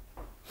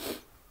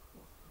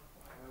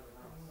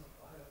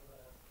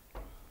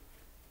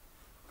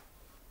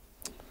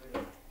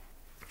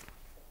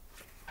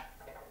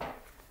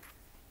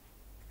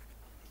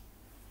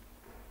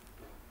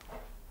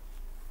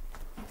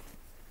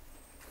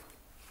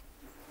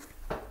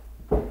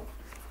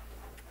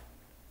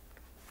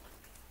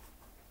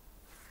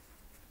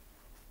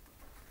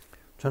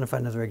 Trying to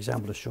find another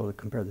example to show, to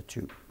compare the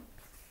two.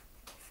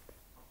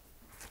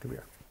 Here we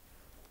are.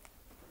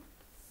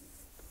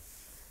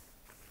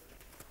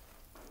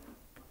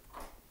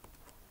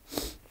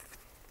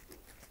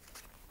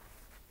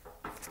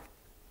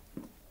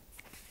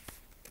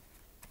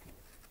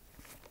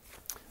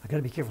 I got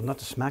to be careful not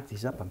to smack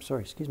these up. I'm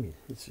sorry, excuse me.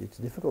 It's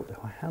difficult to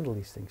handle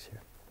these things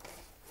here.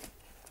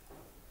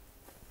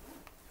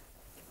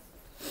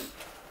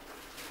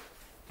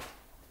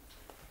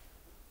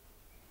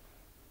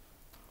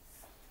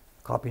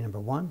 Copy number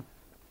 1,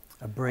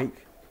 a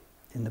break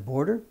in the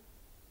border.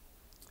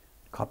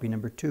 Copy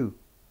number 2,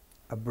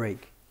 a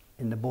break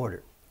in the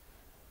border.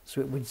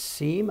 So it would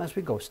seem, as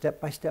we go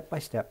step by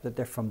step, that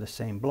they're from the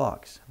same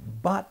blocks.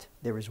 But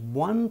there is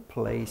one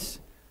place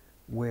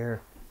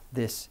where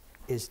this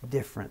is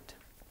different.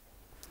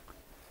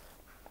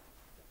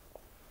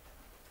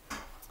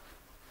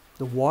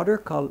 The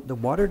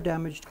water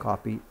damaged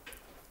copy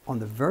on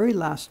the very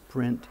last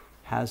print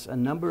has a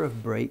number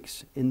of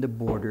breaks in the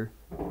border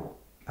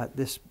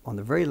on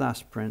the very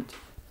last print,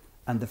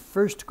 and the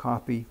first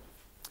copy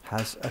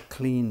has a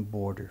clean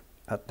border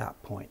at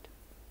that point.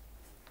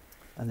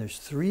 And there's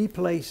 3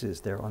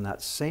 places there on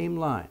that same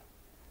line.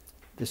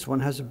 This one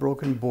has a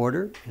broken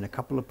border in a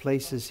couple of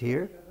places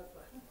here.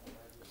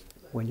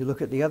 When you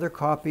look at the other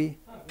copy,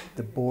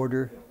 the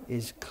border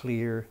is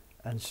clear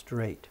and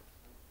straight.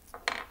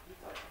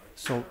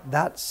 So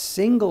that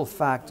single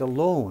fact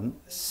alone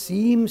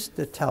seems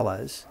to tell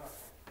us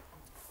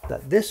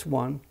that this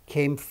one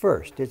came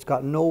first. It's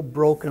got no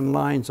broken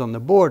lines on the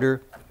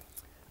border,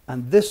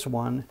 and this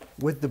one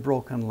with the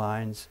broken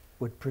lines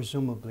would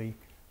presumably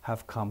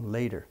have come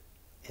later.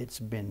 It's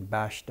been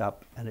bashed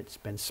up and it's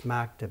been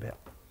smacked a bit.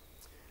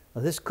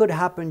 Now this could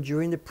happen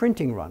during the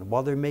printing run.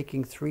 While they're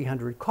making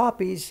 300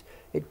 copies,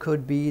 it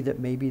could be that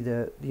maybe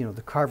the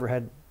carver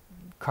had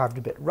carved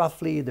a bit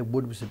roughly, the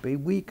wood was a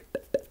bit weak,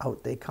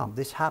 out they come.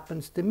 This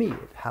happens to me,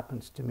 it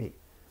happens to me.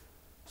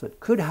 So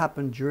it could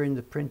happen during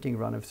the printing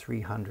run of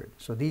 300.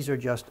 So these are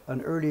just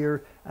an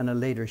earlier and a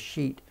later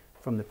sheet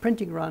from the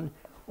printing run,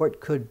 or it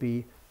could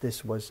be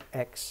this was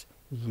X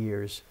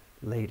years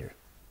later.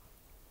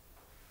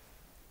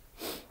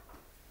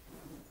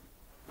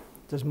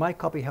 Does my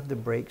copy have the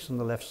breaks on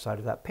the left side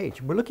of that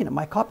page? We're looking at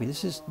my copy.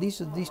 These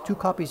 2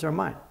 copies are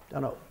mine. I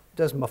don't know.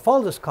 Does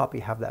Mafalda's copy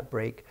have that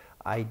break?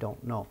 I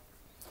don't know.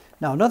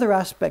 Now another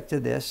aspect to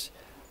this,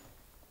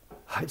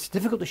 it's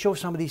difficult to show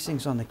some of these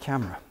things on the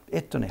camera.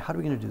 How are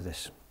we going to do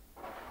this?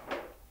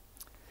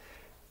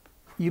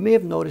 You may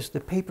have noticed the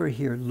paper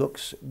here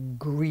looks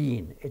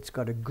green. It's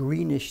got a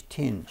greenish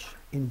tinge.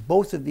 In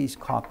both of these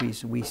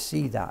copies, we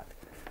see that.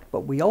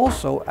 But we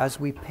also, as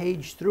we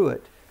page through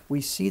it, we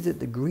see that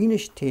the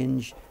greenish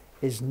tinge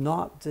is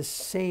not the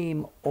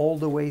same all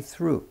the way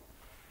through.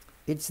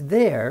 It's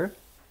there,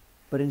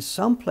 but in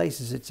some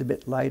places it's a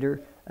bit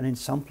lighter, and in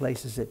some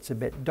places it's a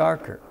bit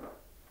darker.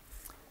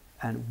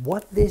 And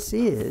what this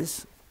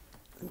is,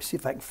 let me see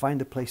if I can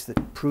find a place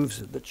that proves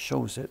it, that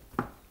shows it.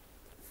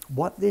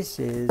 What this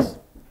is,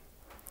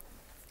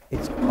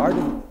 it's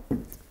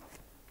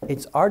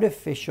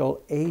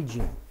artificial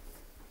aging.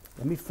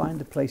 Let me find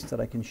the place that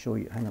I can show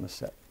you. Hang on a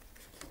sec.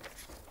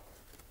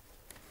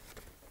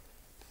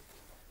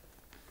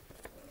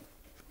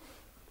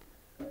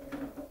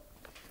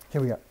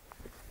 Here we are.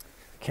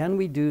 Can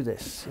we do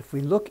this? If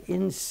we look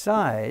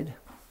inside,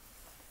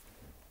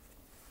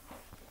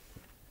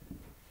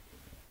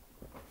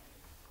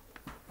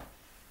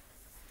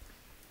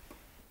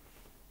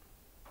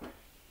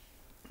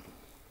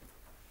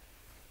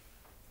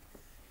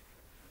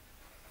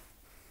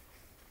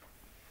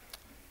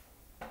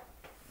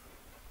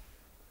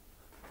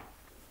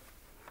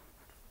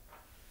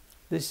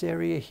 this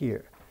area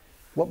here,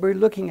 what we're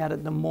looking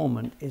at the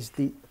moment is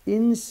the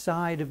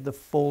inside of the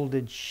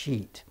folded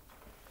sheet.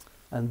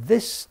 And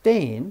this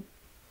stain,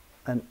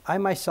 and I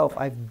myself,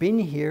 I've been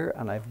here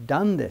and I've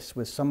done this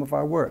with some of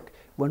our work.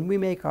 When we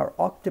make our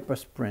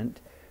octopus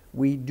print,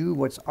 we do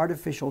what's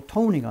artificial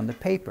toning on the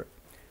paper.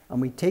 And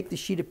we take the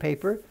sheet of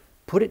paper,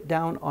 put it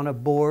down on a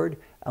board,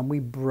 and we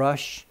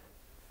brush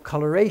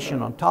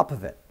coloration on top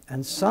of it.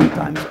 And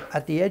sometimes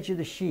at the edge of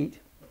the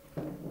sheet,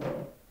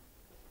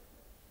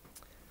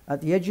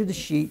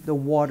 the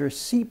water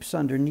seeps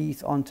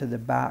underneath onto the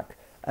back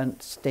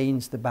and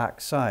stains the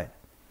back side.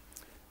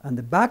 And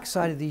the back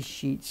side of these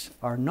sheets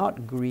are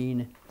not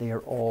green, they are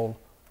all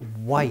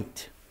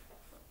white.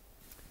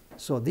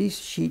 So these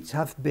sheets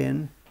have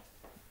been,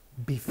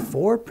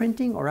 before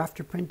printing or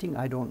after printing,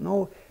 I don't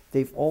know,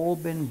 they've all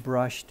been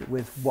brushed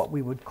with what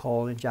we would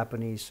call in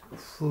Japanese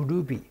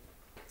furubi,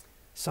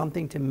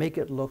 something to make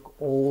it look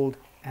old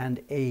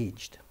and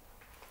aged.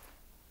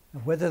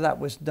 Whether that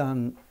was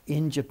done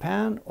in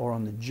Japan or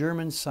on the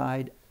German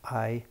side,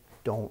 I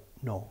don't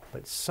know.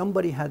 But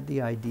somebody had the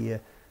idea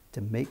to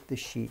make the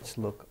sheets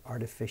look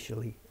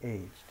artificially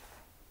aged.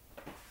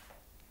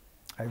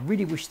 I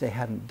really wish they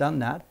hadn't done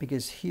that,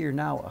 because here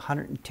now,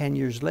 110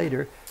 years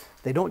later,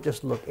 they don't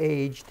just look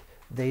aged,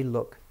 they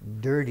look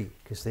dirty,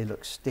 because they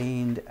look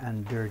stained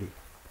and dirty.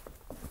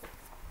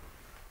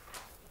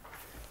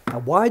 Now,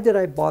 why did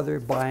I bother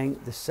buying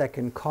the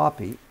second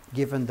copy,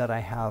 given that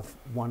I have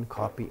one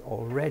copy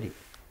already?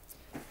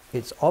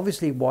 It's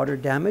obviously water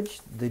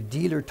damaged. The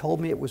dealer told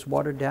me it was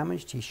water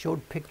damaged. He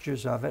showed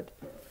pictures of it.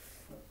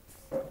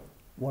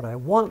 What I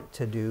want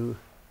to do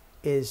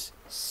is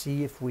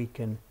see if we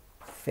can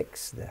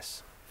fix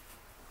this.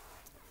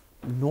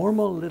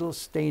 Normal little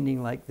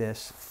staining like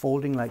this,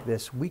 folding like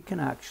this, we can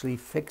actually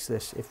fix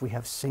this if we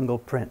have single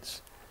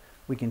prints.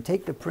 We can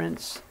take the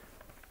prints,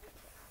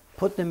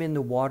 put them in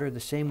the water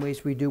the same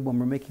ways we do when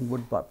we're making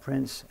woodblock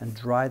prints, and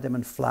dry them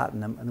and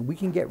flatten them, and we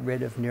can get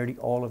rid of nearly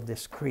all of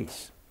this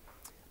crease.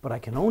 But I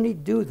can only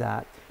do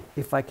that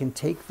if I can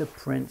take the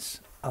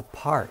prints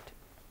apart.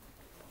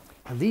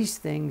 And these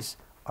things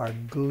are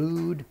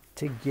glued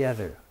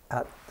together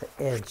at the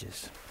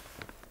edges.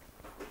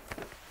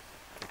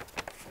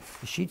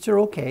 The sheets are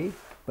okay,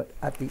 but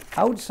at the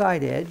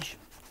outside edge,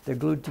 they're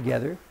glued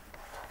together,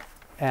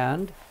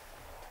 and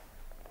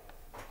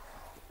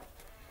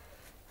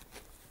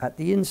at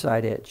the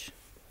inside edge,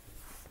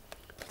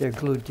 they're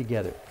glued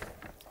together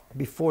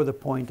before the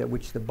point at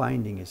which the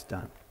binding is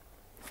done.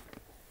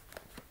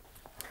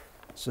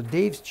 So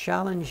Dave's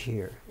challenge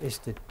here is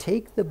to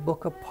take the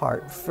book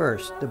apart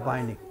first, the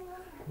binding.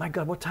 My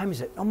God, what time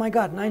is it? Oh my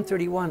God,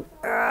 9:31.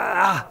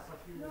 Ah!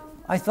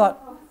 I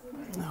thought,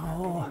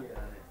 no.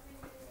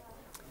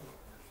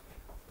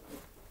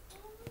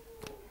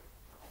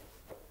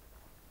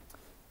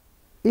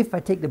 If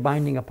I take the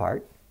binding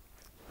apart,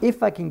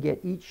 if I can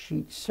get each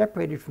sheet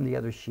separated from the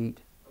other sheet,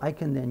 I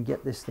can then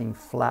get this thing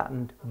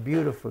flattened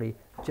beautifully,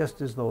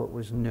 just as though it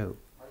was new.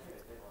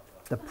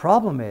 The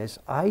problem is,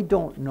 I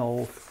don't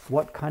know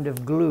what kind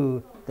of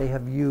glue they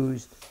have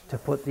used to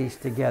put these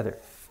together.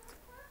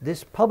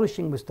 This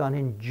publishing was done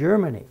in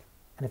Germany,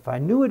 and if I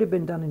knew it had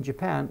been done in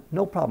Japan,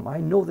 no problem. I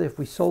know that if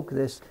we soak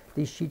this,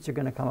 these sheets are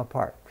going to come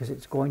apart, because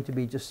it's going to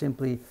be just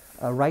simply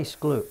rice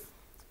glue.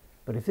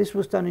 But if this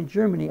was done in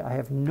Germany, I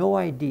have no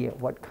idea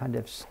what kind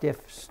of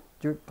stiff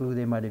dirt glue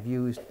they might have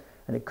used,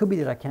 and it could be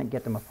that I can't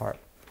get them apart.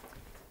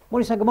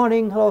 Morning-san, good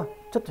morning. Hello.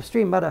 It's the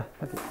stream, okay.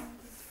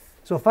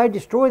 So if I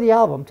destroy the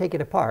album, take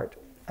it apart,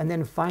 and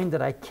then find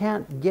that I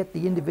can't get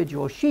the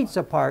individual sheets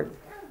apart,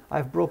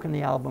 I've broken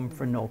the album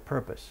for no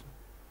purpose.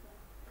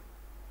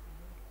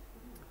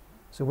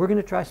 So we're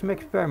going to try some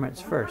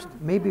experiments first.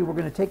 Maybe we're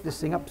going to take this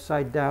thing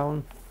upside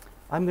down.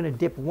 I'm going to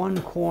dip one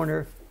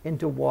corner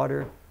into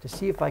water to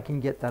see if I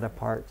can get that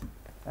apart.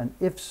 And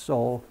if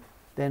so,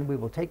 then we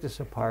will take this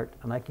apart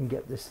and I can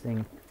get this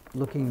thing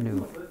looking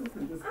new.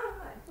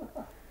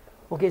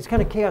 Okay, it's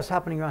kind of chaos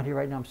happening around here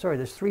right now. I'm sorry,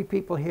 there's 3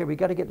 people here. We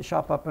got to get the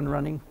shop up and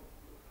running.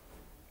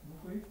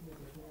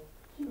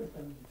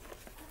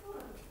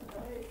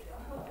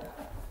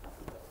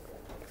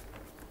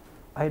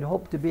 I'd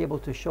hoped to be able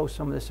to show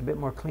some of this a bit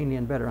more cleanly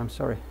and better. I'm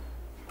sorry.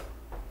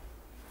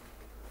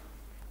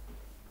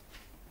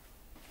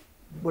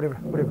 whatever.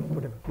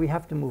 We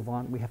have to move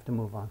on. We have to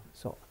move on.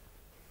 So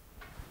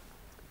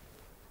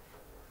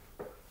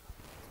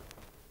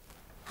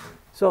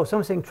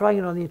someone's saying, trying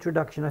it on the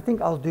introduction. I think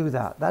I'll do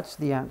that. That's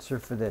the answer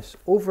for this.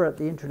 Over at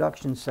the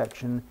introduction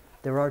section,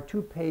 there are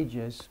 2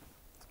 pages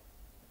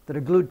that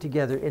are glued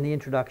together in the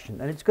introduction.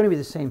 And it's going to be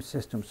the same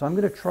system. So I'm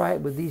going to try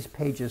it with these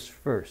pages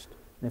first.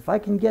 And if I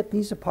can get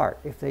these apart,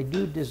 if they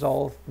do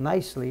dissolve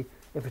nicely,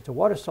 if it's a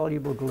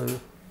water-soluble glue,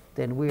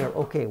 then we are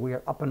okay. We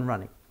are up and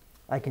running.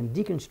 I can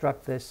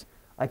deconstruct this.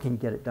 I can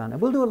get it done.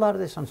 And we'll do a lot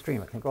of this on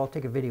stream, I think, or I'll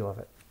take a video of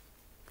it.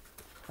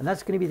 And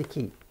that's going to be the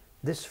key,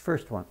 this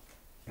first one.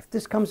 If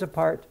this comes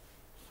apart,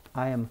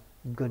 I am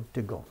good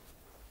to go.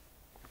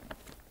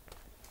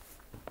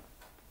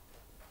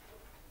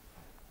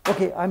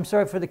 Okay, I'm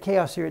sorry for the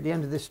chaos here at the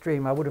end of this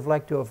stream. I would have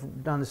liked to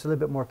have done this a little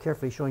bit more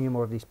carefully, showing you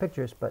more of these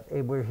pictures, but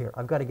hey, we're here.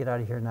 I've got to get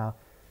out of here now.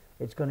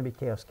 It's going to be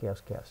chaos,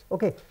 chaos, chaos.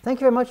 Okay, thank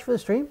you very much for the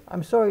stream.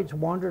 I'm sorry it's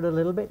wandered a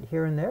little bit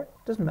here and there.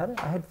 Doesn't matter.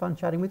 I had fun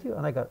chatting with you,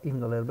 and I got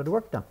even a little bit of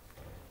work done.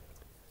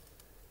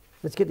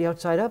 Let's get the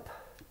outside up.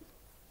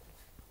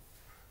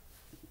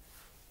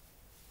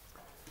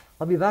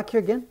 I'll be back here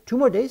again 2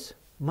 more days,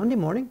 Monday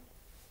morning.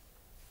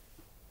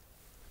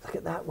 Look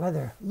at that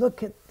weather.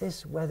 Look at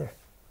this weather.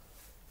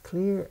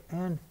 Clear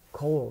and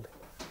cold.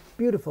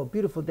 Beautiful,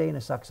 beautiful day in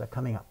Asakusa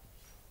coming up.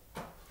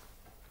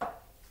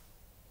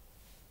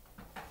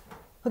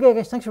 Okay,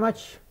 guys, thanks very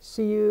much.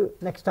 See you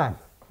next time.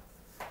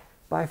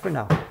 Bye for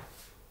now.